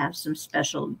 So I have some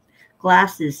special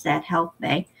glasses that help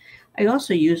me. I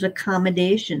also use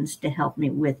accommodations to help me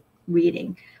with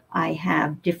reading. I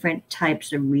have different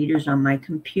types of readers on my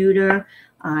computer.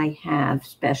 I have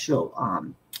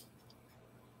special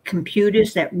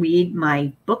computers that read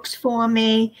my books for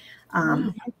me.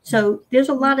 So there's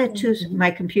a lot of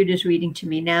my computer's reading to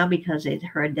me now because it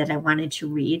heard that I wanted to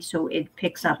read. So it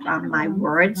picks up on my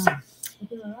words.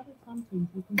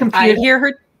 I hear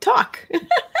her talk.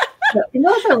 And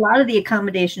those are a lot of the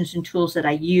accommodations and tools that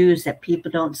I use that people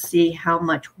don't see how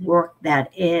much work that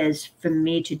is for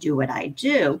me to do what I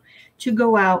do, to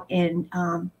go out and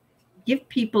give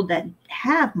people that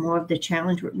have more of the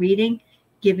challenge with reading,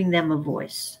 giving them a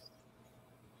voice.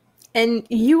 And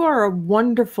you are a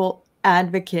wonderful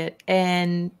advocate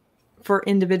and for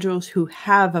individuals who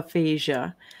have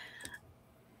aphasia.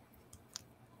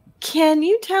 Can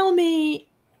you tell me,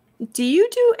 do you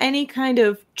do any kind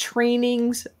of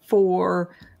trainings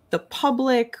for the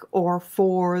public or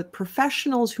for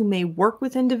professionals who may work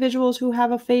with individuals who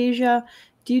have aphasia?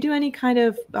 Do you do any kind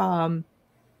of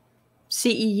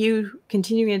CEU,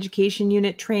 continuing education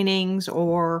unit trainings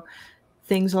or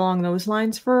things along those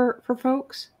lines for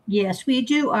folks? Yes, we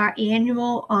do our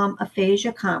annual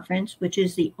aphasia conference, which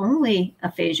is the only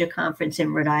aphasia conference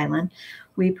in Rhode Island.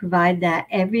 We provide that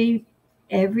every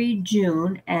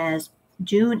June, as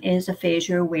June is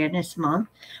Aphasia Awareness Month.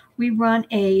 We run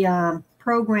a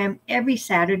program every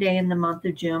Saturday in the month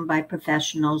of June by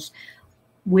professionals,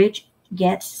 which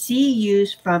gets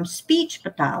CEUs from speech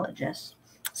pathologists.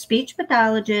 Speech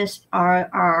pathologists are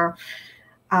our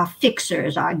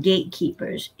fixers, our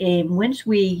gatekeepers. And once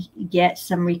we get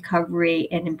some recovery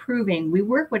and improving, we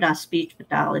work with our speech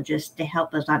pathologists to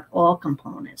help us on all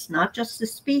components, not just the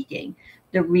speaking,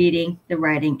 the reading, the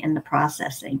writing, and the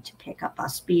processing to pick up our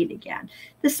speed again.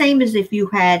 The same as if you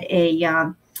had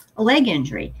a a leg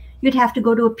injury, you'd have to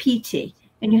go to a PT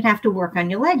and you'd have to work on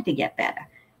your leg to get better.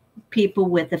 People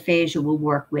with aphasia will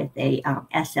work with a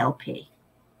SLP.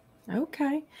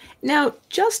 Okay. Now,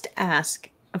 Just Ask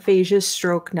Aphasia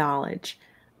Stroke Knowledge.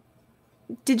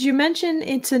 Did you mention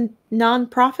it's a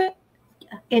nonprofit?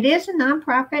 It is a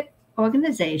nonprofit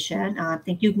organization. I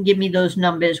think you can give me those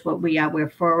numbers, what we are. We're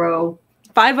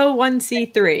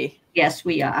 501c3. Yes,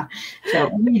 we are. So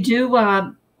we do,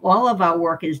 all of our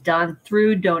work is done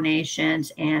through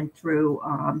donations and through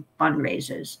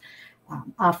fundraisers.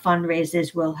 Our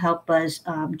fundraisers will help us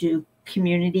do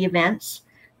community events.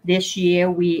 This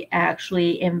year, we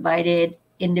actually invited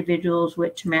individuals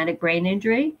with traumatic brain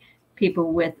injury,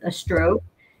 people with a stroke,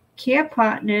 care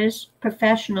partners,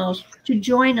 professionals to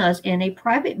join us in a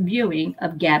private viewing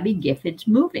of Gabby Gifford's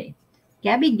movie.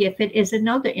 Gabby Gifford is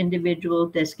another individual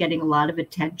that's getting a lot of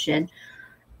attention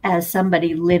as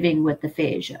somebody living with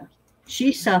aphasia.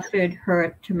 She suffered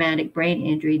her traumatic brain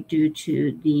injury due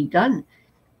to the gun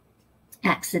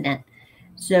accident.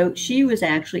 So she was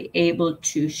actually able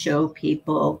to show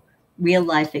people real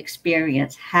life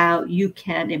experience, how you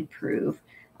can improve.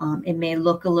 It may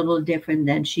look a little different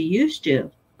than she used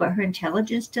to, but her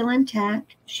intelligence is still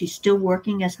intact. She's still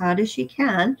working as hard as she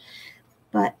can,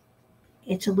 but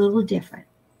it's a little different.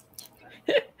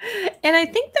 And I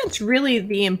think that's really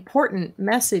the important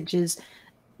message is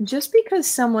just because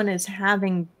someone is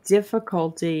having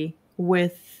difficulty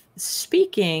with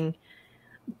speaking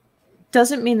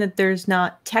doesn't mean that there's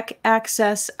not tech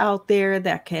access out there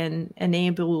that can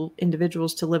enable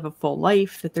individuals to live a full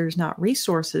life, that there's not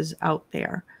resources out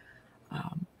there.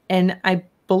 And I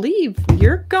believe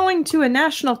you're going to a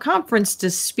national conference to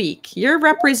speak. You're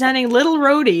representing Little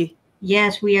Rhodey.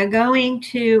 Yes, we are going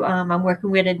to, I'm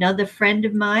working with another friend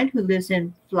of mine who lives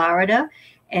in Florida,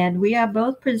 and we are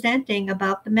both presenting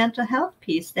about the mental health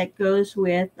piece that goes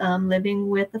with living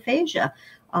with aphasia,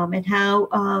 and how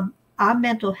our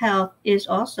mental health is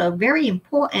also very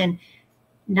important,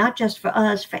 not just for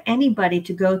us, for anybody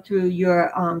to go through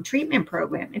your treatment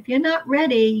program. If you're not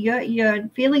ready, you're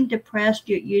feeling depressed,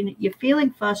 you're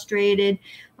feeling frustrated,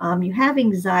 you have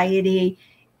anxiety,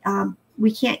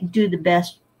 we can't do the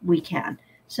best we can.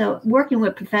 So working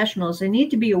with professionals, they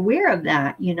need to be aware of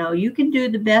that. You know, you can do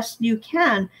the best you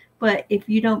can, but if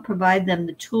you don't provide them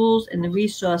the tools and the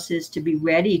resources to be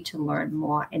ready to learn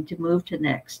more and to move to the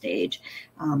next stage,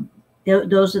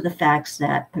 those are the facts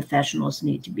that professionals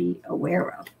need to be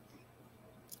aware of.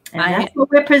 And that's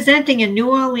what we're presenting in New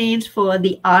Orleans for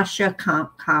the ASHA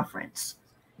conference.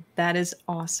 That is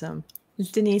awesome.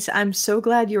 Denise, I'm so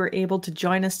glad you were able to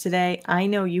join us today. I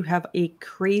know you have a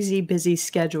crazy busy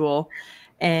schedule,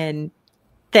 and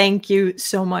thank you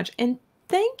so much. And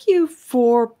thank you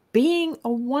for being a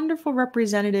wonderful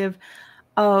representative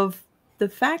of the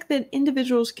fact that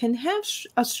individuals can have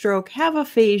a stroke, have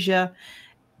aphasia,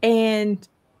 and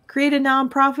create a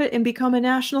nonprofit and become a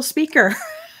national speaker.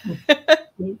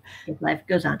 If life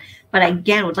goes on. But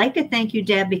again, would like to thank you,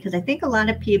 Deb, because I think a lot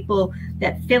of people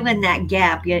that fill in that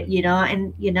gap, you know,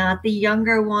 and you're not the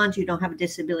younger ones, you don't have a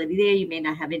disability there, you may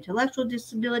not have intellectual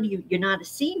disability, you're not a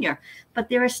senior, but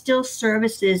there are still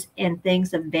services and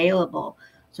things available.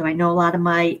 So I know a lot of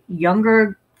my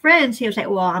younger friends here say,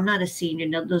 well, I'm not a senior,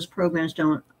 no, those programs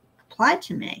don't apply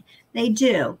to me. They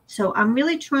do. So I'm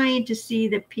really trying to see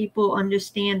that people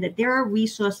understand that there are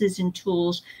resources and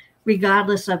tools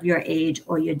regardless of your age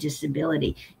or your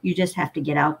disability. You just have to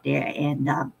get out there and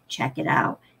check it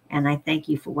out. And I thank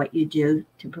you for what you do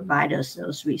to provide us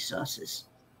those resources.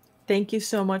 Thank you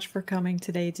so much for coming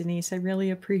today, Denise. I really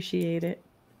appreciate it.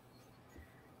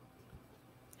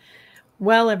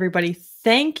 Well, everybody,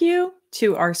 thank you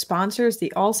to our sponsors,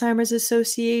 the Alzheimer's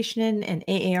Association and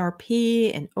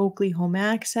AARP and Oakley Home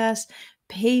Access,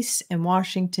 PACE, and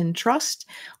Washington Trust.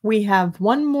 We have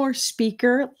one more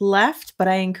speaker left, but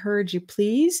I encourage you,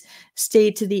 please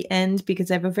stay to the end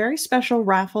because I have a very special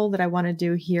raffle that I want to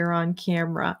do here on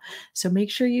camera. So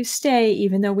make sure you stay,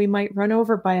 even though we might run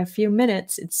over by a few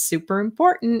minutes. It's super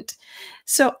important.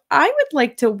 So I would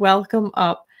like to welcome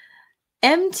up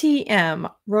MTM,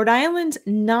 Rhode Island's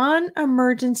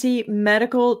non-emergency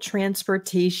medical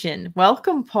transportation.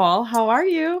 Welcome, Paul. How are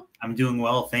you? I'm doing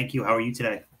well. Thank you. How are you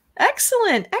today?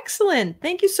 Excellent. Excellent.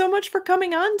 Thank you so much for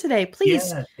coming on today.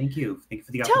 Please. Yeah, thank you. Thank you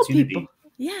for the opportunity.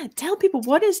 Tell people,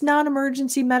 what is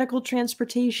non-emergency medical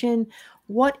transportation?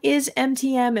 What is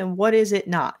MTM and what is it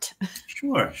not?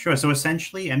 Sure. So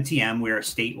essentially, MTM, we're a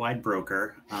statewide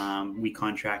broker. We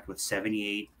contract with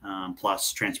 78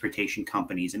 plus transportation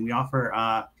companies, and we offer,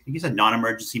 I think it's a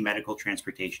non-emergency medical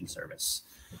transportation service.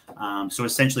 So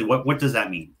essentially, what does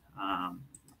that mean?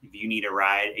 if you need a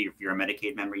ride, if you're a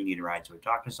Medicaid member, you need a ride to a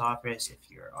doctor's office.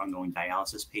 If you're an ongoing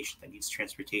dialysis patient that needs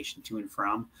transportation to and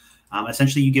from,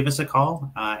 essentially you give us a call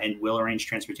and we'll arrange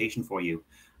transportation for you.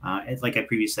 Like I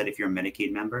previously said, if you're a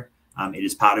Medicaid member, it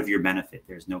is part of your benefit.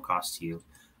 There's no cost to you.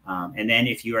 And then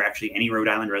if you are actually any Rhode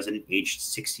Island resident aged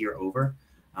 60 or over,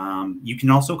 you can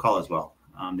also call as well.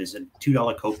 There's a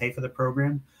 $2 copay for the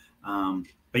program.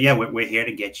 But yeah, we're here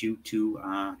to get you to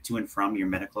and from your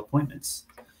medical appointments.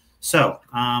 So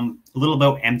a little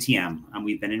about MTM.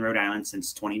 We've been in Rhode Island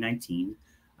since 2019.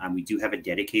 We do have a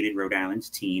dedicated Rhode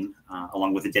Island team,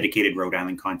 along with a dedicated Rhode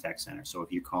Island contact center. So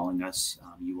if you're calling us,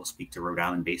 you will speak to Rhode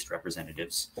Island-based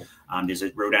representatives. There's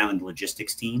a Rhode Island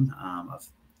logistics team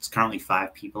it's currently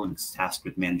 5 people, and it's tasked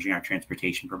with managing our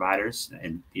transportation providers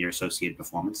and their associated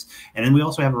performance. And then we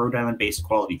also have a Rhode Island-based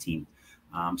quality team.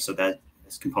 So that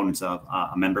is components of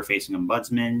a member-facing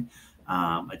ombudsman,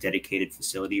 a dedicated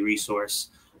facility resource,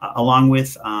 along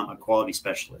with a quality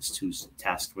specialist who's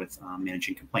tasked with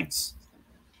managing complaints.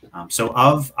 So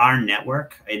of our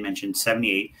network, I had mentioned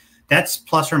 78. That's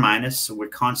plus or minus. So we're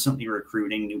constantly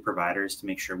recruiting new providers to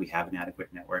make sure we have an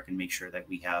adequate network and make sure that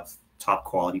we have top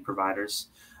quality providers.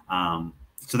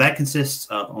 So that consists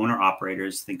of owner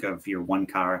operators. Think of your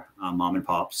one-car mom and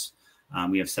pops.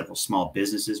 We have several small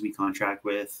businesses we contract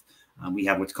with. We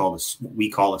have what's called we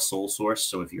call a sole source.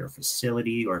 So if you're a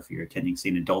facility or if you're attending, say,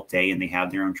 an adult day and they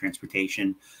have their own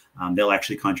transportation, they'll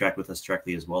actually contract with us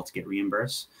directly as well to get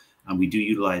reimbursed. We do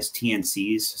utilize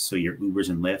TNCs, so your Ubers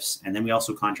and Lyfts, and then we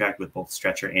also contract with both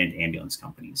stretcher and ambulance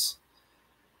companies.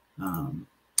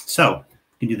 So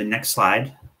you can do the next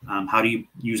slide. How do you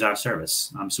use our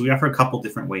service? So we offer a couple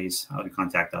different ways how to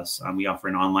contact us. We offer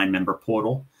an online member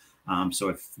portal. So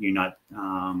if you're not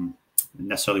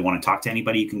necessarily want to talk to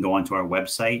anybody, you can go onto our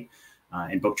website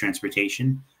and book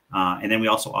transportation. And then we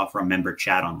also offer a member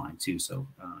chat online too. So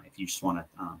if you just want to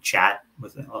chat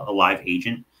with a live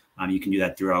agent, you can do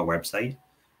that through our website.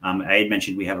 I had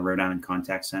mentioned we have a Rhode Island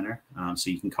contact center, so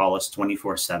you can call us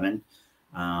 24/7.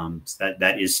 So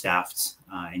that is staffed,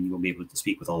 and you will be able to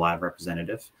speak with a live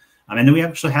representative. And then we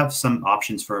actually have some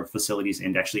options for facilities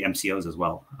and actually MCOs as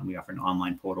well. We offer an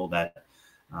online portal that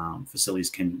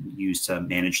facilities can use to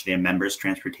manage their members'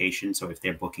 transportation. So if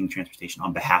they're booking transportation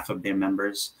on behalf of their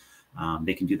members,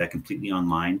 they can do that completely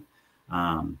online.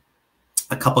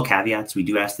 A couple caveats: we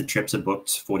do ask the trips are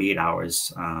booked 48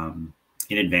 hours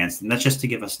in advance, and that's just to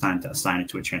give us time to assign it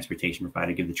to a transportation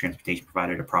provider, give the transportation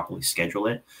provider to properly schedule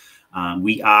it.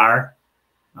 We are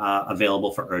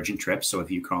available for urgent trips, so if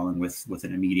you call in with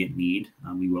an immediate need,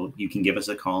 you can give us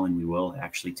a call, and we will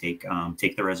actually take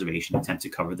the reservation, attempt to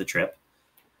cover the trip.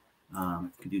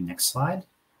 If we could do next slide.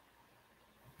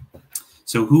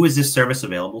 So who is this service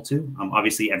available to?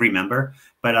 Obviously every member,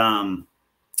 but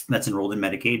that's enrolled in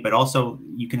Medicaid, but also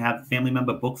you can have a family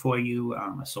member book for you,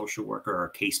 a social worker or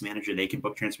a case manager. They can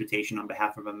book transportation on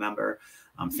behalf of a member.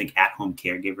 Think at-home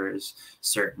caregivers,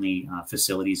 certainly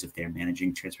facilities if they're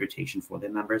managing transportation for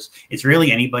their members. It's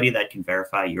really anybody that can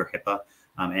verify your HIPAA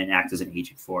and act as an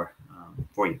agent for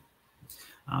you.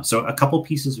 So a couple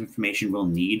pieces of information we'll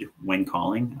need when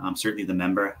calling. Certainly the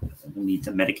member will need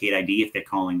the Medicaid ID if they're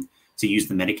calling to use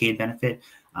the Medicaid benefit,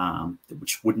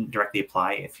 which wouldn't directly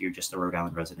apply if you're just a Rhode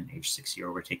Island resident age 60 or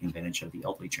over taking advantage of the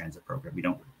elderly transit program. We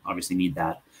don't obviously need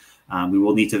that. We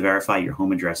will need to verify your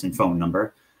home address and phone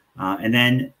number. And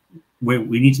then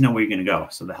we need to know where you're going to go.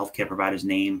 So the healthcare provider's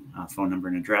name, phone number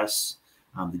and address,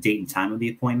 the date and time of the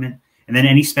appointment, and then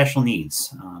any special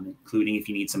needs, including if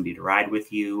you need somebody to ride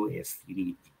with you, if you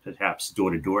need perhaps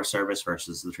door-to-door service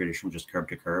versus the traditional just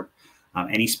curb-to-curb.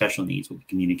 Any special needs will be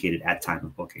communicated at time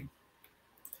of booking.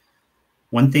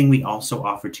 One thing we also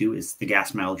offer too is the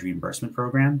gas mileage reimbursement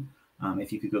program.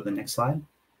 If you could go to the next slide.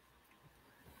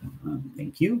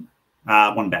 Thank you.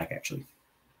 One back actually.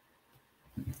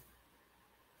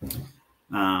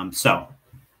 So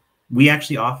we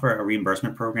actually offer a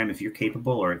reimbursement program if you're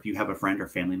capable, or if you have a friend or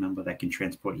family member that can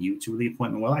transport you to the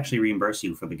appointment, we'll actually reimburse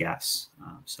you for the gas.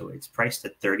 So it's priced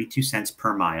at 32 cents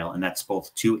per mile, and that's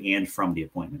both to and from the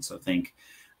appointment. So think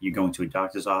you're going to a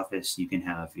doctor's office, you can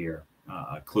have your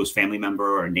close family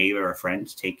member or a neighbor or a friend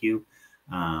to take you.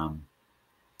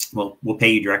 We'll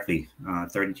pay you directly,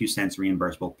 32 cents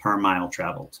reimbursable per mile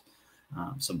traveled.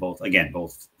 So both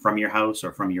from your house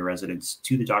or from your residence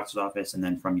to the doctor's office, and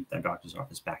then from the doctor's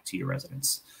office back to your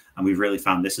residence. And we've really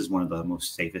found this is one of the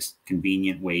most safest,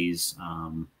 convenient ways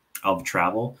of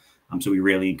travel. So we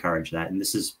really encourage that. And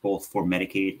this is both for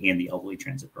Medicaid and the elderly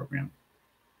transit program.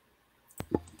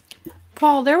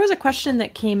 Paul, there was a question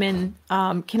that came in.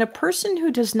 Can a person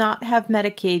who does not have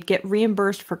Medicaid get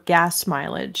reimbursed for gas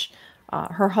mileage?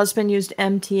 Her husband used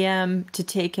MTM to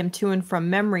take him to and from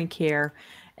memory care,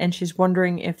 and she's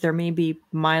wondering if there may be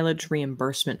mileage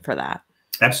reimbursement for that.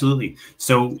 Absolutely.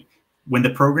 So when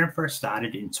the program first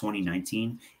started in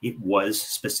 2019, it was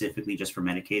specifically just for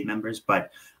Medicaid members,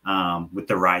 but with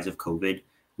the rise of COVID,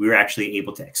 we were actually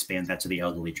able to expand that to the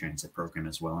elderly transit program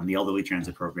as well. And the elderly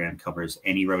transit program covers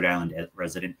any Rhode Island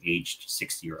resident aged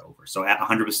 60 or over. So at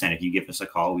 100%, if you give us a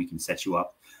call, we can set you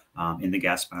up in the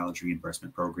gas mileage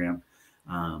reimbursement program.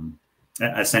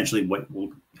 Essentially what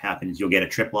will happen is you'll get a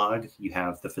trip log. You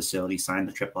have the facility sign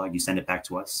the trip log, you send it back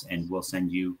to us, and we'll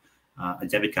send you a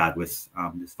debit card with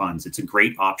funds. It's a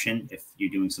great option if you're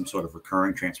doing some sort of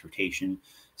recurring transportation.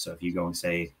 So if you go and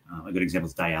say, a good example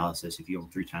is dialysis, if you go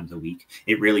 3 times a week,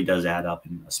 it really does add up.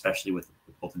 And especially with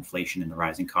both inflation and the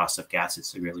rising cost of gas,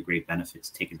 it's a really great benefit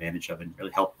to take advantage of and really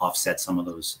help offset some of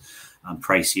those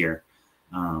pricier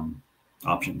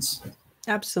options.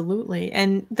 Absolutely.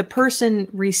 And the person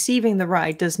receiving the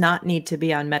ride does not need to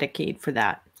be on Medicaid for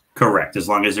that. Correct. As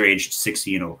long as they're aged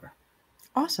 60 and over.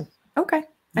 Awesome. Okay.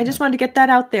 I just wanted to get that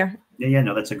out there. Yeah,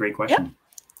 no, that's a great question.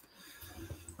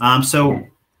 Yep. So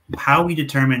how we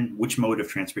determine which mode of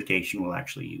transportation we'll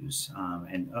actually use.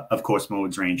 And of course,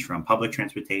 modes range from public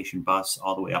transportation, bus,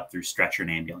 all the way up through stretcher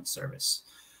and ambulance service.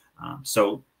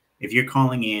 So if you're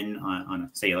calling in on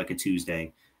say like a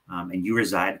Tuesday, and you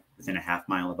reside within a half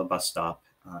mile of a bus stop,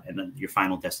 and then your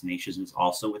final destination is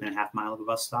also within a half mile of a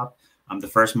bus stop, the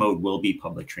first mode will be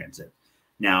public transit.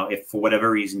 Now, if for whatever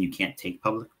reason you can't take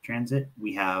public transit,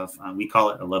 we have, we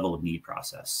call it a level of need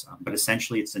process. But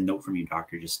essentially, it's a note from your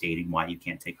doctor just stating why you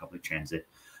can't take public transit.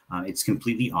 It's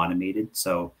completely automated.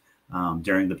 So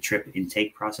during the trip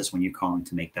intake process, when you're calling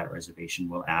to make that reservation,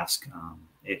 we'll ask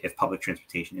if public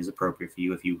transportation is appropriate for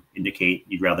you. If you indicate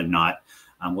you'd rather not,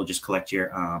 we'll just collect your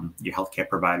healthcare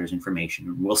provider's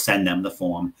information. We'll send them the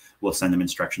form. We'll send them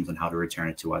instructions on how to return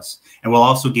it to us. And we'll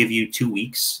also give you 2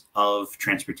 weeks of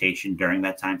transportation during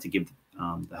that time to give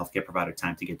the healthcare provider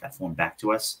time to get that form back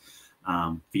to us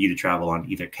for you to travel on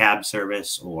either cab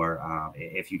service or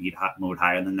if you need mode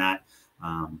higher than that,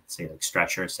 say like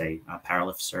stretcher, say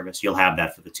paralift service, you'll have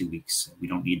that for the 2 weeks. We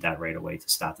don't need that right away to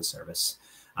start the service.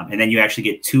 And then you actually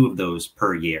get 2 of those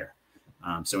per year.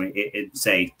 So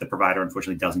say the provider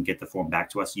unfortunately doesn't get the form back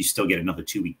to us, you still get another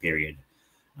 2-week period.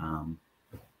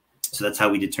 So that's how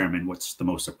we determine what's the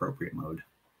most appropriate mode.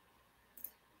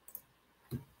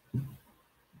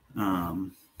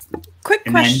 Quick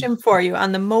question for you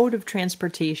on the mode of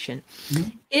transportation.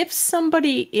 If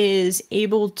somebody is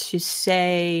able to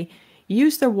say,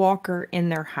 use their walker in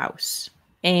their house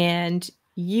and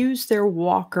use their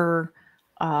walker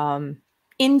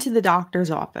into the doctor's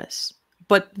office,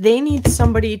 but they need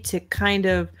somebody to kind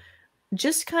of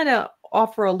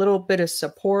offer a little bit of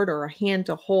support or a hand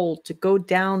to hold to go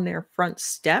down their front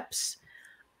steps,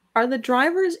 are the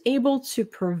drivers able to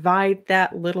provide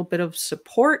that little bit of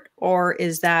support, or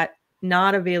is that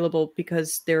not available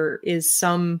because there is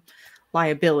some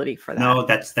liability for that? No,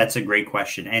 that's a great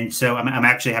question. And so I'm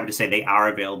actually happy to say they are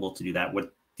available to do that.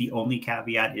 What the only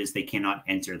caveat is they cannot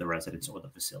enter the residence or the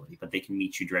facility, but they can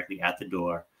meet you directly at the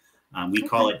door. We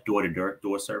call it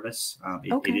door-to-door service.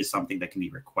 It is something that can be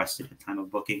requested at the time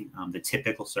of booking. The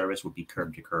typical service would be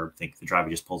curb to curb. Think the driver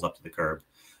just pulls up to the curb.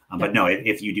 But no,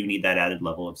 if you do need that added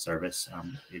level of service,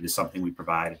 it is something we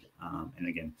provide. And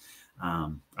again,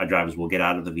 our drivers will get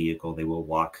out of the vehicle. They will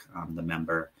walk the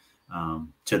member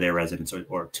to their residence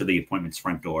or to the appointment's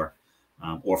front door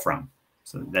or from.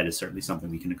 So that is certainly something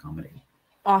we can accommodate.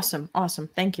 Awesome. Awesome.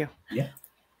 Thank you. Yeah.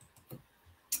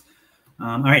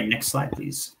 All right. Next slide,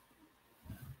 please.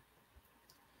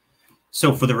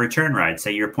 So for the return ride,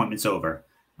 say your appointment's over,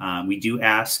 we do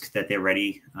ask that they're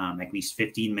ready at least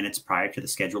 15 minutes prior to the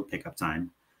scheduled pickup time.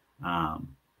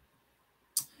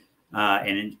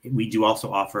 And we do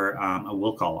also offer a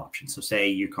will call option. So say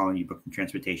you're calling, you book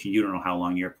transportation, you don't know how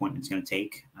long your appointment's going to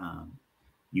take.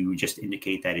 You just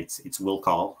indicate that it's will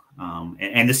call.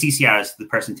 And the CCRI is the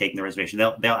person taking the reservation.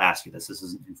 They'll ask you this. This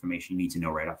is information you need to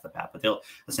know right off the bat. But they'll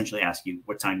essentially ask you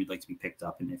what time you'd like to be picked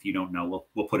up. And if you don't know,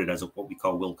 we'll put it as what we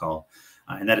call will call.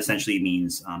 And that essentially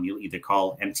means you'll either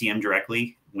call MTM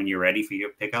directly when you're ready for your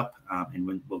pickup,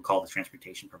 and we'll call the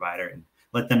transportation provider and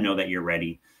let them know that you're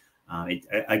ready.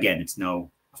 Again, it's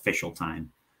no official time.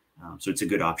 So it's a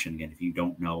good option, again, if you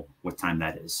don't know what time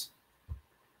that is.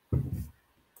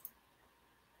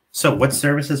 So what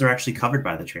services are actually covered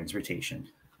by the transportation?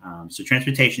 So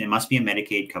transportation, it must be a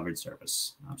Medicaid covered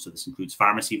service. So this includes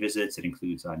pharmacy visits. It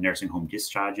includes nursing home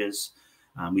discharges.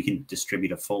 We can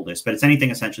distribute a full list, but it's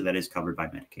anything essentially that is covered by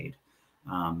Medicaid.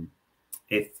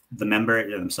 If the member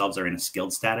themselves are in a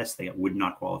skilled status, they would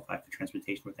not qualify for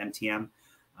transportation with MTM.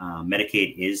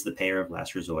 Medicaid is the payer of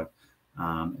last resort.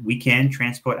 We can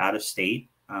transport out of state.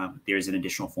 There's an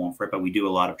additional form for it, but we do a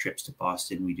lot of trips to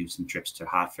Boston. We do some trips to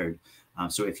Hartford.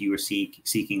 So if you are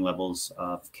seeking levels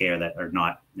of care that are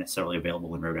not necessarily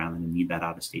available in Rhode Island and need that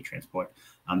out-of-state transport,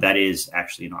 that is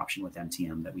actually an option with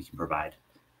MTM that we can provide.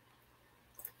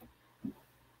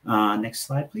 Next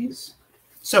slide, please.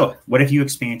 So what if you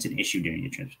experience an issue during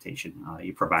your transportation?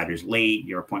 Your provider's late,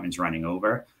 your appointment's running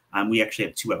over. We actually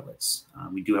have two outlets.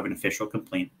 We do have an official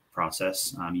complaint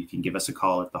process. You can give us a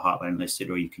call at the hotline listed,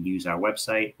 or you can use our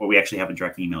website, or we actually have a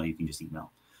direct email. You can just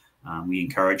email. We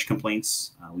encourage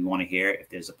complaints. We want to hear if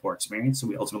there's a poor experience, so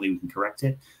we can correct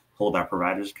it, hold our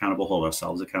providers accountable, hold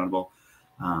ourselves accountable.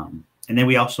 And then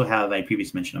we also have, I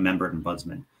previously mentioned, a member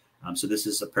ombudsman. So this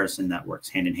is a person that works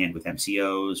hand in hand with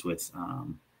MCOs, with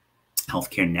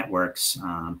healthcare networks.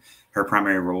 Her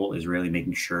primary role is really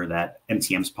making sure that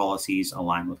MTM's policies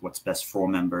align with what's best for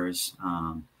members,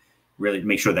 really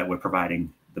make sure that we're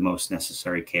providing the most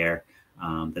necessary care,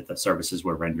 that the services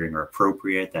we're rendering are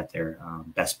appropriate, that they're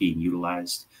best being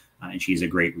utilized. And she's a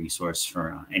great resource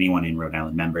for anyone in Rhode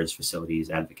Island, members,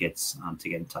 facilities, advocates, to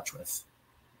get in touch with.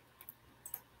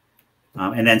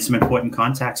 And then some important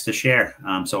contacts to share.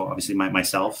 So obviously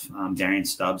myself, Darian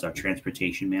Stubbs, our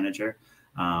transportation manager,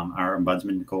 our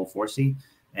ombudsman, Nicole Forsey,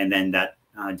 and then that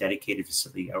dedicated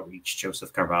facility outreach,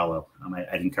 Joseph Carvalho.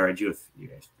 I'd encourage you, if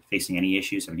you're facing any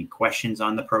issues, have any questions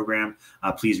on the program,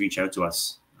 please reach out to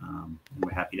us. And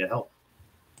we're happy to help.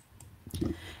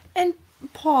 And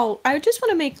Paul, I just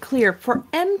want to make clear, for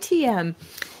MTM,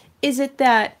 is it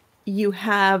that you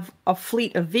have a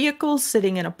fleet of vehicles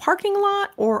sitting in a parking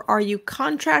lot, or are you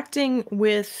contracting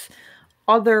with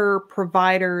other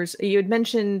providers? You had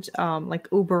mentioned like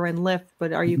Uber and Lyft,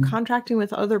 but are you contracting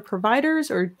with other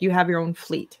providers, or do you have your own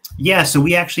fleet? Yeah, so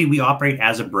we operate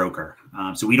as a broker.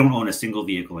 So we don't own a single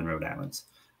vehicle in Rhode Island.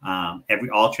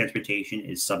 All transportation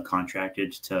is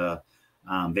subcontracted to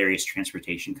various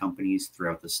transportation companies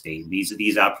throughout the state.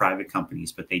 These are private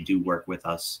companies, but they do work with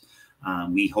us.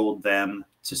 We hold them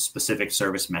to specific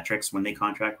service metrics when they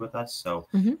contract with us. So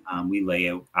we lay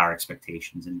out our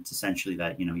expectations, and it's essentially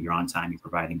that, you're on time, you're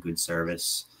providing good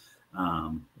service,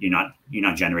 you're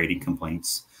not generating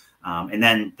complaints. And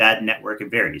then that network, it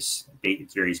varies.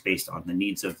 It varies based on the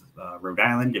needs of Rhode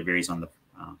Island. It varies on the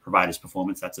provider's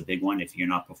performance. That's a big one. If you're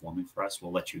not performing for us,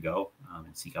 we'll let you go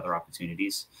and seek other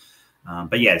opportunities.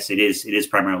 But yes, it is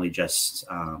primarily just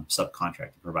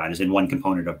subcontracted providers, and one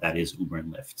component of that is Uber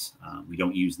and Lyft. We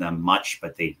don't use them much,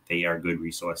 but they are a good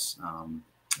resource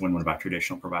when one of our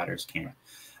traditional providers can't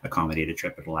accommodate a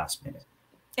trip at the last minute.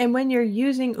 And when you're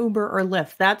using Uber or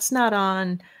Lyft, that's not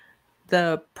on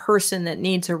the person that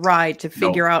needs a ride to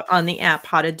figure out on the app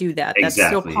how to do that. That's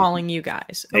still calling you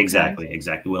guys. Okay.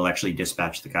 Exactly. We'll actually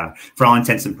dispatch the car. For all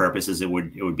intents and purposes, it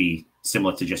would be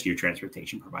similar to just your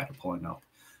transportation provider pulling up.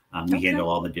 We handle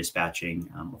all the dispatching,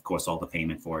 of course, all the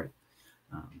payment for it.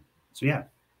 So yeah.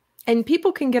 And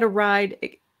people can get a ride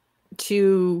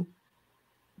to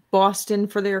Boston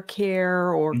for their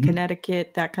care, or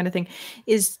Connecticut, that kind of thing.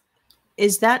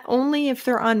 Is that only if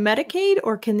they're on Medicaid,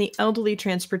 or can the elderly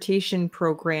transportation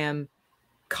program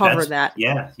cover that?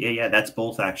 Yeah. That's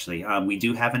both, actually. We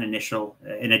do have an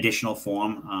additional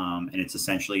form, and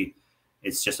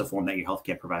it's just a form that your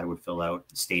healthcare provider would fill out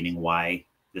stating why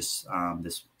this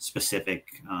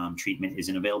specific treatment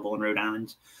isn't available in Rhode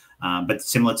Island. But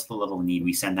similar to the level of need,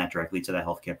 we send that directly to the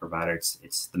healthcare provider.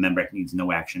 It's the member needs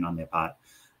no action on their part.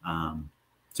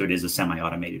 So it is a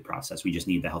semi-automated process. We just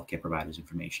need the healthcare provider's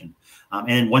information.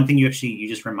 And one thing you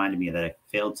just reminded me of that I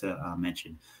failed to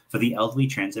mention. For the elderly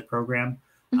transit program,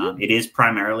 it is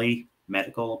primarily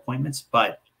medical appointments,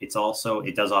 but it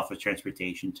does offer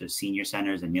transportation to senior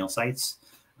centers and meal sites.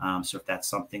 So if that's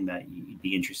something that you'd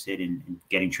be interested in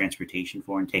getting transportation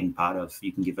for and taking part of,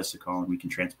 you can give us a call and we can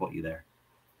transport you there.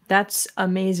 That's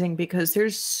amazing, because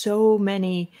there's so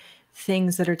many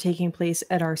things that are taking place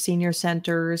at our senior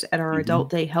centers, at our adult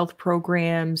day health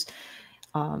programs.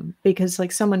 Because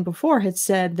like someone before had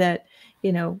said that,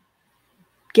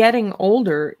 getting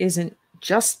older isn't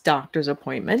just doctor's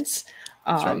appointments.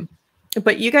 Right.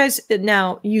 But you guys,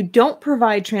 now you don't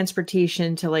provide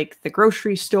transportation to like the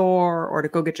grocery store or to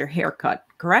go get your hair cut,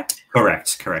 correct?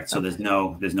 Correct. So there's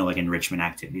no like enrichment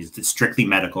activities. It's strictly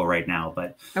medical right now,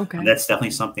 but that's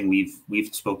definitely something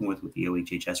we've spoken with the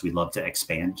OHHS. We'd love to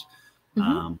expand.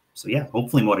 So yeah,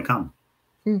 hopefully more to come.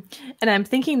 And I'm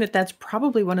thinking that that's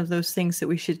probably one of those things that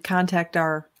we should contact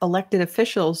our elected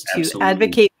officials to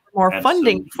advocate for more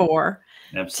funding for,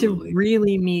 to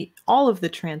really meet all of the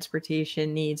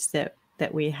transportation needs that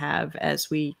we have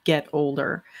as we get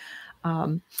older.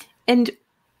 And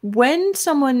when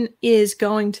someone is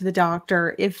going to the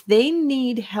doctor, if they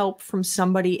need help from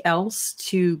somebody else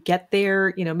to get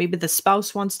there, maybe the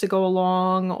spouse wants to go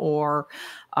along or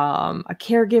a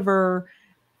caregiver,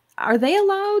 are they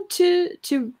allowed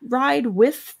to ride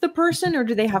with the person, or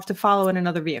do they have to follow in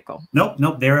another vehicle?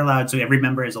 Nope. They're allowed. So every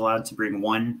member is allowed to bring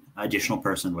one additional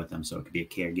person with them. So it could be a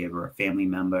caregiver, a family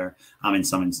member, in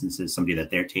some instances, somebody that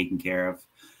they're taking care of.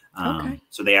 Okay.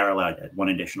 So they are allowed one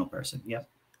additional person. Yep.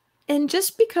 And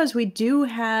just because we do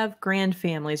have grand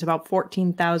families, about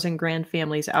 14,000 grand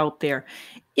families out there,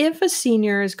 if a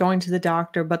senior is going to the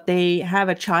doctor, but they have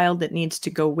a child that needs to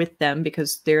go with them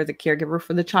because they're the caregiver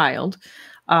for the child,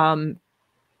 the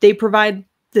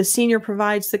senior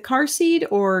provides the car seat,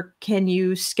 or can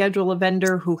you schedule a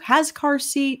vendor who has car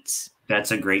seats?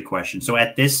 That's a great question. So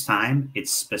at this time,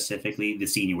 it's specifically the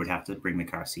senior would have to bring the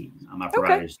car seat. Our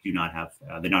providers do not have,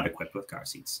 they're not equipped with car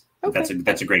seats. Okay.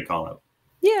 That's a great call out.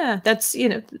 Yeah, that's,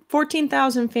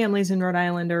 14,000 families in Rhode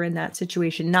Island are in that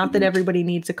situation. Not that everybody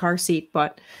needs a car seat,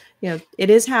 but, it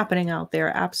is happening out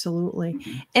there. Absolutely.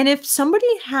 And if somebody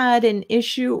had an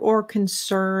issue or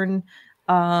concern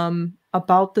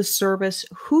about the service,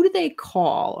 who do they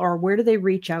call, or where do they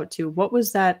reach out to? What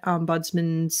was that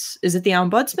ombudsman's? Is it the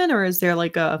ombudsman, or is there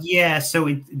like a? Yeah, so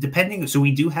so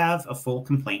we do have a full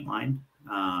complaint line.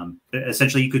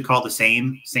 Essentially, you could call the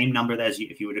same number as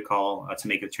if you were to call to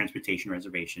make a transportation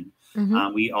reservation.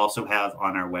 We also have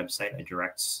on our website a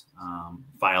direct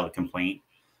file a complaint,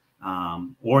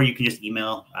 or you can just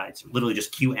email. It's literally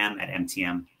just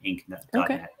qm@mtminc.net.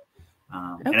 Okay.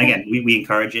 And again, we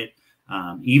encourage it.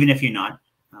 Even if you're not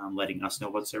letting us know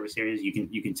about service areas,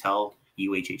 you can tell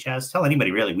UHHS, tell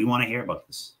anybody really. We want to hear about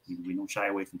this. We don't shy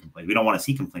away from complaints. We don't want to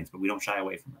see complaints, but we don't shy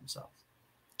away from them. So.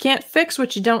 Can't fix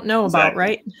what you don't know about,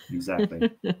 right?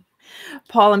 Exactly.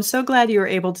 Paul, I'm so glad you were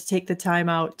able to take the time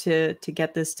out to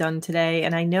get this done today.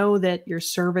 And I know that your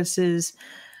services,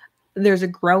 there's a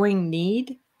growing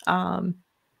need.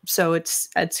 So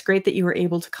it's great that you were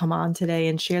able to come on today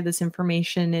and share this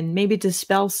information and maybe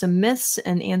dispel some myths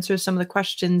and answer some of the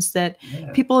questions that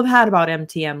people have had about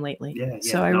MTM lately. Yeah.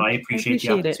 So I appreciate the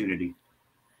opportunity.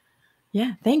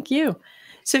 Yeah, thank you.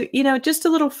 So, just a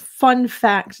little fun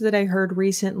fact that I heard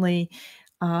recently,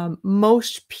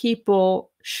 most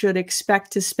people should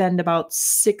expect to spend about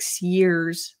 6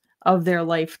 years of their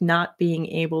life not being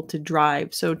able to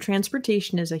drive. So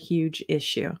transportation is a huge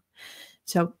issue.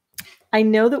 So I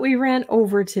know that we ran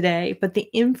over today, but the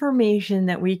information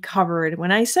that we covered,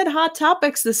 when I said hot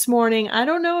topics this morning, I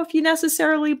don't know if you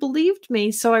necessarily believed me.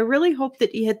 So I really hope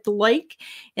that you hit the like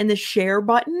and the share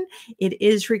button. It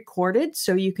is recorded,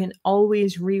 so you can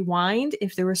always rewind.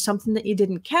 If there was something that you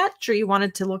didn't catch or you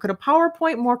wanted to look at a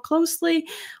PowerPoint more closely,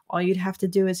 all you'd have to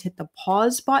do is hit the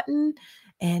pause button.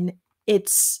 And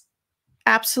it's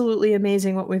absolutely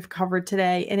amazing what we've covered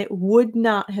today, and it would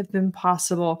not have been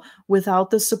possible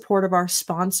without the support of our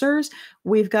sponsors.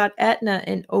 We've got Aetna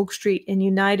and Oak Street and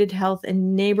United Health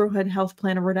and Neighborhood Health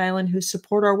Plan of Rhode Island who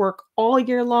support our work all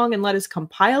year long and let us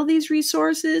compile these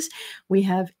resources. We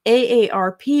have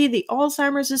AARP, the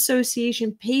Alzheimer's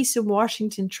Association, PACE, and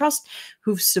Washington Trust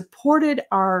who've supported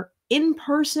our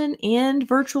in-person and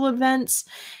virtual events.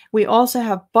 We also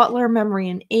have Butler Memory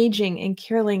and Aging and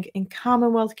CareLink and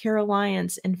Commonwealth Care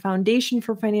Alliance and Foundation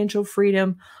for Financial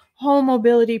Freedom, Home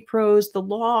Mobility Pros, the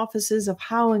law offices of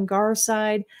Howe and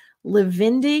Garside,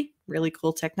 Livindi, really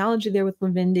cool technology there with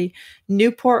Livindi,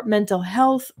 Newport Mental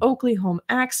Health, Oakley Home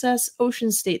Access,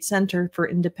 Ocean State Center for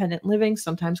Independent Living,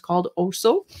 sometimes called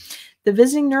OSO, the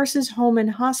Visiting Nurses Home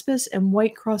and Hospice, and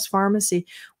White Cross Pharmacy.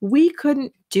 We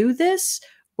couldn't do this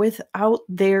without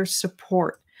their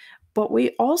support. But we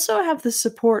also have the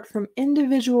support from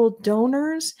individual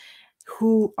donors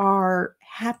who are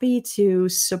happy to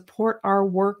support our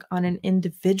work on an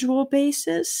individual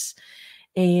basis.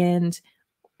 And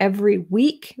every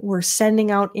week we're sending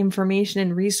out information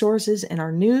and resources in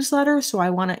our newsletter. So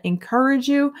I want to encourage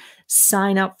you,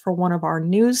 sign up for one of our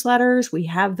newsletters. We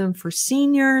have them for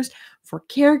seniors, for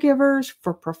caregivers,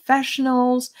 for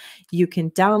professionals. You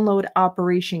can download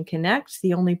Operation Connect,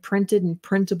 the only printed and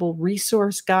printable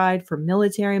resource guide for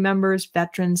military members,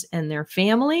 veterans, and their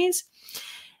families.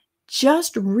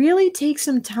 Just really take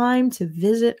some time to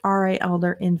visit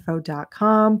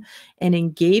RIElderInfo.com and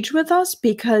engage with us,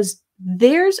 because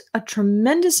there's a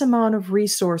tremendous amount of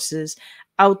resources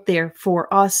out there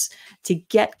for us to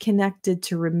get connected,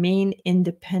 to remain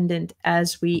independent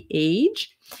as we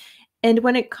age. And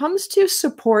when it comes to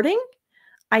supporting,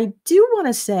 I do want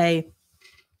to say,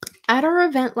 at our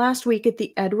event last week at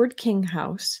the Edward King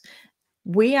House,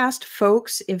 we asked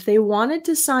folks if they wanted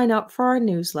to sign up for our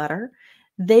newsletter.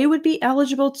 they would be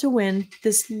eligible to win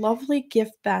this lovely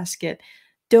gift basket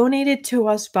donated to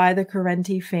us by the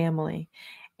Correnti family.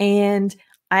 And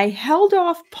I held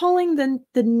off pulling the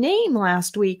name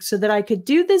last week so that I could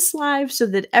do this live so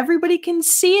that everybody can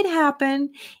see it happen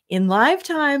in live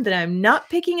time, that I'm not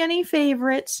picking any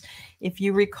favorites. If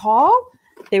you recall,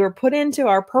 they were put into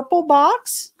our purple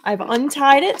box. I've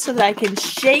untied it so that I can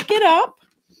shake it up.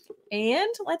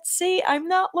 And let's see, I'm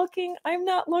not looking.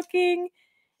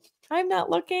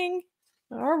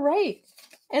 All right.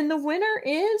 And the winner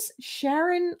is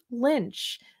Sharon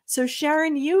Lynch. So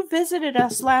Sharon, you visited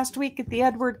us last week at the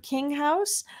Edward King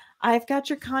House. I've got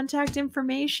your contact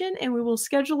information, and we will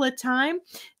schedule a time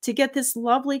to get this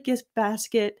lovely gift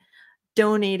basket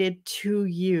donated to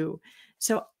you.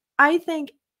 So I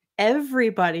thank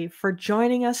everybody for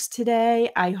joining us today.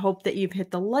 I hope that you've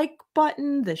hit the like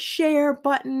button, the share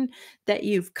button, that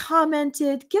you've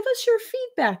commented. Give us your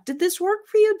feedback. Did this work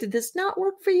for you? Did this not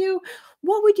work for you?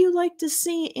 What would you like to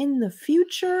see in the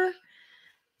future?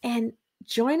 And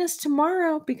join us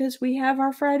tomorrow, because we have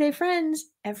our Friday Friends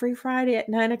every Friday at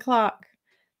 9 o'clock.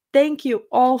 Thank you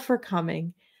all for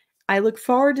coming. I look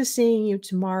forward to seeing you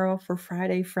tomorrow for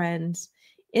Friday Friends.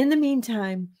 In the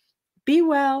meantime, be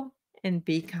well and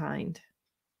be kind.